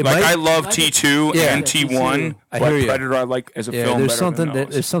mean, it Like might, I love like T2 Yeah. and T1, I but hear you. Predator I like as a yeah. film There's better something than that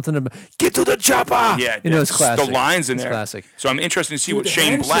those. there's something about get to the chopper. Yeah, you know it's that's classic. The lines in It's there. classic. So I'm interested to see Dude, what the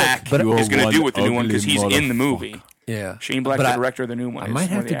Shane handshake. Black But- is going to do with the new one because ugly he's in the motherfucker. movie. Yeah, Shane Black, But the director of the new one. I is might one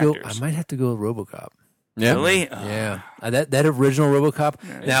have of to the go. actors. I might have to go with RoboCop. Yeah. Really? Yeah, that original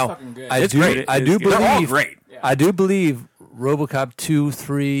RoboCop. Now fucking good. I It's do great. I It do is good. believe They're all great. I do believe RoboCop 2,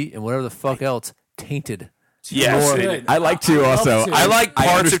 3, and whatever the fuck else tainted. Yes. More- it- Good. I like to also. two. I like I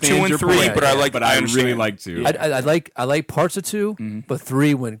parts of understand 2 and your 3, point, but I like. but I understand. really like to. I like parts of 2, but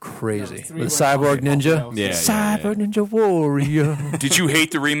 3 went crazy. three With went Cyborg off the Ninja. rails. Yeah, Cyborg Ninja Warrior. Did you hate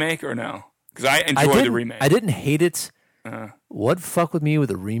the remake or no? Because I I enjoyed didn't, the remake. I didn't hate it. Uh-huh. What fucked with me with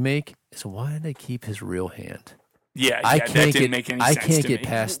the remake is why did they keep his real hand? Yeah, I yeah, can't that get. didn't make any I sense can't to get me.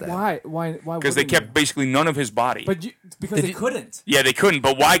 past that. Why? Why? Because they wouldn't kept you? basically none of his body. But because they couldn't. Yeah, they couldn't.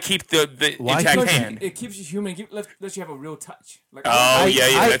 But why keep the Why intact couldn't- hand? It keeps you human. Lets you have a real touch. Like, Oh,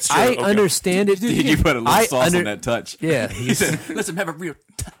 yeah, that's true. I Okay. understand it. Did you put a little I sauce under- on that touch? Yeah, He said, "Let's him have a real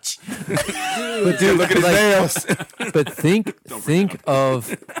touch." but dude, look at his nails. But think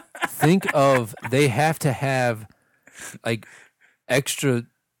of they have to have like extra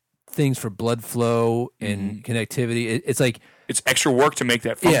things for blood flow and connectivity. It's like It's extra work to make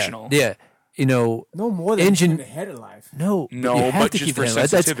that functional. yeah. You know, no more than Engine- keeping the head alive. no, No, you have but to just keep for it alive.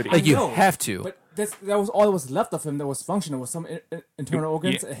 That's sensitivity. like you I know, have to. But that was all that was left of him that was functional. Was some internal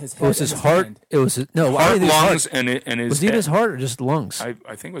organs. Yeah. His head. It was and his heart. hand. It was no. I Heart, don't think lungs, his heart. and his Was it even head. his heart or just lungs? I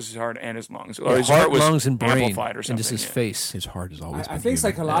think it was his heart and his lungs. Yeah, Or his heart, was lungs, and brain, amplified or something. and just his yeah. face. His heart is always. I think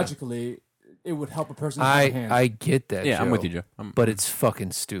psychologically, it would help a person. have a hand. I get that. Yeah, I'm Joe, with you, Joe. But it's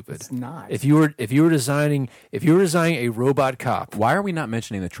fucking stupid. It's not. If you were designing a robot cop, Why are we not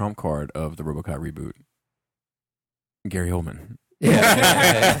mentioning the trump card of the RoboCop reboot? Gary Oldman.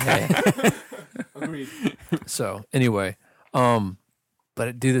 yeah. Agreed. So anyway,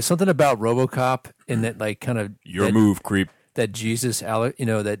 but dude, there's something about RoboCop in that like kind of that, move, creep. that Jesus,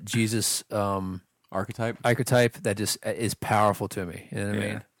 that Jesus Archetype. archetype that just is powerful to me. You know what I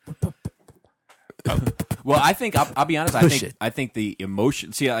mean? Well, I think I'll be honest. Push it. I think the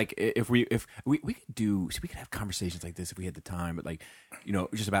emotion. See, like if we could we could have conversations like this if we had the time. But like,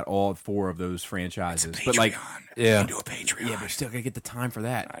 just about all 4 of those franchises. But like, Yeah. Do a Patreon. yeah, but still gotta get the time for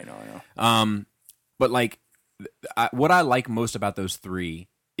that. I know. But like, what I like most about those 3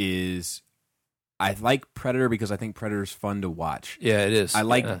 is I like Predator because I think Predator's fun to watch. Yeah, it is. I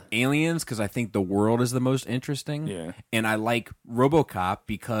like Aliens because I think the world is the most interesting. Yeah. And I like RoboCop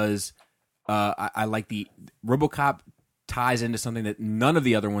because I like the RoboCop ties into something that none of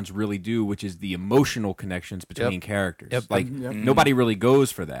the other ones really do, which is the emotional connections between characters. Yep. Like nobody really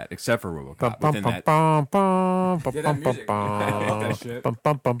goes for that except for RoboCop. Within that, that music. I love that shit.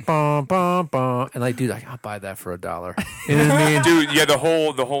 And like, dude, I'll buy that for $1. You know what I mean? Dude, yeah, the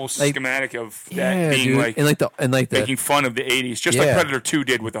whole schematic of that being dude. like and like the making fun of the 80s, just like Predator 2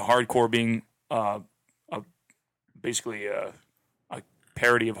 did with the hardcore being basically a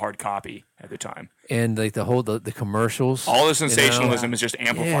parody of Hard Copy at the time. and like the whole the commercials. All the sensationalism is just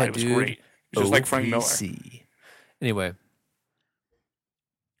amplified. It was dude. great. Just like Frank Miller. OPC. Anyway,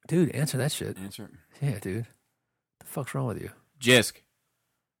 dude, answer that shit. answer. Yeah, dude. The fuck's wrong with you? Jisk,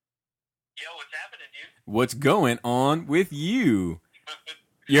 Yo, what's happening, dude? what's going on with you?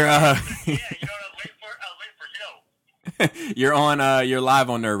 You're Yeah, you know what I was waiting for? Yo. you're on you're live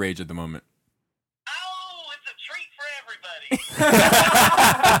on Nerd Rage at the moment. Oh, it's a treat for everybody.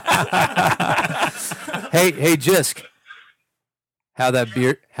 Hey, Jisk. How that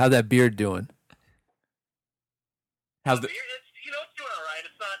beard doing? How's the It's doing all right.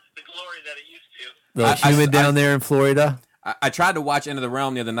 It's not the glory that it used to. Little humid down there in Florida. I tried to watch End of the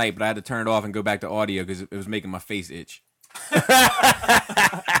Realm the other night, but I had to turn it off and go back to audio because it was making my face itch. Get the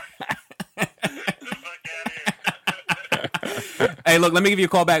fuck out of here. Hey, look, let me give you a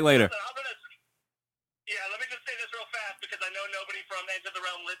call back later. So let me just say this real fast because I know nobody from Edge of the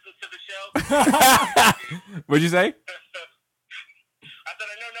Realm listens to the show. What'd you say? I said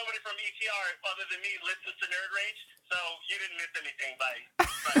I know nobody from ETR other than me listens to Nerd Rage, so you didn't miss anything by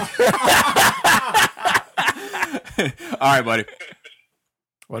All right, buddy.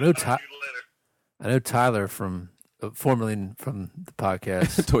 Well, later. I know Tyler from formerly from the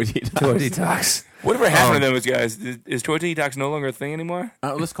podcast Toy Detox. Toy Detox. Whatever happened to those guys? Is Toy Detox no longer a thing anymore?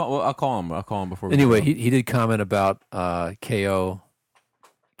 Let's call. Well, I'll call him. I'll call him before. Anyway, he did comment about KO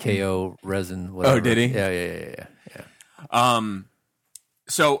resin. Whatever. Oh, did he? Yeah.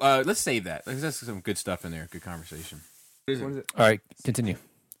 So let's save that. That's some good stuff in there. Good conversation. What is it? All right, continue.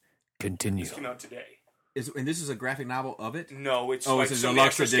 Continue. Came out today. And this is a graphic novel of it. No, it's Oh, like it's a some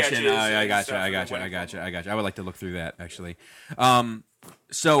deluxe extra edition. sketches I and got you. stuff I from got the you. I web. got you. I got you. I would like to look through that actually.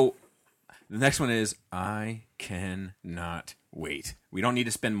 So the next one is I cannot wait. We don't need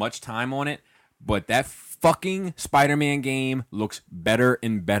to spend much time on it, but that fucking Spider-Man game looks better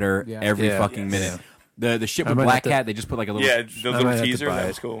and better every Yeah. fucking Yes. minute. The shit I with might Black have to- Cat, they just put like a little. Yeah, the I might little have to teaser. buy That it.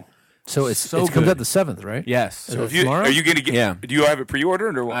 was cool. So it So comes good. out the 7th, right? Yes. So tomorrow? Are you going to get? Yeah. Do you have it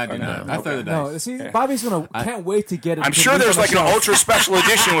pre-ordered or what? I do or not. no? I throw the dice. No, see, Bobby's can't wait to get it. I'm because sure he's there's on like the an shelf. ultra special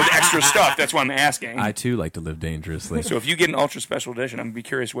edition with extra stuff. That's why I'm asking. I too like to live dangerously. So if you get an ultra special edition, I'm gonna be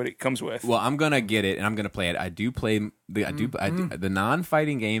curious what it comes with. Well, I'm gonna get it and I'm gonna play it. I do play the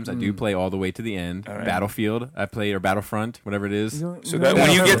non-fighting games. I do play all the way to the end. right. Battlefield, I play, or Battlefront, whatever it is. You So know, that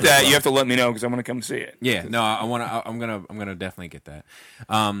when you that's get that, you have to let me know because I'm gonna come see it. Yeah, no, I'm gonna definitely get that.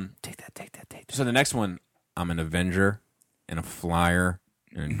 Take that. So the next one, I'm an Avenger and a Flyer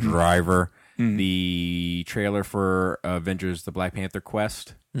and a Driver. The trailer for Avengers: The Black Panther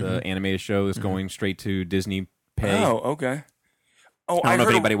Quest, the animated show, is going straight to Disney Pay. Oh, okay. Oh, I don't know if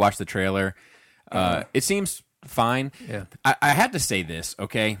heard anybody watched the trailer. It seems fine. Yeah. I had to say this,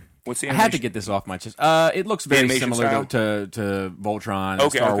 okay? What's the I had to animation? get this off my chest. It looks very animation similar style? to Voltron, and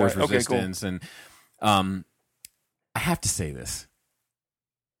Okay, Star okay, Wars okay, cool. Resistance, and I have to say this: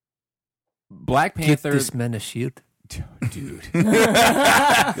 Black Give Panther, this man a shield. dude.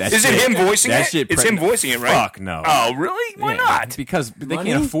 Is it him voicing that it? shit It's him voicing it, right? Fuck no. Oh, really? Why Yeah, not? Because they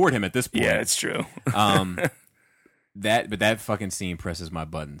Money? can't afford him at this point. Yeah, it's true. That fucking scene presses my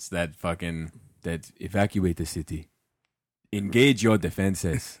buttons. That evacuate the city, engage your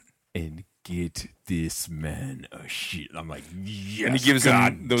defenses, and get this man a shit. I'm like, yes, And he gives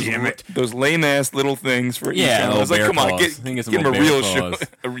God him those damn it. those lame ass little things for each Yeah, one. I was like, little come bear on, claws. get I think it's give him some a little real bear shield. claws.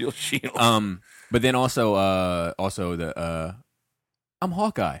 A real shield. But then also the I'm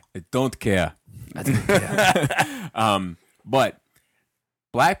Hawkeye. I don't care. But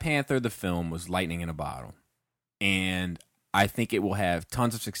Black Panther the film was lightning in a bottle, and I think it will have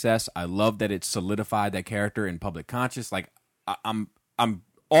tons of success. I love that it solidified that character in public conscious. Like I'm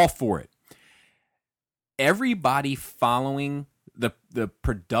all for it. Everybody following the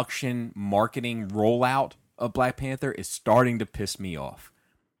production marketing rollout of Black Panther is starting to piss me off.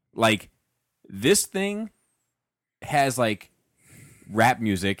 Like this thing has like rap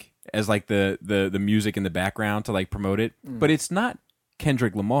music as like the music in the background to like promote it, but it's not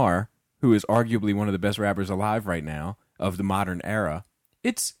Kendrick Lamar, who is arguably one of the best rappers alive right now of the modern era.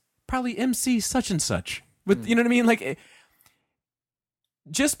 It's probably MC such and such with you know what I mean. Like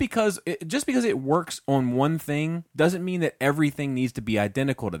just because it works on one thing doesn't mean that everything needs to be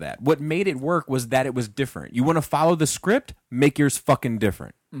identical to that. What made it work was that it was different. You want to follow the script? Make yours fucking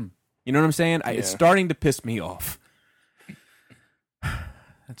different. You know what I'm saying? It's starting to piss me off.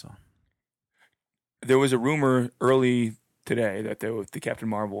 That's all. There was a rumor early today that the Captain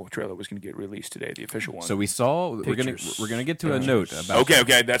Marvel trailer was going to get released today, the official one. So we saw we're gonna get to a note about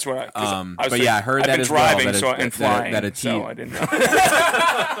okay, that's what I was but yeah, I heard I've that been as driving well. and flying, that so I didn't know.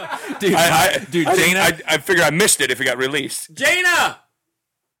 dude, Dana, I figured I missed it if it got released. Dana.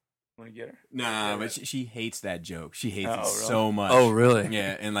 Want to get her? Nah, but she hates that joke. She hates it really? so much. Oh, really?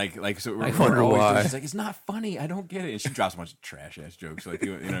 Yeah, and like so. I wonder why. She's like, it's not funny. I don't get it. And she drops a bunch of trash ass jokes. Like,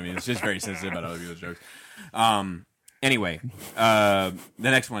 you know what I mean? It's just very sensitive about other people's jokes. Anyway, the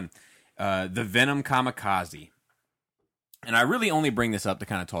next one, the Venom Kamikaze, and I really only bring this up to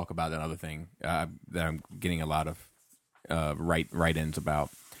kind of talk about that other thing that I'm getting a lot of write-ins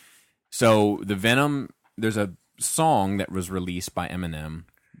about. So the Venom, there's a song that was released by Eminem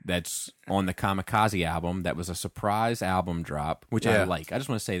that's on the Kamikaze album that was a surprise album drop, which I like. I just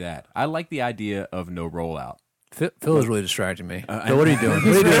want to say that. I like the idea of no rollout. Phil is really distracting me. Phil, what are you doing? What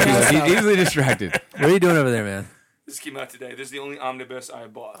are you doing? He's easily distracted. What are you doing over there, man? This came out today. This is the only omnibus I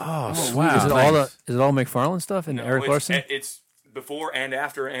bought. Oh, wow. Is it all McFarlane stuff and Eric Larson? It's before and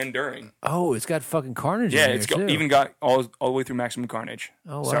after and during. Oh, it's got fucking Carnage Yeah, in it's there, too. even got all the way through Maximum Carnage.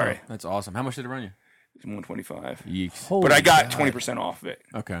 Oh, wow. Sorry, That's awesome. How much did it run you? it's 125. Yeeks. Holy But I got God. 20% off of it.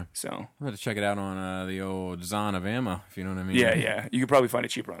 Okay. So I'm going to check it out on the old Zon of Emma, if you know what I mean. yeah, you could probably find it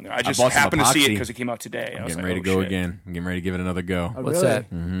cheaper on there. I just bought some happened to see it epoxy. because it came out today. I'm getting ready to go again. I'm getting ready to give it another go. Oh, What's really?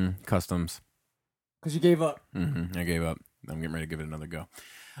 that? Customs. Because you gave up. I gave up. I'm getting ready to give it another go.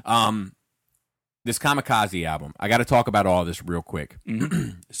 This Kamikaze album. I got to talk about all this real quick.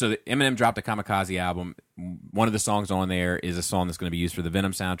 So the Eminem dropped a Kamikaze album. One of the songs on there is a song that's going to be used for the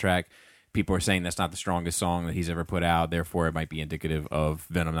Venom soundtrack. People are saying that's not the strongest song that he's ever put out. Therefore, it might be indicative of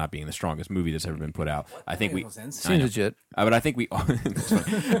Venom not being the strongest movie that's ever been put out. I think we Seems legit. but I think we all,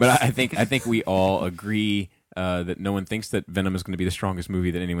 but I think we all agree that no one thinks that Venom is going to be the strongest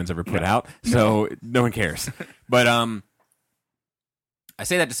movie that anyone's ever put out. So no one cares. But I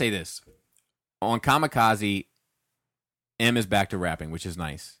say that to say this: on Kamikaze, M is back to rapping, which is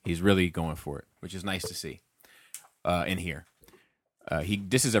nice. He's really going for it, which is nice to see. In here, he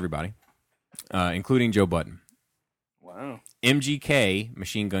disses everybody, including Joe Budden. Wow. MGK,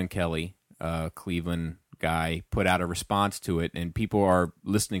 Machine Gun Kelly, Cleveland guy, put out a response to it, and people are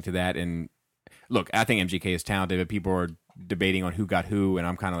listening to that. And look, I think MGK is talented, but people are debating on who got who, and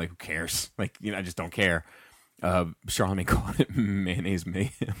I'm kind of like, who cares? Like, you know, I just don't care. Charlamagne called it mayonnaise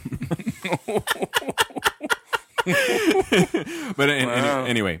mayhem. But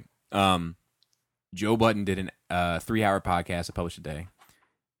anyway, Joe Budden did a 3-hour podcast that published today,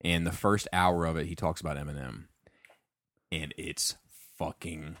 and the first hour of it, he talks about Eminem, and it's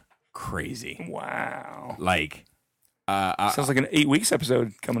fucking crazy. Wow. Like, Sounds like an 8 weeks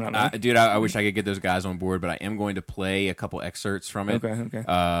episode coming out now. dude, I wish I could get those guys on board, but I am going to play a couple excerpts from it. Okay.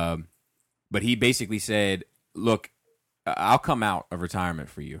 But he basically said, "Look, I'll come out of retirement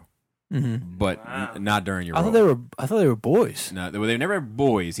for you, but not during your I role." thought they were boys. No, they never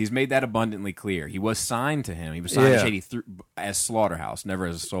boys. He's made that abundantly clear. He was signed to him. He was signed to Shady as Slaughterhouse, never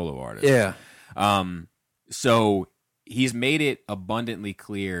as a solo artist. Yeah. So he's made it abundantly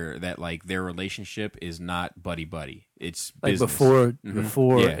clear that like their relationship is not buddy buddy. It's Like business.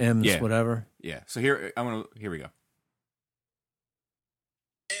 before Yeah, M's yeah. whatever. Yeah. So here we go.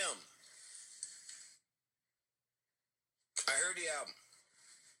 I heard the album.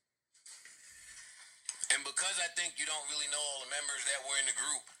 And because I think you don't really know all the members that were in the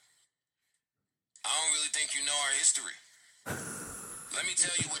group, I don't really think you know our history. Let me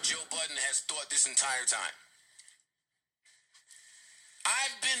tell you what Joe Budden has thought this entire time.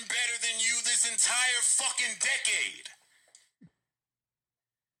 I've been better than you this entire fucking decade.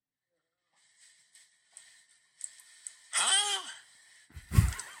 Huh?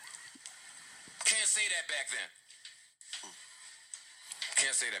 Can't say that back then.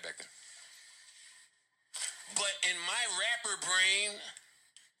 Can't say that back then. But in my rapper brain,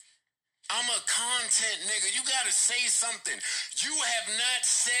 I'm a content nigga. You gotta say something. You have not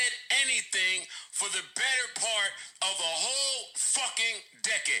said anything for the better part of a whole fucking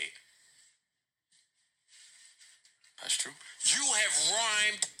decade. That's true. You have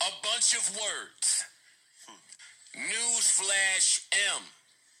rhymed a bunch of words. Newsflash M.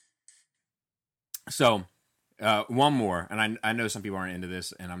 So one more, and I know some people aren't into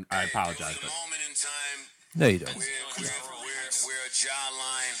this, and I apologize. There was a moment in time No, you don't. where a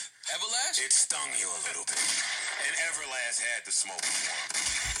jawline, it stung you a little bit. and Everlast had to smoke for him.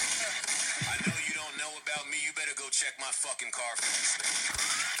 I know you don't know about me. You better go check my fucking Carfax.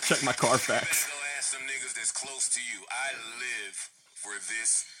 Check my You better Carfax. go ask some niggas that's close to you. I live for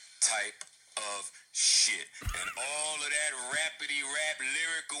this type of shit. And all of that rapidy rap,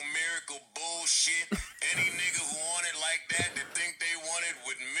 lyrical miracle bullshit, any nigga who want it like that think they want it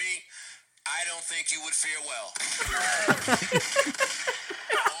with me, I don't think you would fare well.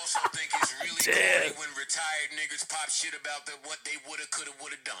 I also think it's really corny when retired niggas pop shit about what they woulda, coulda,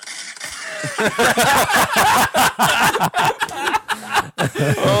 woulda done.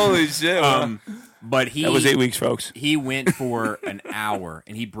 Holy shit! But that was 8 weeks, folks. He went for an hour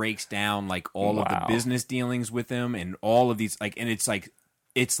and he breaks down like all of the business dealings with him and all of these and it's like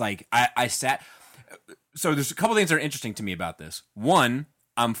I sat. So there's a couple things that are interesting to me about this. One,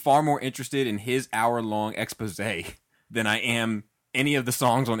 I'm far more interested in his hour-long expose than I am any of the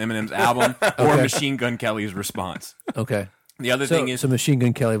songs on Eminem's album or Machine Gun Kelly's response. Okay. The other thing is, so Machine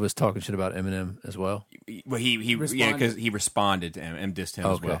Gun Kelly was talking shit about Eminem as well. Well, he because he responded to M dissed him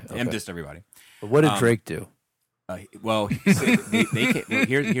as well. M dissed everybody. But what did Drake do? Here's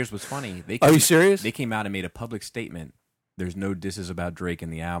what's funny. Are you serious? They came out and made a public statement. There's no disses about Drake in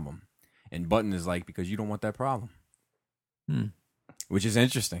the album, and Button is like, because you don't want that problem, which is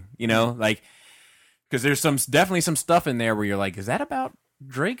interesting. You know, like because there's definitely some stuff in there where you're like, is that about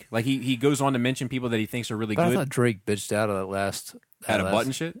Drake? Like he goes on to mention people that he thinks are really good. I thought Drake bitched out of that last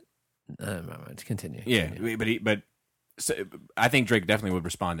Button shit. Continue. But so, I think Drake definitely would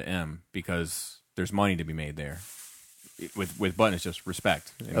respond to M because there's money to be made there. With Button, it's just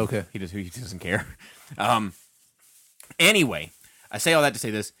respect. Okay, he doesn't care. Anyway, I say all that to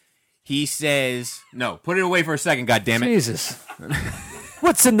say this. He says, "No, put it away for a second, goddammit." Jesus,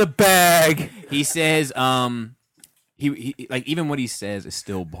 what's in the bag? He says, he like even what he says is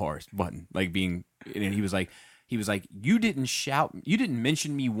still bars. Button like being, and he was like, you didn't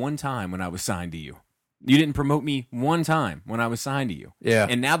mention me one time when I was signed to you. You didn't promote me one time when I was signed to you. Yeah.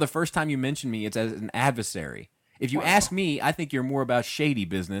 And now the first time you mention me, it's as an adversary. If you ask me, I think you're more about shady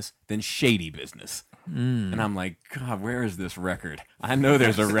business than shady business. And I'm like, God, where is this record? I know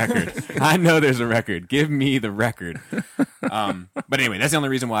there's a record. Give me the record. But anyway, that's the only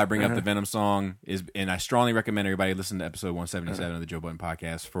reason why I bring up the Venom song and I strongly recommend everybody listen to episode 177 of the Joe Budden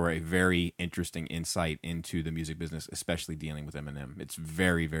podcast for a very interesting insight into the music business, especially dealing with Eminem. It's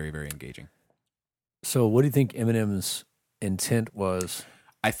very, very, very engaging. So what do you think Eminem's intent was?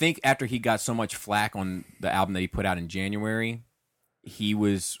 I think after he got so much flack on the album that he put out in January, he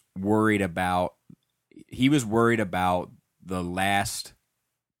was worried about the last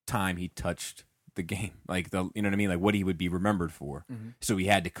time he touched the game, like you know what I mean, like what he would be remembered for. So he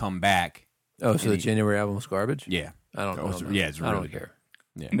had to come back. Oh, so the January album was garbage? Yeah, I don't know. Yeah, it's really I don't care.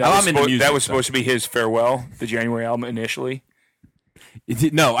 Yeah, That was supposed to be his farewell, the January album initially.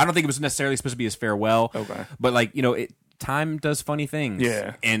 No, I don't think it was necessarily supposed to be his farewell. Okay, but like time does funny things.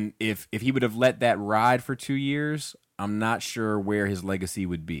 Yeah, and if he would have let that ride for 2 years, I'm not sure where his legacy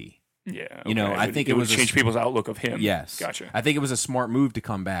would be. Yeah, okay. You know, I think it was would change people's outlook of him. Yes, gotcha. I think it was a smart move to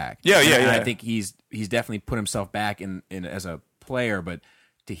come back. Yeah. I think he's definitely put himself back in as a player, but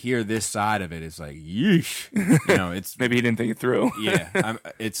to hear this side of it is like, yeesh. You know, it's maybe he didn't think it through. Yeah,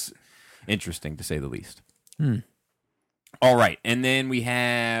 it's interesting to say the least. All right, and then we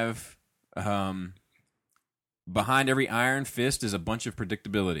have behind every iron fist is a bunch of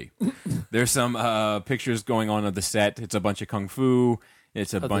predictability. There's some pictures going on of the set. It's a bunch of kung fu.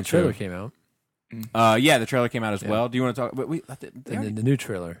 It's a bunch the trailer of. Came out. Yeah, the trailer came out as well. Do you want to talk? And then the new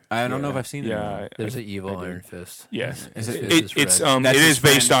trailer. I don't know if I've seen it. Yeah, there's an evil Iron Fist. Yes, It is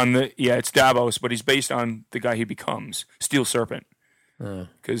based on it's Davos, but he's based on the guy he becomes, Steel Serpent,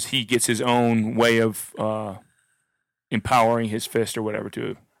 because he gets his own way of empowering his fist or whatever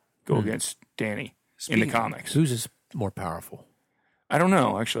to go against Danny in the comics. Who's is more powerful? I don't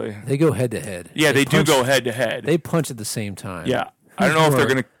know, actually. They go head to head. Yeah, they do go head to head. They punch at the same time. Yeah. I don't know if they're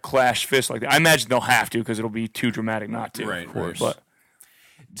going to clash fists like that. I imagine they'll have to because it'll be too dramatic not to. Right, of course. But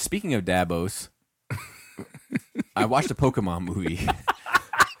speaking of Davos, I watched a Pokemon movie.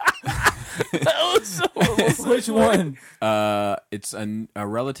 That was so horrible. Which one? It's a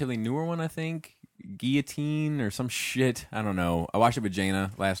relatively newer one, I think. Guillotine or some shit. I don't know. I watched it with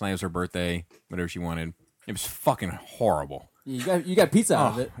Jaina last night. It was her birthday. Whatever she wanted. It was fucking horrible. You got pizza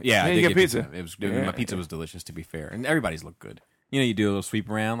out of it. Yeah, I did you get get pizza. It was my pizza was delicious, to be fair, and everybody's looked good. You know, you do a little sweep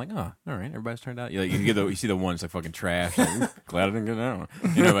around, like, oh, all right, everybody's turned out. You see the one that's like fucking trash. Like, glad I didn't get that one.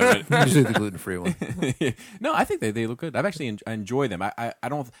 You know, but usually the gluten-free one. No, I think they look good. I've actually I enjoy them. I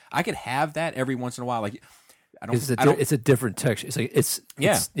could have that every once in a while. Like, It's a different texture. It's like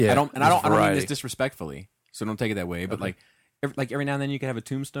I don't mean this disrespectfully. so don't take it that way. But like every now and then you can have a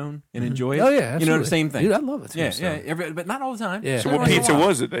tombstone and enjoy it. Oh yeah, you know, absolutely. same thing. Dude, I love it. Yeah. But not all the time. Yeah. So Every what once in a pizza while.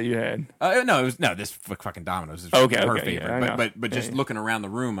 was it that you had? No, it was this fucking Domino's. It's Okay, her okay, favorite. yeah, I know. but just Yeah. looking around the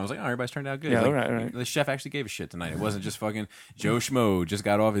room, I was like, oh, everybody's turned out good. Yeah, Like, right. The chef actually gave a shit tonight. It wasn't just fucking Joe Schmo just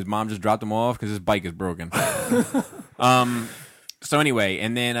got off. His mom just dropped him off because his bike is broken. So anyway,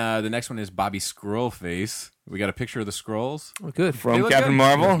 and then the next one is Bobby Scrollface. We got a picture of the scrolls. Oh, good. They From look Captain good.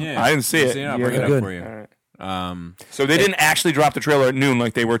 Marvel? Yeah. I didn't see it. I'll bring it up Good. for you. All right. Um, So they didn't actually drop the trailer at noon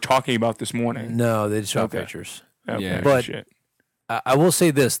like they were talking about this morning. No, they just shot Okay. pictures. Okay, Yeah. But- shit. I will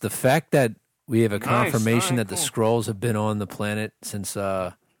say this: the fact that we have a Nice, confirmation alright, that the cool. Skrulls have been on the planet since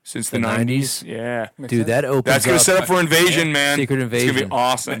Since the the 90s? 90s. Yeah. dude, that opens That's going up to set up for Invasion, man. Secret It's going to Invasion. be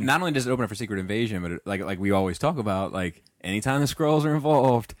awesome. but not only does it open up for Secret Invasion, but like we always talk about, like anytime the Skrulls are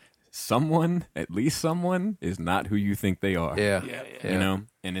involved, at least someone, is not who you think they are. Yeah, You know,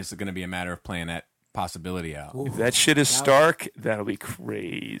 and it's going to be a matter of playing that possibility out. If that shit is Stark, that'll be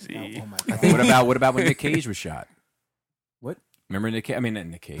crazy. Oh my God. What about when Nick Cage was shot? What? Remember Nick Cage? I mean, not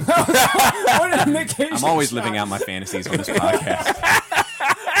Nick Cage. What did Nick Cage I'm always shot? living out my fantasies on this podcast.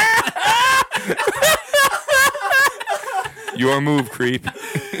 Your move, creep.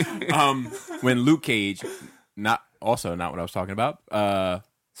 When Luke Cage, not what I was talking about.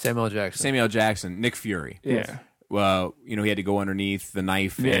 Samuel Jackson. Samuel Jackson, Nick Fury. Yeah. Well, you know, he had to go underneath the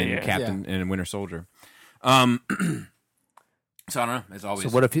knife Yeah, and yeah. Captain and Winter Soldier. So I don't know. As always, So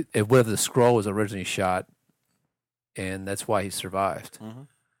what if the Skrull was originally shot, and that's why he survived? I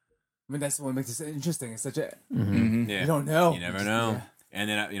mean, that's what makes it interesting. It's such a Yeah. you don't know. You never know. And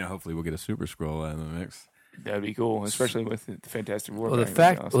then hopefully we'll get a Super Scroll out of the mix. That'd be cool, especially with the Fantastic Four. Well, the thing.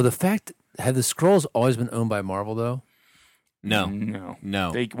 fact, That'd be have the Skrulls always been owned by Marvel though? awesome.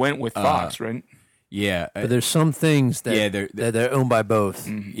 No. They went with Uh, Fox, right? Yeah, But there's some things that Yeah, they're owned by both.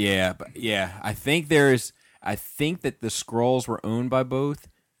 yeah, but yeah. I think that the Skrulls were owned by both,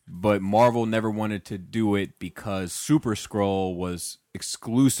 but Marvel never wanted to do it because Super Skrull was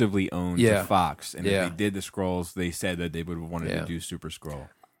exclusively owned Yeah. to Fox, and Yeah. if they did the Skrulls, they said that they would have wanted Yeah. to do Super Skrull.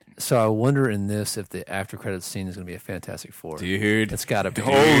 So I wonder in this if the after credits scene is going to be a Fantastic Four. Dude, It's got to be.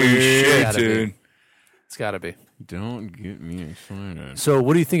 Holy It's shit, gotta be. dude. It's got to be. don't get me excited. So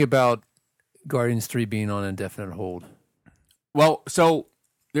what do you think about Guardians 3 being on indefinite hold? Well, so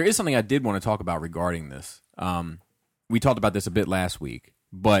there is something I did want to talk about regarding this. We talked about this a bit last week,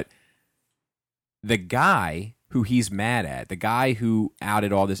 but the guy who he's mad at, the guy who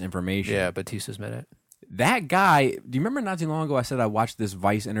outed all this information, Yeah, Batista's mad at. that guy. Do you remember not too long ago I said I watched this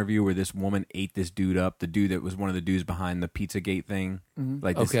Vice interview where this woman ate this dude up, the dude that was one of the dudes behind the Pizzagate thing?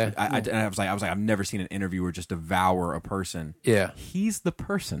 Like this, Okay. and I was like, I've never seen an interviewer just devour a person. Yeah. He's the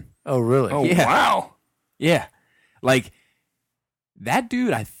person. Oh, really? Oh, Yeah. wow. Yeah. Like that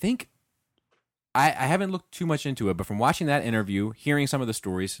dude, I think I haven't looked too much into it, but from watching that interview, hearing some of the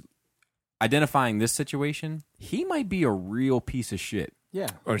stories, identifying this situation, he might be a real piece of shit. Yeah.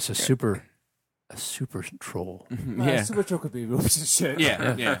 Or it's a super troll. Yeah. Super Troll could be a real piece of shit.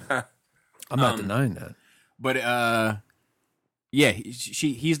 Yeah, yeah. I'm not denying that. But yeah,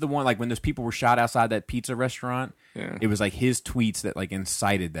 he's the one, like when those people were shot outside that pizza restaurant, Yeah. it was like his tweets that like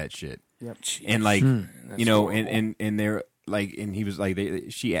incited that shit. Yep. And like That's you know, horrible. and they're like, and he was like,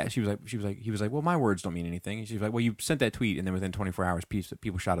 he was like, well, my words don't mean anything. And she was like, well, you sent that tweet, and then within 24 hours,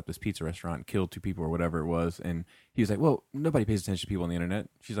 people shot up this pizza restaurant, and killed 2 people or whatever it was. And he was like, well, nobody pays attention to people on the internet.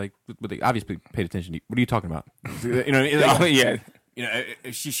 She's like, but they obviously paid attention to you. What are you talking about? You know, Oh, yeah. you know,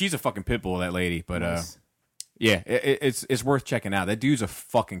 she's a fucking pit bull, that lady. But Nice. yeah, it's worth checking out. That dude's a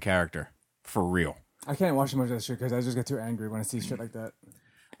fucking character for real. I can't watch too much of that shit because I just get too angry when I see shit like that.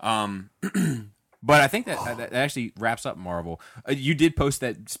 But I think that actually wraps up Marvel. You did post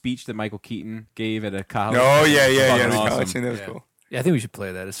that speech that Michael Keaton gave at a college. Oh, yeah. Fucking The awesome. college thing, that was cool. Yeah, I think we should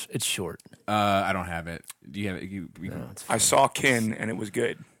play that. It's short. I don't have it. Do you have it? No, it's I fine. saw Kin, and it was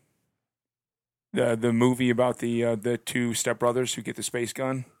good. The movie about the 2 stepbrothers who get the space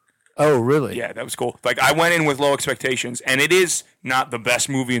gun. Oh, really? Yeah, that was cool. Like, I went in with low expectations, and it is not the best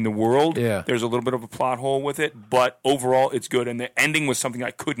movie in the world. Yeah. There's a little bit of a plot hole with it, but overall, it's good. And the ending was something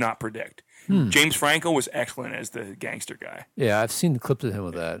I could not predict. James Franco was excellent as the gangster guy. Yeah, I've seen clips of him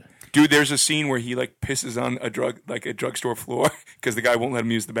with that. Dude, there's a scene where he like pisses on a drugstore floor because the guy won't let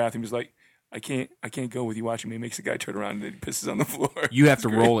him use the bathroom. He's like, I can't go with you watching me. Makes the guy turn around and then he pisses on the floor. You have to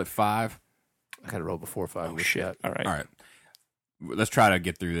It's great. roll at 5. I got to roll before 5. Oh with shit! that. All right. All right. Let's try to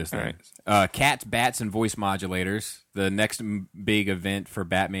get through this All thing. right. Cats, bats, and voice modulators. The next big event for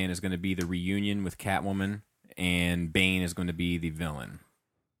Batman is going to be the reunion with Catwoman, and Bane is going to be the villain.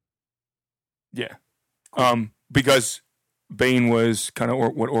 Yeah. Because Bane was kind of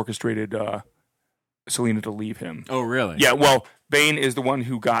what orchestrated Selena to leave him. Oh, really? Yeah, well, Bane is the one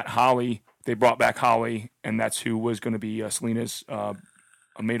who got Holly. They brought back Holly, and that's who was going to be Selena's a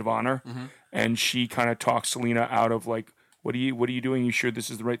maid of honor. Mm-hmm. And she kind of talks Selena out of like, what are you doing? You sure this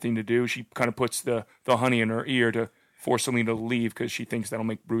is the right thing to do? She kind of puts the honey in her ear to force Selena to leave because she thinks that'll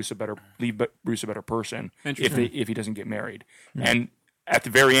make Bruce a better person if he doesn't get married. Mm-hmm. And at the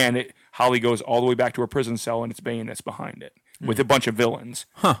very end, Holly goes all the way back to her prison cell, and it's Bane that's behind it with a bunch of villains.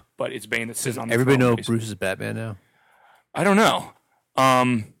 Huh. But it's Bane that's sitting on the Everybody throne, know basically. Bruce is Batman now? I don't know.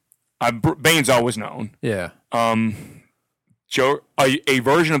 Bane's always known. Yeah. A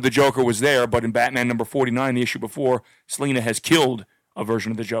version of the Joker was there, but in Batman number 49, the issue before, Selena has killed a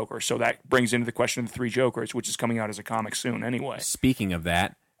version of the Joker. So that brings into the question of the three Jokers, which is coming out as a comic soon anyway. Speaking of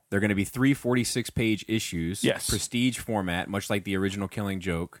that, they're going to be 3 46-page issues, Yes. prestige format, much like the original Killing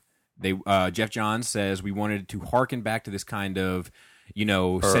Joke. Jeff Johns says we wanted to harken back to this kind of,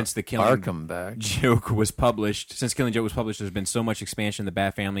 since the Killing Joke was published, since Killing Joke was published, there's been so much expansion of the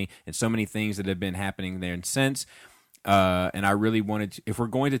Bat family and so many things that have been happening there and since. And I really wanted to, if we're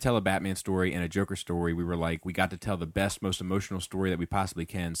going to tell a Batman story and a Joker story, we were like, we got to tell the best, most emotional story that we possibly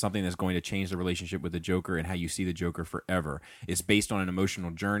can, something that's going to change the relationship with the Joker and how you see the Joker forever. It's based on an emotional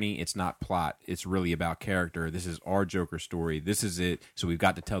journey. It's not plot. It's really about character. This is our Joker story. This is it. So we've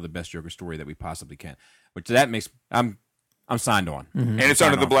got to tell the best Joker story that we possibly can, which that makes, I'm signed on. Mm-hmm. And it's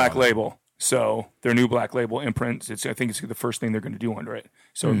under the Black Label. So their new Black Label imprint, I think it's the first thing they're going to do under it.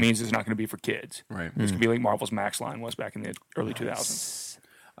 So it means it's not going to be for kids. Right. It's going to be like Marvel's Max line was back in the early 2000s.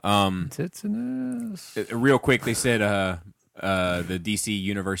 Tits and ass. Real quick, they said the DC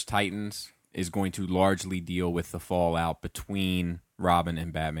Universe Titans is going to largely deal with the fallout between Robin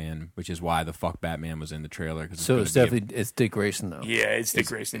and Batman, which is why the fuck Batman was in the trailer. So it's definitely it's Dick Grayson though. Yeah, it's Dick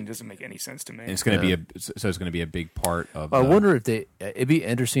Grayson. It doesn't make any sense to me. It's going to be it's going to be a big part of. I wonder if it'd be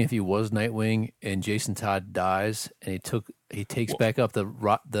interesting if he was Nightwing and Jason Todd dies and he takes back up the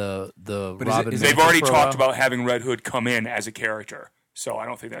Robin. They've already talked about having Red Hood come in as a character. So I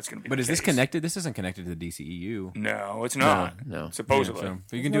don't think that's going to be. But the is case. this connected? This isn't connected to the DCEU. No, it's not. No. Supposedly. Yeah,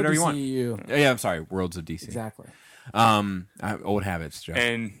 so you can do whatever you want. Yeah, I'm sorry. Worlds of DC. Exactly. Old habits, Joe.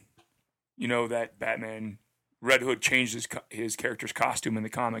 And you know that Batman Red Hood changed his character's costume in the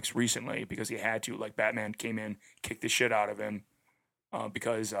comics recently because he had to. Like Batman came in, kicked the shit out of him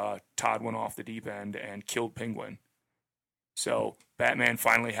because Todd went off the deep end and killed Penguin. So Batman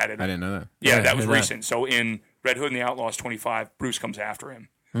finally had it. I didn't know that. Yeah, that was recent. So in Red Hood and the Outlaws 25, Bruce comes after him.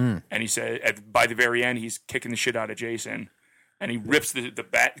 And he said, by the very end, he's kicking the shit out of Jason. And he rips the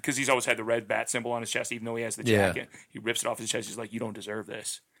bat, because he's always had the red bat symbol on his chest, even though he has the jacket. He rips it off his chest. He's like, you don't deserve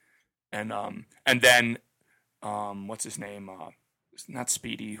this. And then, what's his name? Not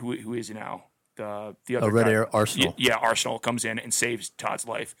Speedy. Who is he now? The other Red guy. Air Arsenal. Yeah, Arsenal comes in and saves Todd's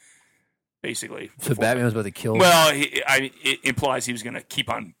life, basically. So Batman was about to kill. Well, it implies he was going to keep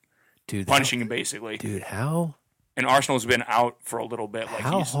on punishing him, basically. Dude, how? And Arsenal's been out for a little bit. Like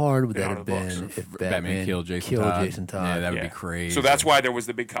how hard would that out have of the books. been if Batman killed Jason Todd? Yeah, that would be crazy. So that's why there was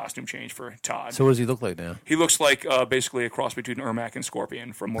the big costume change for Todd. So what does he look like now? He looks like basically a cross between Ermac and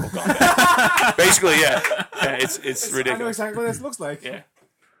Scorpion from Mortal Kombat. Basically, yeah. It's ridiculous. I know exactly what this looks like. Yeah.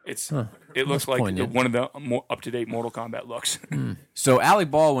 It looks like one of the more up-to-date Mortal Kombat looks. So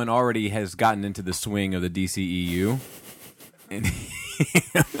Alec Baldwin already has gotten into the swing of the DCEU. And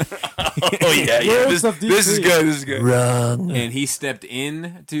oh yeah. This is good. This is good. Wrong. And he stepped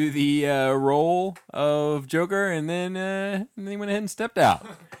in to the role of Joker, and then he went ahead and stepped out.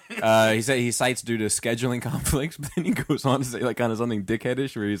 He said he cites due to scheduling conflicts, but then he goes on to say like kind of something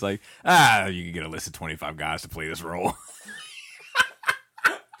dickheadish, where he's like, you can get a list of 25 guys to play this role.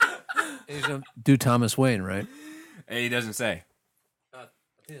 He's gonna do Thomas Wayne, right? And he doesn't say.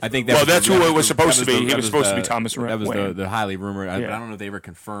 I think that's who it was supposed to be. He was supposed to be Thomas Wayne. That was the highly rumored. I don't know if they ever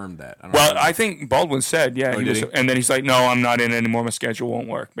confirmed that. I think Baldwin said, and then he's like, "No, I'm not in anymore. My schedule won't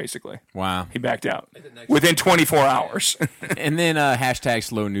work." Basically, wow. He backed out within 24 hours. And then hashtag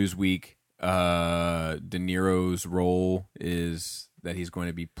Slow News Week. De Niro's role is that he's going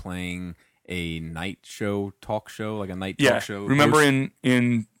to be playing a night show, talk show, like a night talk show. Remember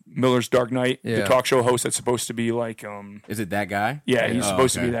in Miller's Dark Knight, the talk show host that's supposed to be like is it that guy? Yeah, he's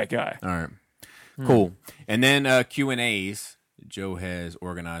supposed to be that guy. All right. Cool. And then Q&As, Joe has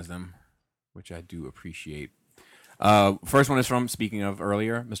organized them, which I do appreciate. First one is from, speaking of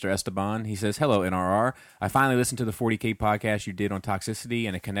earlier, Mr. Esteban. He says, "Hello, NRR. I finally listened to the 40K podcast you did on toxicity,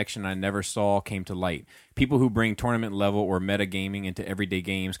 and a connection I never saw came to light. People who bring tournament level or meta gaming into everyday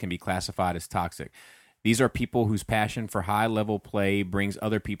games can be classified as toxic. These are people whose passion for high-level play brings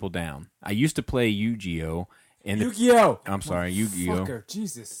other people down. I used to play Yu-Gi-Oh! Yu-Gi-Oh! I'm sorry, Yu-Gi-Oh! Fucker,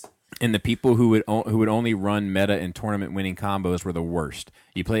 Jesus. And the people who would only run meta and tournament winning combos were the worst.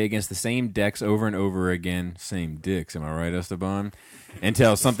 You play against the same decks over and over again, same dicks, am I right, Esteban?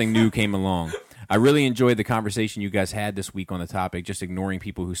 Until something new came along. I really enjoyed the conversation you guys had this week on the topic. Just ignoring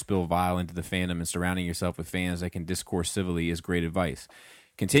people who spill vile into the fandom and surrounding yourself with fans that can discourse civilly is great advice.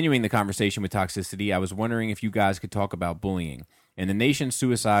 Continuing the conversation with toxicity, I was wondering if you guys could talk about bullying. In the nation,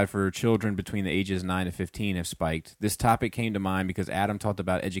 suicide for children between the ages 9 to 15 have spiked. This topic came to mind because Adam talked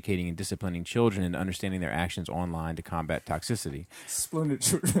about educating and disciplining children and understanding their actions online to combat toxicity. Splinter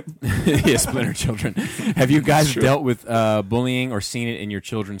children. Yeah, splinter children. Have you guys dealt with bullying or seen it in your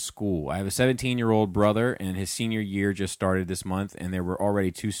children's school? I have a 17-year-old brother, and his senior year just started this month, and there were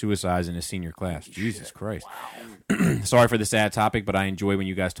already 2 suicides in his senior class. Jesus Christ. Wow. Sorry for the sad topic, but I enjoy when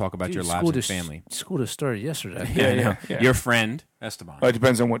you guys talk about your lives and family. School just started yesterday. Yeah. Your friend, Esteban. It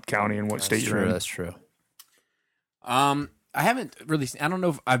depends on what county and what state you're in. That's true. I haven't really. I don't know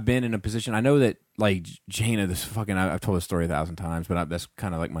if I've been in a position. I know that like Jaina, this fucking. I've told this story 1,000 times, but that's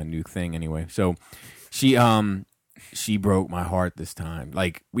kind of like my new thing anyway. So she broke my heart this time.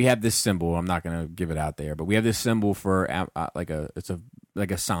 Like we have this symbol. I'm not gonna give it out there, but we have this symbol for like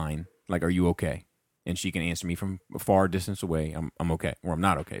a sign. Like, are you okay? And she can answer me from a far distance away. I'm okay, or I'm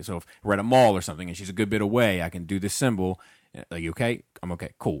not okay. So if we're at a mall or something and she's a good bit away, I can do this symbol. Are you okay? I'm okay.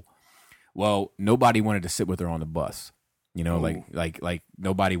 Cool. Well, nobody wanted to sit with her on the bus. You know, like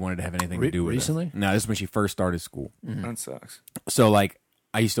nobody wanted to have anything to do with recently? her. No, this is when she first started school. That sucks. So like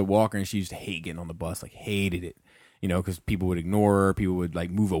I used to walk her and she used to hate getting on the bus, like hated it. You know, because people would ignore her, people would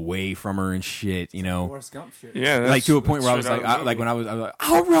like move away from her and shit. You know, Forrest Gump shit. Yeah, like to a point where I was like, when I was like,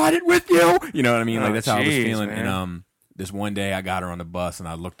 I'll ride it with you. You know what I mean? Like that's how I was feeling. Man. And this one day I got her on the bus and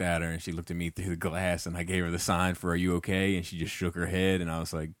I looked at her and she looked at me through the glass and I gave her the sign for "Are you okay?" and she just shook her head and I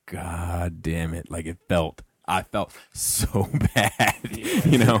was like, God damn it! Like I felt so bad.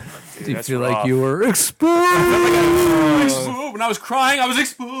 You know, Do you feel like you were exposed? when I was crying, I was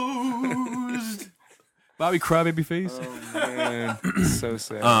exposed. Bobby crybaby face. Oh man, so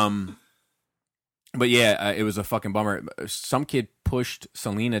sad. But yeah, it was a fucking bummer. Some kid pushed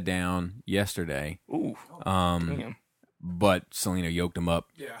Selena down yesterday. Ooh. Damn. But Selena yoked him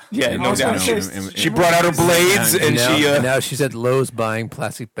up. Yeah, no was doubt. gonna say, She brought out her blades and now she's at Lowe's buying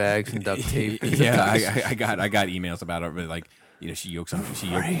plastic bags and duct tape. Yeah, I got emails about her, but like, you know, she yoked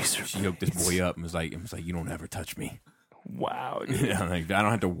this boy up and was like, you don't ever touch me. Wow. You know, like, I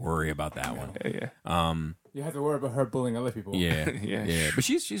don't have to worry about that one. Yeah. You have to worry about her bullying other people. Yeah, Yeah. But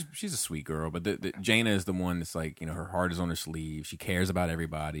she's a sweet girl. But the Jaina is the one that's like, you know, her heart is on her sleeve. She cares about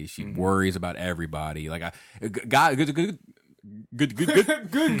everybody. She worries about everybody. Like good.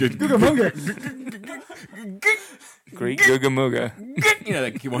 Great Googa Mooga. You know,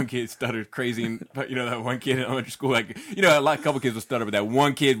 that one kid stuttered crazy, and you know that one kid in elementary school, like, you know, a couple kids will stutter, but that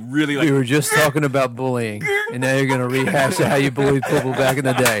one kid really like. We were just talking about bullying, and now you're going to rehash how you bullied people back in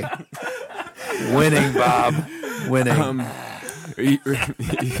the day. Winning, Bob. Winning.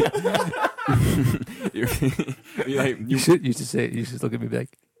 You should say it. You should look at me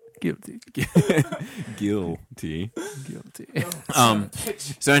like, guilty. Guilty.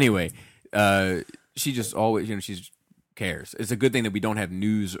 So anyway, she just always, you know, she's cares. It's a good thing that we don't have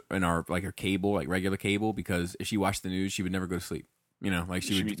news in our like her cable, like regular cable, because if she watched the news, she would never go to sleep. You know, like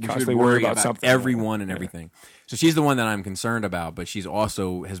she would constantly worry about something. everyone and everything. So she's the one that I'm concerned about, but she's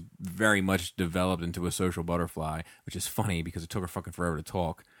also has very much developed into a social butterfly, which is funny because it took her fucking forever to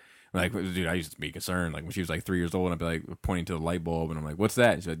talk. Like, dude, I used to be concerned. Like when she was like 3 years old, I'd be like pointing to the light bulb, and I'm like, "What's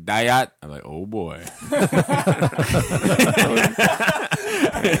that?" And she's like, "Diet." I'm like, "Oh boy."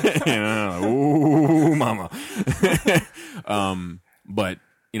 You know, like, ooh, mama. But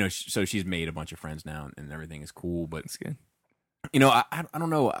you know, so she's made a bunch of friends now, and everything is cool. But That's good. you know, I don't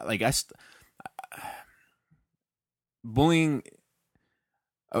know. Like bullying.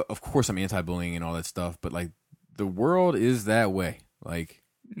 Of course, I'm anti-bullying and all that stuff, but like the world is that way. Like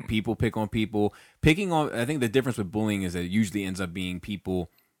people pick on people. Picking on. I think the difference with bullying is that it usually ends up being people.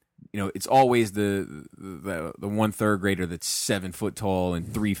 You know, it's always the 1/3 grader that's 7 foot tall and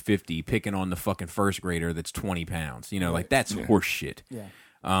 350 picking on the fucking first grader that's 20 pounds. You know, like that's horse shit. Yeah.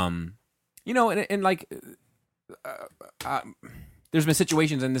 You know, and like, there's been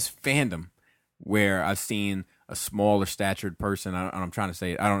situations in this fandom where I've seen a smaller statured person. I'm trying to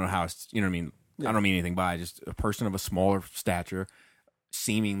say it. I don't know how it's, you know what I mean? Yeah. I don't mean anything by it. Just a person of a smaller stature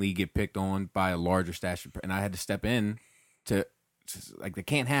seemingly get picked on by a larger stature. And I had to step in to like, that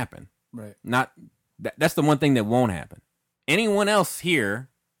can't happen. Right. That's the one thing that won't happen. Anyone else here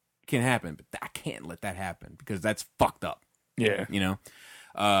can happen, but I can't let that happen because that's fucked up. Yeah. You know?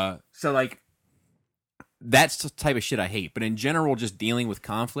 So like, that's the type of shit I hate. But in general, just dealing with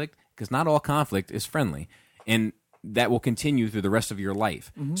conflict, because not all conflict is friendly, and that will continue through the rest of your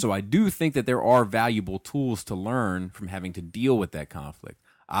life. So I do think that there are valuable tools to learn from having to deal with that conflict.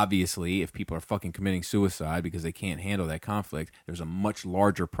 Obviously, if people are fucking committing suicide because they can't handle that conflict, there's a much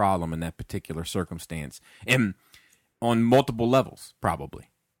larger problem in that particular circumstance, and on multiple levels, probably.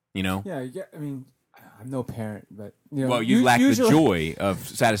 You know? Yeah. I mean, I'm no parent, but you know, Well, you lack the joy of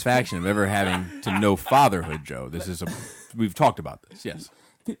satisfaction of ever having to know fatherhood, Joe. We've talked about this. Yes.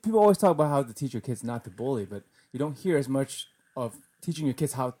 People always talk about how to teach your kids not to bully, but you don't hear as much of teaching your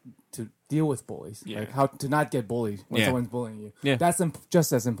kids how to deal with bullies, like how to not get bullied when someone's bullying you. Yeah. That's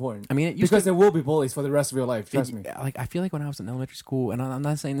just as important. I mean, because there will be bullies for the rest of your life. Trust me. Like, I feel like when I was in elementary school, and I'm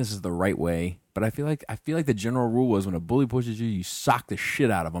not saying this is the right way, but I feel like the general rule was when a bully pushes you, you sock the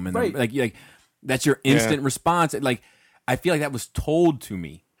shit out of them, and Right. like that's your instant response. Like, I feel like that was told to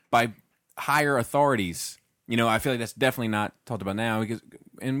me by higher authorities. You know, I feel like that's definitely not talked about now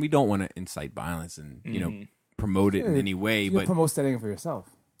and we don't want to incite violence and you know promote it in any way, You but promote studying for yourself.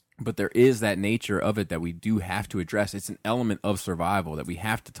 But there is that nature of it that we do have to address. It's an element of survival that we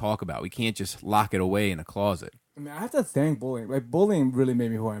have to talk about. We can't just lock it away in a closet. I mean, I have to thank bullying. Like, bullying really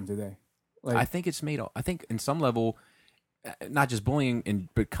made me who I am today. Like, I think I think in some level, not just bullying,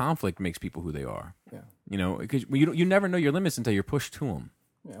 but conflict makes people who they are. yeah. You know, because you never know your limits until you're pushed to them.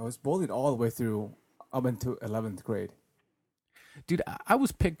 Yeah, I was bullied all the way through up into 11th grade. Dude, I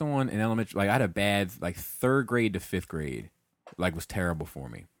was picked on in elementary. Like, I had a bad, like, 3rd grade to 5th grade, like, was terrible for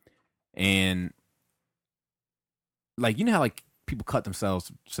me. And, like, you know how, like, people cut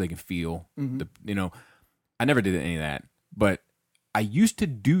themselves so they can feel, you know, I never did any of that. But I used to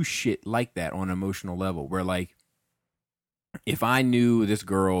do shit like that on an emotional level where, like, if I knew this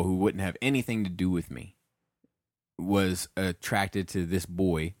girl who wouldn't have anything to do with me was attracted to this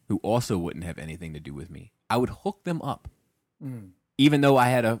boy who also wouldn't have anything to do with me, I would hook them up. Even though I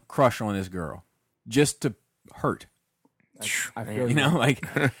had a crush on this girl, just to hurt, I feel you know, like,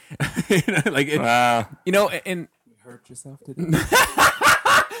 like, you know, and you hurt yourself today.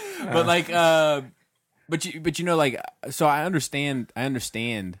 but like, but you know, like, so I understand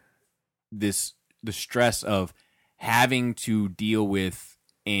the stress of having to deal with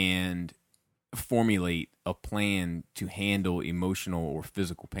and formulate a plan to handle emotional or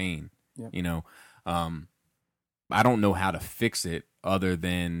physical pain. Yep. You know, I don't know how to fix it other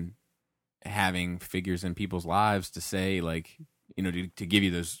than having figures in people's lives to say, like, you know, to give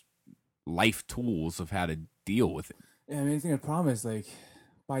you those life tools of how to deal with it. Yeah, I mean, I think the problem is, like,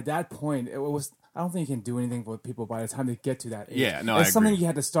 by that point, I don't think you can do anything for people by the time they get to that age. Yeah, no, it's I something agree. you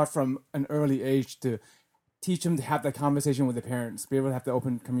had to start from an early age to teach them to have that conversation with their parents, be able to have the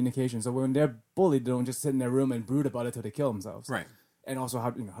open communication. So when they're bullied, they don't just sit in their room and brood about it till they kill themselves. Right. And also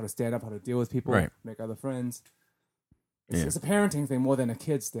how to stand up, how to deal with people, Right. make other friends. Yeah. It's a parenting thing more than a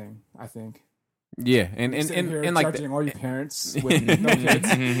kids thing, I think. Yeah, and Sitting here and like judging all you parents with no kids.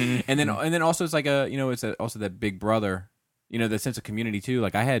 and then also it's like also that big brother, you know, the sense of community too.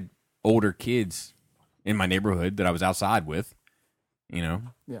 Like, I had older kids in my neighborhood that I was outside with, you know.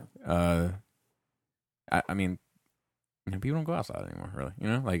 Yeah. I mean, you know, people don't go outside anymore, really. You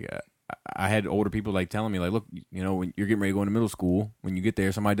know, like, I had older people like telling me, like, look, you know, when you're getting ready to go into middle school, when you get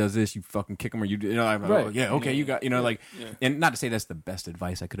there, somebody does this, you fucking kick them, or you know, I'm like, Right. oh, yeah, okay, you got, you know, like, and not to say that's the best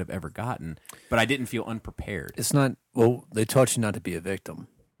advice I could have ever gotten, but I didn't feel unprepared. It's not. Well, they taught you not to be a victim,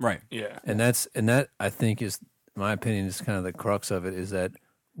 Right. Yeah. and that I think is, in my opinion, is kind of the crux of it. Is that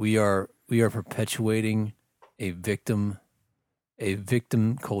we are perpetuating a victim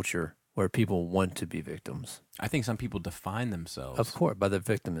culture where people want to be victims. I think some people define themselves. Of course, by their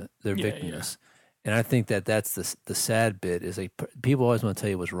victimness, and I think that's the sad bit is like people always want to tell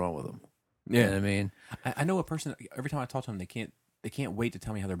you what's wrong with them. Yeah. You know what I mean, I know a person. Every time I talk to them, they can't wait to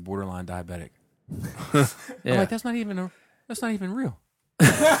tell me how they're borderline diabetic. yeah. I'm like, that's not even real.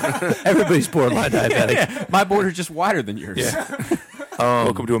 Everybody's borderline diabetic. Yeah, my border's just wider than yours. Yeah.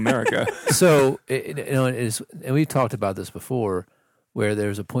 Welcome to America. So you know, it is, and we talked about this before, where there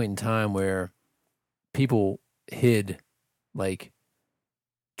was a point in time where people hid like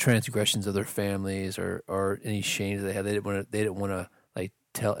transgressions of their families or any shames they had. They didn't want to like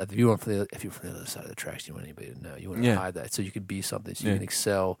tell if you were from the other side of the tracks. You don't want anybody to know. You want to hide that so you could be something. So you can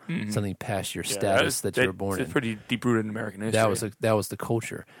excel something past your status that you were born in. It's pretty deep rooted in American history. That was the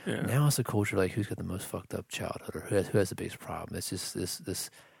culture. Yeah. Now it's the culture like who's got the most fucked up childhood or who has the biggest problem. It's just this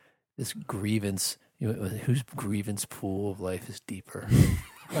grievance. You know, whose grievance pool of life is deeper?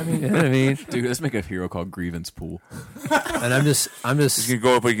 I mean, you know what I mean, Dude, let's make a hero called Grievance Pool. and I'm just He's gonna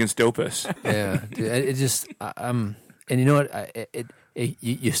go up against Dopus. yeah. Dude, it just and you know what?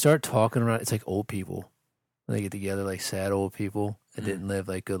 You start talking around. It's like old people when they get together, like sad old people. that didn't live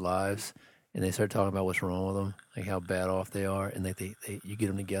like good lives, and they start talking about what's wrong with them, like how bad off they are, and like they you get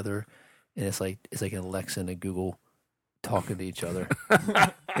them together, and it's like an Alexa and a Google talking to each other,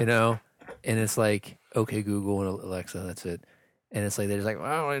 you know, and it's like, okay, Google and Alexa, that's it. And it's like they're just like,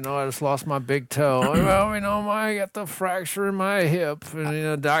 well, you know, I just lost my big toe. Well, you know, I got the fracture in my hip, and you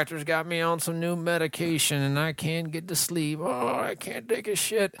know, doctor's got me on some new medication, and I can't get to sleep. Oh, I can't take a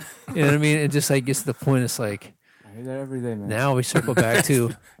shit. You know what I mean? It just like gets to the point. It's like I hear that every day, man. now we circle back to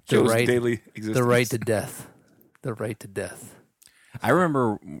the Joe's right, daily existence. the right to death, the right to death. I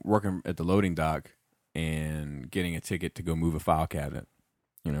remember working at the loading dock and getting a ticket to go move a file cabinet.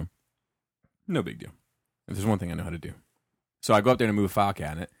 You know, no big deal. If there's one thing I know how to do. So I go up there to move a file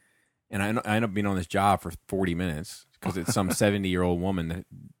cabinet, and I end up being on this job for 40 minutes because it's some 70-year-old woman that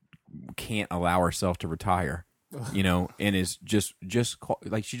can't allow herself to retire, you know, and is just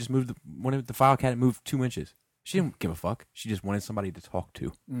like she just wanted the file cabinet moved 2 inches. She didn't give a fuck. She just wanted somebody to talk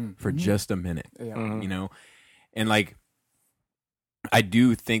to for just a minute, you know, and like I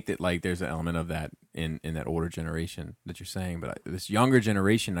do think that like there's an element of that in that older generation that you're saying, but this younger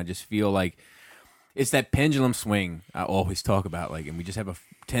generation, I just feel like. It's that pendulum swing I always talk about, like, and we just have a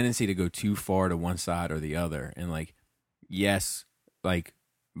tendency to go too far to one side or the other. And like, yes, like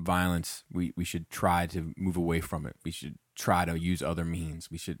violence, we should try to move away from it. We should try to use other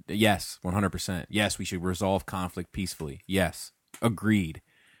means. We should, yes, 100%. Yes, we should resolve conflict peacefully. Yes, agreed.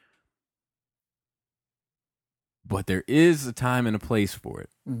 But there is a time and a place for it.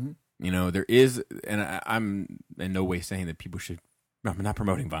 Mm-hmm. You know, there is, and I'm in no way saying that people should. No, I'm not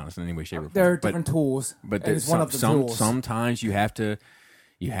promoting violence in any way, shape, or form. There are different tools, but and it's one of the tools. Sometimes you have to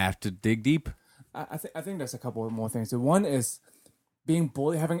dig deep. I think there's a couple of more things. The one is being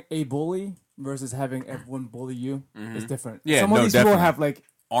bully, having a bully versus having everyone bully you is different. Yeah, some of these people definitely. have like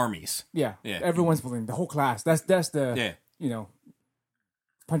Armies. yeah, everyone's bullying the whole class. That's the you know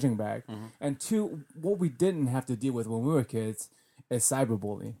punching bag. And two, what we didn't have to deal with when we were kids is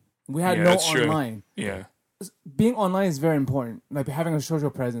cyberbullying. We had no that's true. online. Yeah. Being online is very important. Like having a social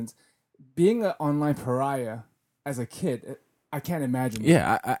presence, being an online pariah as a kid, I can't imagine.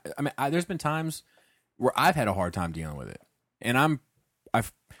 Yeah, I mean, there's been times where I've had a hard time dealing with it, and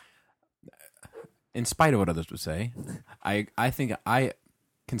I've, in spite of what others would say, I think I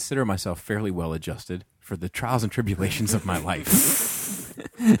consider myself fairly well adjusted for the trials and tribulations of my life.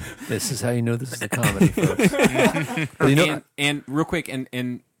 This is how you know this is a comedy, folks. You know, and real quick,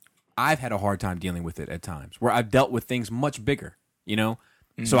 and I've had a hard time dealing with it at times where I've dealt with things much bigger, you know?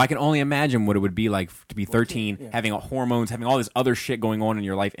 So I can only imagine what it would be like to be 13, having hormones, having all this other shit going on in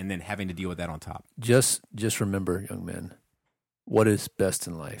your life, and then having to deal with that on top. just remember, young men, what is best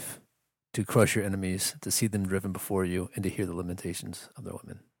in life? To crush your enemies, to see them driven before you, and to hear the limitations of their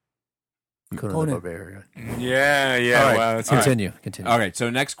women. Conan the Barbarian. Yeah. All right, Wow. That's continue. All right,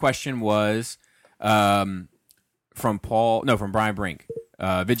 so next question was from Brian Brink.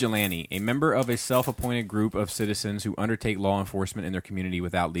 Vigilante, a member of a self-appointed group of citizens who undertake law enforcement in their community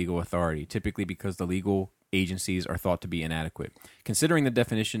without legal authority, typically because the legal agencies are thought to be inadequate. Considering the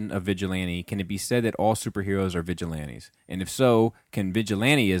definition of vigilante, can it be said that all superheroes are vigilantes? And if so, can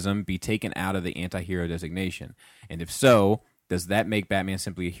vigilantism be taken out of the anti-hero designation? And if so, does that make Batman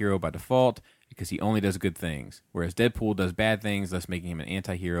simply a hero by default because he only does good things, whereas Deadpool does bad things, thus making him an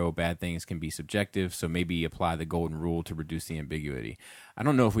anti-hero? Bad things can be subjective, so maybe apply the golden rule to reduce the ambiguity. I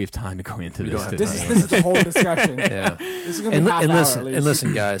don't know if we have time to go into this. This is the whole discussion. Yeah. This is gonna be half hour at least. And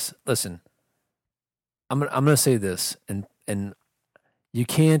listen, guys, listen. I'm gonna say this, and you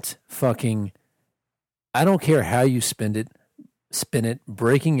can't fucking. I don't care how you spin it,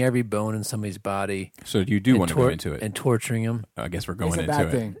 breaking every bone in somebody's body. So you do want to go into it and torturing them. I guess we're going It's a into bad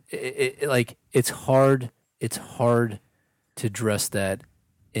it. thing. It's hard. It's hard to dress that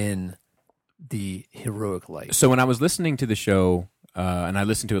in the heroic light. So when I was listening to the show, and I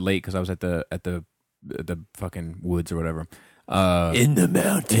listened to it late because I was at the fucking woods or whatever. In the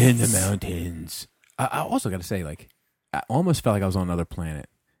mountains. I also got to say, like, I almost felt like I was on another planet.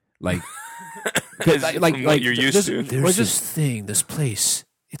 Like, From what you're used to. There's this place.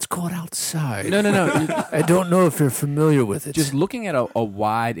 It's called outside. No. I don't know if you're familiar with it. Just looking at a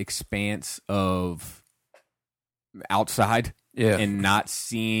wide expanse of outside and not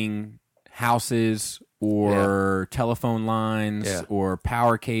seeing houses or telephone lines or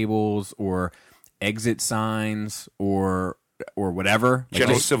power cables or exit signs or whatever.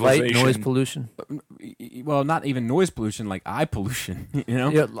 General civilization. Light, noise pollution. Well, not even noise pollution, like eye pollution, you know?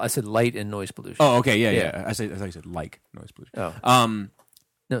 Yeah, I said light and noise pollution. Oh, okay, yeah. I thought you said like noise pollution. Oh.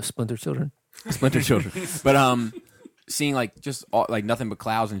 No, Splinter Children. Splinter Children. But seeing like just like nothing but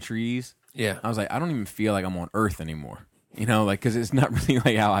clouds and trees. Yeah. I was like, I don't even feel like I'm on Earth anymore. You know, like because it's not really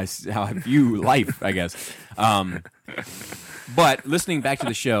like how I view life, I guess. But listening back to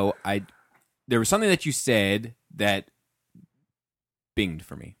the show, there was something that you said that binged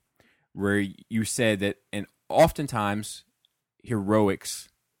for me, where you said that, and oftentimes heroics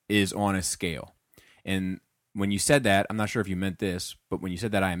is on a scale. And when you said that, I'm not sure if you meant this, but when you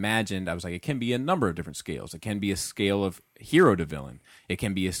said that, I was like, it can be a number of different scales. It can be a scale of hero to villain. It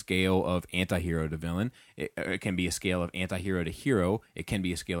can be a scale of anti-hero to villain. It can be a scale of anti-hero to hero. It can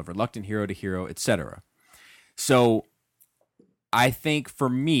be a scale of reluctant hero to hero, etc. So I think for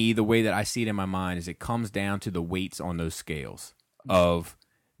me, the way that I see it in my mind is it comes down to the weights on those scales of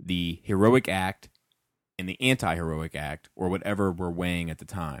the heroic act and the anti-heroic act, or whatever we're weighing at the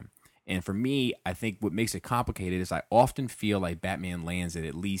time. And for me, I think what makes it complicated is I often feel like Batman lands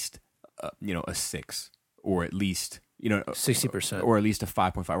at least, a 6, or at least, 60%, or at least a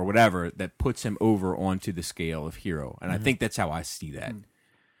 5.5, or whatever that puts him over onto the scale of hero. And I think that's how I see that.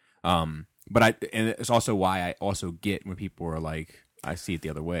 But and it's also why I also get when people are like, I see it the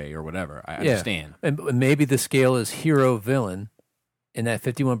other way or whatever. I understand. And maybe the scale is hero villain, and that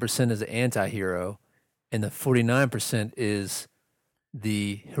 51% is the anti-hero, and the 49% is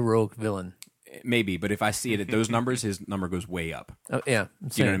the heroic villain. Maybe, but if I see it at those numbers, his number goes way up. Oh, yeah. Do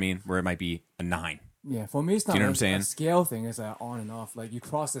you know what I mean? Where it might be a 9. Yeah, for me, it's not you know what I'm a saying? scale thing. It's on and off. Like, you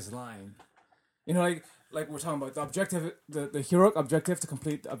cross this line. You know, like we're talking about the objective, the heroic objective to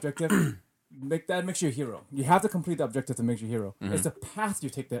complete the objective. Makes you a hero. You have to complete the objective to make you a hero. It's the path you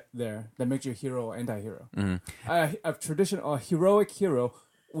take there that makes you a hero or anti-hero. A heroic hero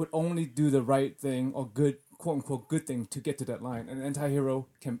would only do the right thing or good, quote unquote, good thing to get to that line. An anti-hero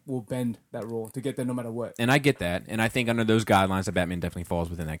will bend that rule to get there no matter what. And I get that, and I think under those guidelines, that Batman definitely falls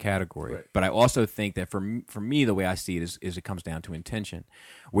within that category. Right. But I also think that for me, the way I see it is it comes down to intention.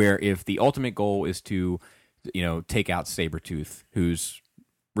 Where if the ultimate goal is to, take out Sabretooth, who's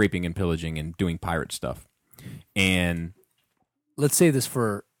raping and pillaging and doing pirate stuff, and let's say this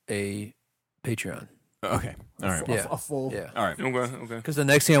for a Patreon. Okay, all right, Yeah. A full. Yeah. all right. Okay. Because the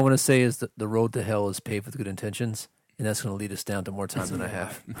next thing I want to say is that the road to hell is paved with good intentions, and that's going to lead us down to more time than I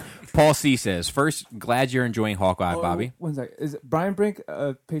have. Paul C says, first, glad you're enjoying Hawkeye, Bobby. One second. Is it Brian Brink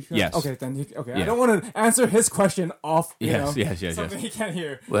a Patreon? Yes. Okay, then. Okay. Yeah. I don't want to answer his question off. Yes. Something he can't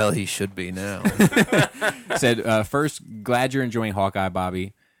hear. Well, he should be now. Said, first, glad you're enjoying Hawkeye,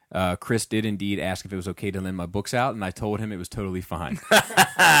 Bobby. Chris did indeed ask if it was okay to lend my books out, and I told him it was totally fine.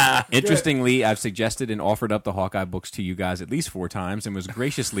 Interestingly, I've suggested and offered up the Hawkeye books to you guys at least 4 times and was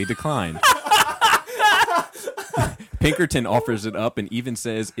graciously declined. Pinkerton offers it up and even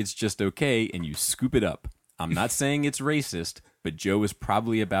says it's just okay, and you scoop it up. I'm not saying it's racist, but Joe is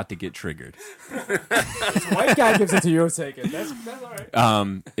probably about to get triggered. White guy gives it to you, take it. That's all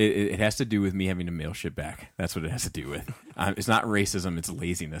right. It has to do with me having to mail shit back. That's what it has to do with. It's not racism, it's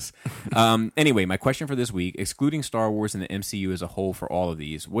laziness. Anyway, my question for this week, excluding Star Wars and the MCU as a whole for all of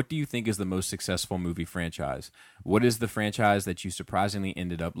these, what do you think is the most successful movie franchise? What is the franchise that you surprisingly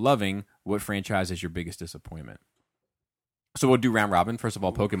ended up loving? What franchise is your biggest disappointment? So we'll do round robin. First of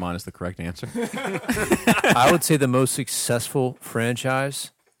all, Pokemon is the correct answer. I would say the most successful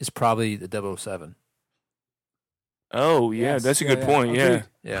franchise is probably the 007. Oh yeah, Yes, that's a yeah, good point. agreed. Yeah.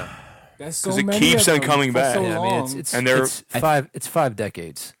 Yeah. That's so 'Cause it many keeps of on them coming for back. So Yeah, I mean, long. it's And they're- it's 5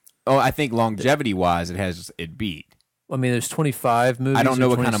 decades. Oh, I think longevity-wise, it has it beat. I mean, there's 25 movies. I don't know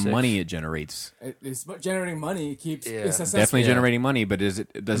or what kind of 26. money it generates. It's generating money. It keeps Yeah. it's successful. Definitely Yeah. generating money, but does I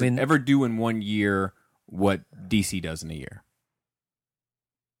mean- it ever do in one year what DC does in a year?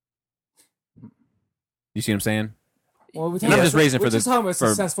 You see what I'm saying? Well, And I'm just raising for we're the- just talking about for-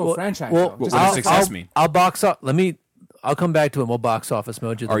 successful franchise. Well, though. What Just does I'll- success mean? I'll box up. I'll come back to it. We'll box office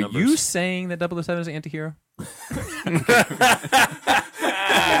mojo. Are you saying that 007 is an anti-hero?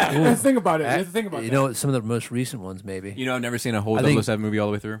 Think about it. Think about You that. know, some of the most recent ones, maybe. You know, I've never seen a whole I think- 007 movie all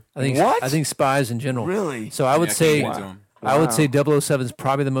the way through. I think spies in general. Really? So I would Yeah, say can't get into 'em. I would say 007 is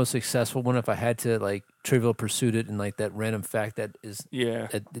probably the most successful one if I had to like Trivial Pursuit it and like that random fact that is Yeah.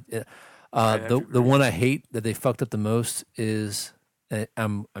 the one I hate that they fucked up the most is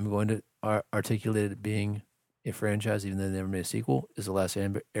I'm going to articulate it being a franchise even though they never made a sequel is the last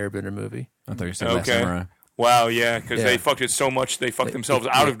Airbender movie. I thought you said Last Okay. Samurai. Wow. Yeah, because Yeah. they fucked it so much they fucked themselves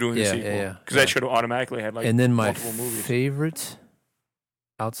out of doing the yeah, sequel. yeah, Because yeah. that should have automatically had like And then my multiple movies. favorite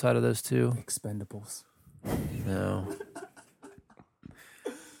outside of those two, Expendables. no.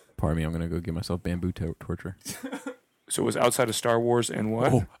 Pardon me, I'm going to go give myself bamboo torture. So it was outside of Star Wars and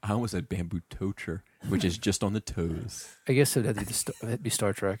what? Oh, I almost said bamboo torture, which is just on the toes. I guess it'd have to be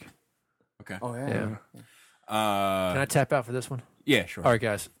Star Trek. Okay. Oh yeah. Yeah. Can I tap out for this one? Yeah, sure. All right,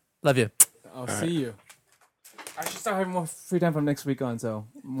 guys. Love you. I'll see you. I should start having more free time from next week on, so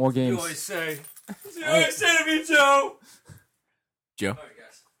more games. say. I said to me, Joe. Joe?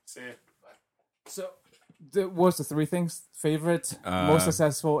 See ya. So, what was the three things? Favorite, most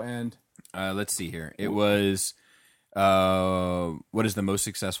successful, and Let's see here. It was what is the most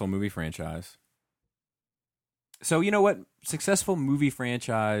successful movie franchise? So you know what? Successful movie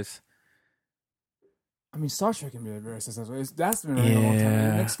franchise. I mean, Star Trek can be very successful. That's been around a long time.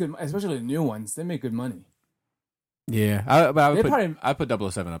 Yeah. It makes good, especially the new ones. They make good money. Yeah, I They probably-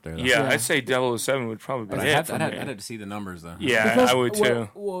 put 007 up there. Though. Yeah, Yeah. I'd say 007 would probably be but it I'd for me. have to see the numbers though. Yeah, Because, I would too.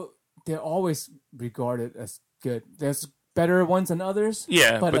 Well, they're always regarded as good. There's better ones than others.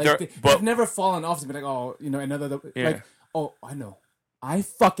 Yeah, but, but like, they're- they've never fallen off to be like, oh, you know, another. Yeah. Like, oh, I know. I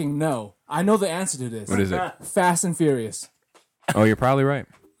fucking know. I know the answer to this. What is it? Fast and Furious. Oh, you're probably right.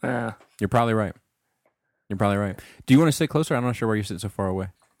 Yeah. You're probably right. You're probably right. Do you want to sit closer? I'm not sure why you're sitting so far away.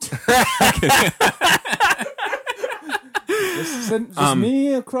 Just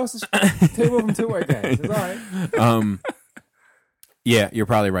me across the table from two white guys. It's all right. Yeah, you're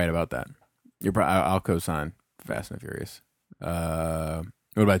probably right about that. I'll co-sign Fast and Furious.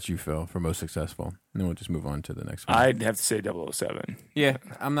 What about you, Phil, for most successful? And then we'll just move on to the next one. I'd have to say 007. Yeah,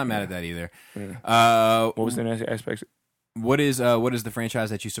 I'm not mad at that either. What was the next aspect? What is the franchise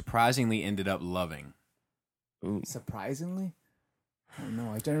that you surprisingly ended up loving? Ooh. Surprisingly, I don't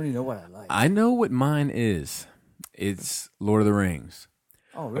know. I generally know what I like. I know what mine is. It's Lord of the Rings.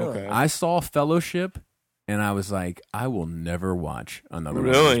 Oh, really? Okay. I saw Fellowship, and I was like, I will never watch another one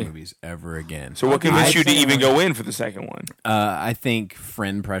of Really? these movies ever again. So what Okay, convinced I you to think- even go in for the second one? I think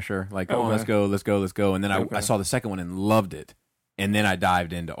friend pressure, like, oh, Okay. let's go. And then Okay. I saw the second one and loved it. And then I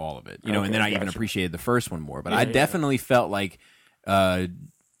dived into all of it, you know, and Okay, then I even gotcha. appreciated the first one more. But Yeah, I yeah. definitely felt like,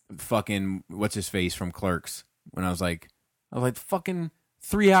 fucking, what's his face from Clerks when I was like, fucking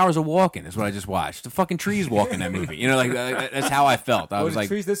 3 hours of walking is what I just watched. The fucking trees walking that movie, you know, like that's how I felt. I Well, was the like,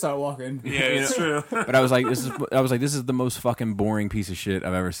 trees did start walking. Yeah, it's true. but I was like, this is the most fucking boring piece of shit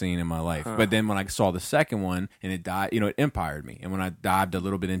I've ever seen in my life. But then when I saw the second one and it died, you know, it empired me. And when I dived a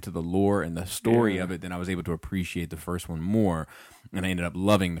little bit into the lore and the story of it, then I was able to appreciate the first one more. And I ended up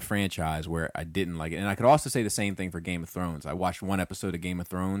loving the franchise where I didn't like it. And I could also say the same thing for Game of Thrones. I watched one episode of Game of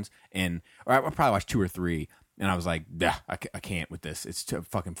Thrones, or I probably watched 2 or 3. And I was like, I can't with this. It's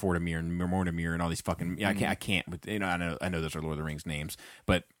fucking Fortimere and Mortimere and all these fucking. Yeah, I can't with. You know, I know those are Lord of the Rings names,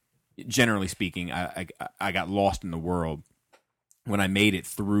 but generally speaking, I got lost in the world when I made it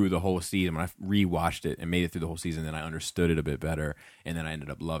through the whole season. When I rewatched it and made it through the whole season, then I understood it a bit better, and then I ended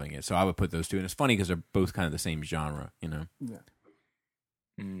up loving it. So I would put those two, and it's funny because they're both kind of the same genre. You know, Yeah.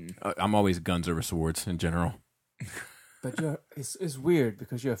 I'm always guns over swords in general. But it's weird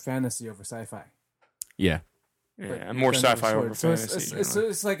because you're a fantasy over sci-fi. Yeah, Yeah, But I'm more guns over sci-fi over swords. fantasy. So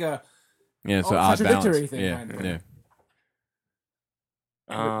it's like a yeah. So Oh, odd balance. contradictory thing, Yeah, kind of. yeah.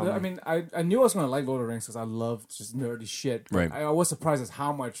 I mean, I knew I was going to like Lord of the Rings because I love just nerdy shit. But Right. I was surprised at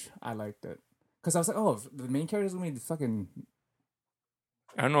how much I liked it. Because I was like, oh, the main character's going to be the fucking...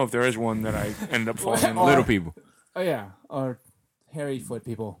 I don't know if there is one that I ended up falling in Or- love. Little people. Oh, yeah. Or hairy foot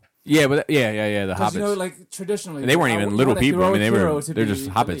people. Yeah, but yeah. The Because, hobbits. you know, like, traditionally... they weren't I even would little want a people. I mean, heroic hero to they're be just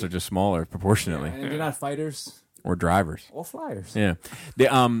the hobbits lead. are just smaller proportionately, Yeah, and they're not fighters or drivers. or flyers. Yeah.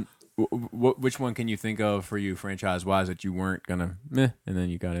 Which one can you think of for you franchise wise that you weren't gonna meh and then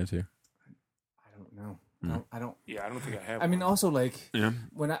you got into? I don't know. Hmm. I don't... Yeah, I don't think I have. I mean, one. also, like, Yeah.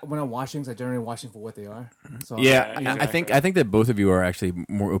 when I watch things, I generally watch them for what they are. So Yeah, Yeah, I think that both of you are actually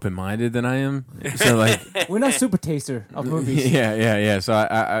more open minded than I am. So like, we're not super taster of movies. yeah. So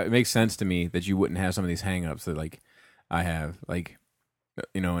I it makes sense to me that you wouldn't have some of these hang-ups that like I have, like,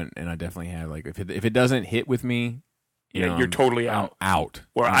 you know, and I definitely have. Like if it doesn't hit with me, you Yeah, know, you're I'm- totally I'm out. out.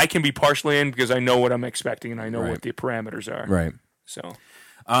 Where I can be partially in because I know what I'm expecting and I know Right. what the parameters are. Right. So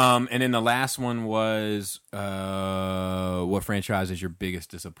And then the last one was what franchise is your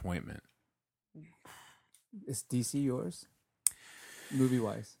biggest disappointment? Is DC yours?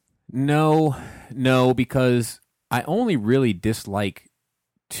 Movie-wise? No, because I only really dislike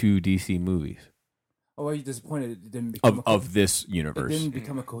 2 DC movies Oh, are you disappointed it didn't become of this it universe. didn't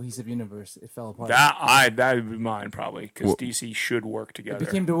become a cohesive universe? It fell apart. that would be mine probably because Well- DC should work It together.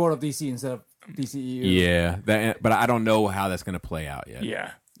 became the world of DC instead of DCEU. Yeah, but I don't know how that's going to play out yet.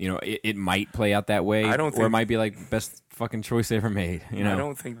 Yeah, You know, it might play out that way. I don't or it think- might be like best fucking choice they ever made. You know, I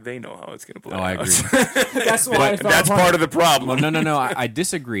don't think they know how it's going to play. Oh, I out. agree. That's why it fell That's apart. part of the problem. Well, no. I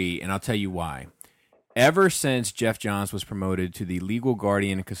disagree, and I'll tell you why. Ever since Jeff Johns was promoted to the legal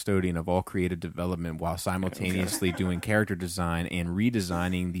guardian and custodian of all creative development while simultaneously doing character design and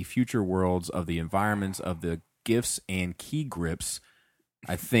redesigning the future worlds of the environments of the gifts and key grips,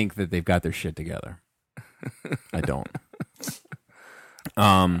 I think that they've got their shit together. I don't.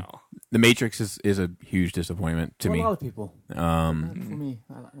 The Matrix is a huge disappointment to For me. a lot of people. Not for me.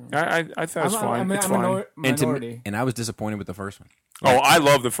 I thought it was fine. It's fine. Minority. And I was disappointed with the first one. Oh, I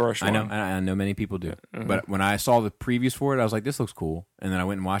love the first one. I know many people do. But when I saw the previews for it, I was like, this looks cool. And then I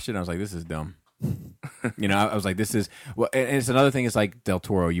went and watched it, and I was like, this is dumb. I was like, this is... Well, and it's another thing, it's like Del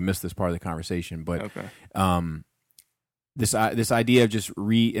Toro, you missed this part of the conversation, but this idea of just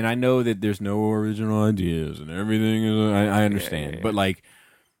and I know that there's no original ideas and everything, I understand. But like,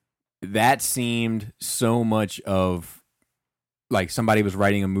 that seemed so much of like somebody was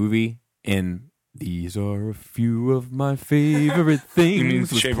writing a movie and these are a few of my favorite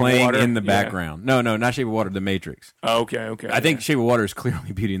things was playing in the background. No, not Shape of Water, The Matrix. Oh, okay. I think Shape of Water is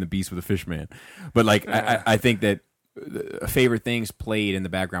clearly Beauty and the Beast with a fish man. But like, I think that favorite things played in the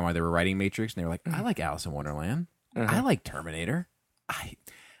background while they were writing Matrix, and they were like, I like Alice in Wonderland. I like Terminator.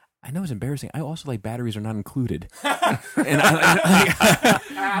 I know it's embarrassing. I also like Batteries Are Not Included. And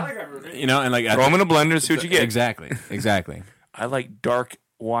I like that movie. and like throw them in a blender and see what you get. Exactly. I like dark,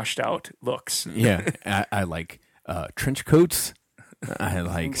 washed out looks. Yeah, I like trench coats. I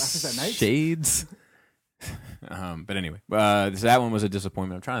like Glasses at night? shades. But anyway, that one was a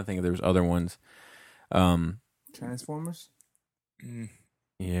disappointment. I'm trying to think if there was other ones. Transformers?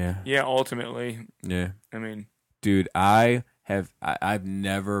 Yeah. Yeah, ultimately. Yeah. I mean, dude, I've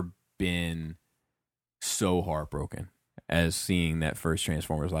never been so heartbroken as seeing that first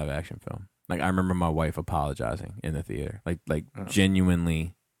Transformers live action film. Like, I remember my wife apologizing in the theater, like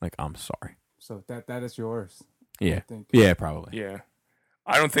genuinely, like, I'm sorry. So that is yours. Yeah, I think. yeah, probably. yeah.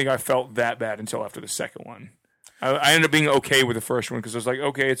 I don't think I felt that bad until after the second one. I ended up being okay with the first one because I was like,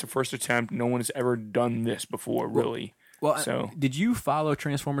 okay, it's a first attempt. No one has ever done this before, really. Well, so did you follow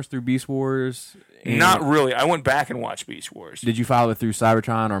Transformers through Beast Wars? Not really. I went back and watched Beast Wars. Did you follow it through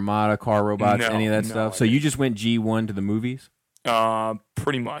Cybertron, Armada, Car Robots, No, any of that no, stuff? I So you just went G1 to the movies?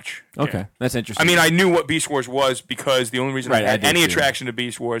 Pretty much. Okay, yeah. that's interesting. I mean, I knew what Beast Wars was because the only reason I Right, I had did any too. attraction to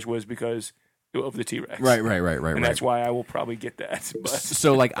Beast Wars was because of the T-Rex. Right. And that's why I will probably get that. But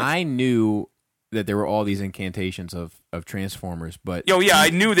So, like, I knew that there were all these incantations of Transformers, but I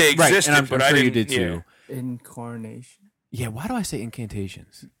knew they right, existed, and I'm but sure I didn't. you did too. Incarnation. Yeah, why do I say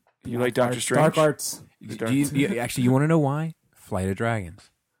incantations? You like Doctor Strange? Dark Arts. Do you actually, you want to know why? Flight of Dragons.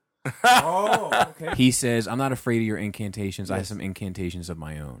 Oh, okay. He says, I'm not afraid of your incantations. I have some incantations of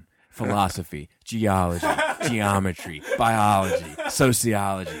my own. Philosophy, geology, geometry, biology,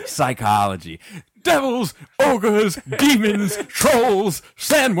 sociology, psychology, devils, ogres, demons, trolls,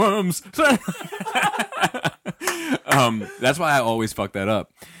 sandworms. That's why I always fuck that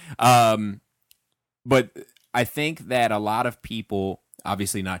up. But I think that a lot of people,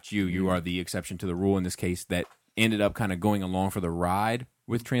 obviously not you are the exception to the rule in this case, that ended up kind of going along for the ride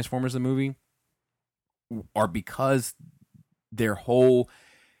with Transformers the movie, are because their whole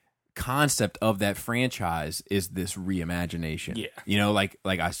concept of that franchise is this reimagination. Yeah. Like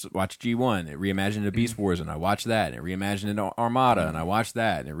I watched G1, it reimagined the Beast Wars, and I watched that, and it reimagined into Armada, and I watched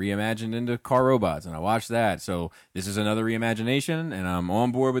that, and it reimagined into Car Robots, and I watched that. So this is another reimagination, and I'm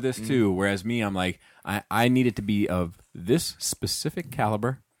on board with this too. Whereas me, I'm like, I need it to be of this specific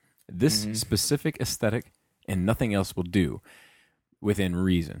caliber, this specific aesthetic, and nothing else will do within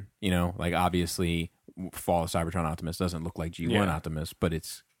reason. Like, obviously Fall of Cybertron Optimus doesn't look like G1 Optimus, but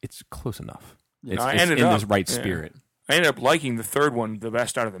it's close enough. It's in this right spirit. I ended up liking the third one the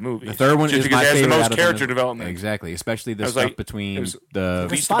best out of the movie. The third one just is because my it has favorite the most out of character them. development. Exactly, especially the I was stuff like, between it was the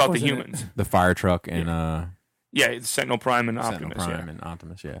At least Spock about the was in it. humans. the fire truck and Yeah, Sentinel Prime and Sentinel Optimus. Prime and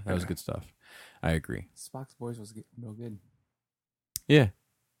Optimus. Yeah, that was good stuff. I agree. Spock's voice was real good. Yeah,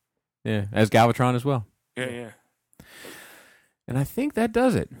 as Galvatron as well. Yeah. And I think that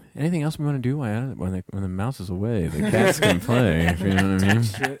does it. Anything else we want to do when the mouse is away? The cats can play. If you know what I mean.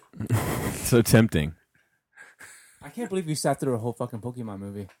 Shit. So tempting. I can't believe you sat through a whole fucking Pokemon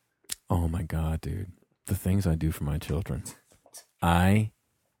movie. Oh my god, dude! The things I do for my children. I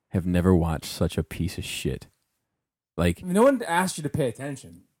have never watched such a piece of shit. Like, No one asked you to pay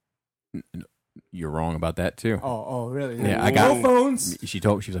attention. you're wrong about that too. Oh, really? Yeah, I got- no phones. She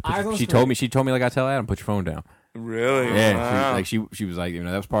told me Eyes on she screen. told me like I tell Adam, put your phone down. Really? Yeah, Wow. she was like,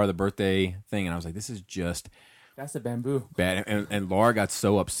 that was part of the birthday thing, and I was like, this is just That's the bamboo. bad. And Laura got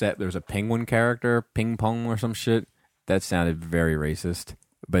so upset. There's a penguin character, Ping Pong or some shit. That sounded very racist,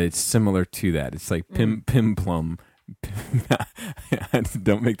 but it's similar to that. It's like Pim Plum.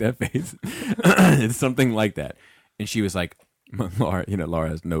 Don't make that face. It's something like that. And she was like, Laura, Laura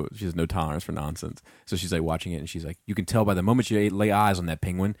has no tolerance for nonsense. So she's like watching it, and she's like, you can tell by the moment you lay eyes on that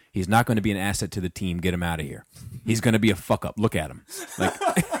penguin, he's not going to be an asset to the team. Get him out of here. He's going to be a fuck up. Look at him. Like,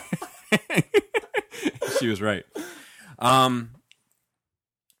 She was right.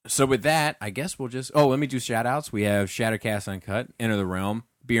 So with that, I guess we'll just... Oh, let me do shout-outs. We have Shattercast Uncut, Enter the Realm,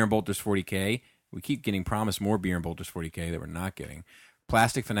 Beer and Bolters 40K. We keep getting promised more Beer and Bolters 40K that we're not getting.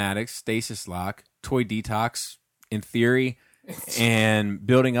 Plastic Fanatics, Stasis Lock, Toy Detox, in theory, and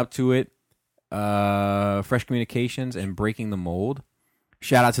building up to it, Fresh Communications, and Breaking the Mold.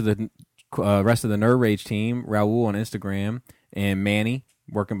 Shout out to the rest of the Nerd Rage team, Raul on Instagram, and Manny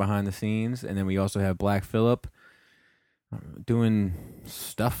working behind the scenes. And then we also have Black Phillip doing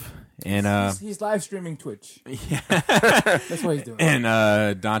stuff. And he's live streaming Twitch. Yeah. That's what he's doing.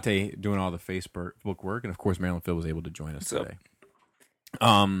 And Dante doing all the Facebook work. And of course, Marilyn Phil was able to join us today.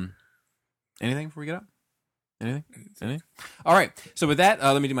 Anything before we get up? Anything? All right. So with that,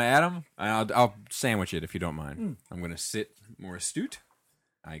 let me do my Adam. I'll sandwich it if you don't mind. I'm going to sit more astute.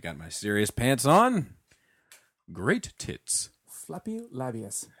 I got my serious pants on. Great tits. Flappy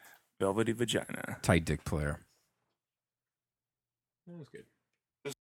labius. Velvety vagina. Tight dick player. That was good.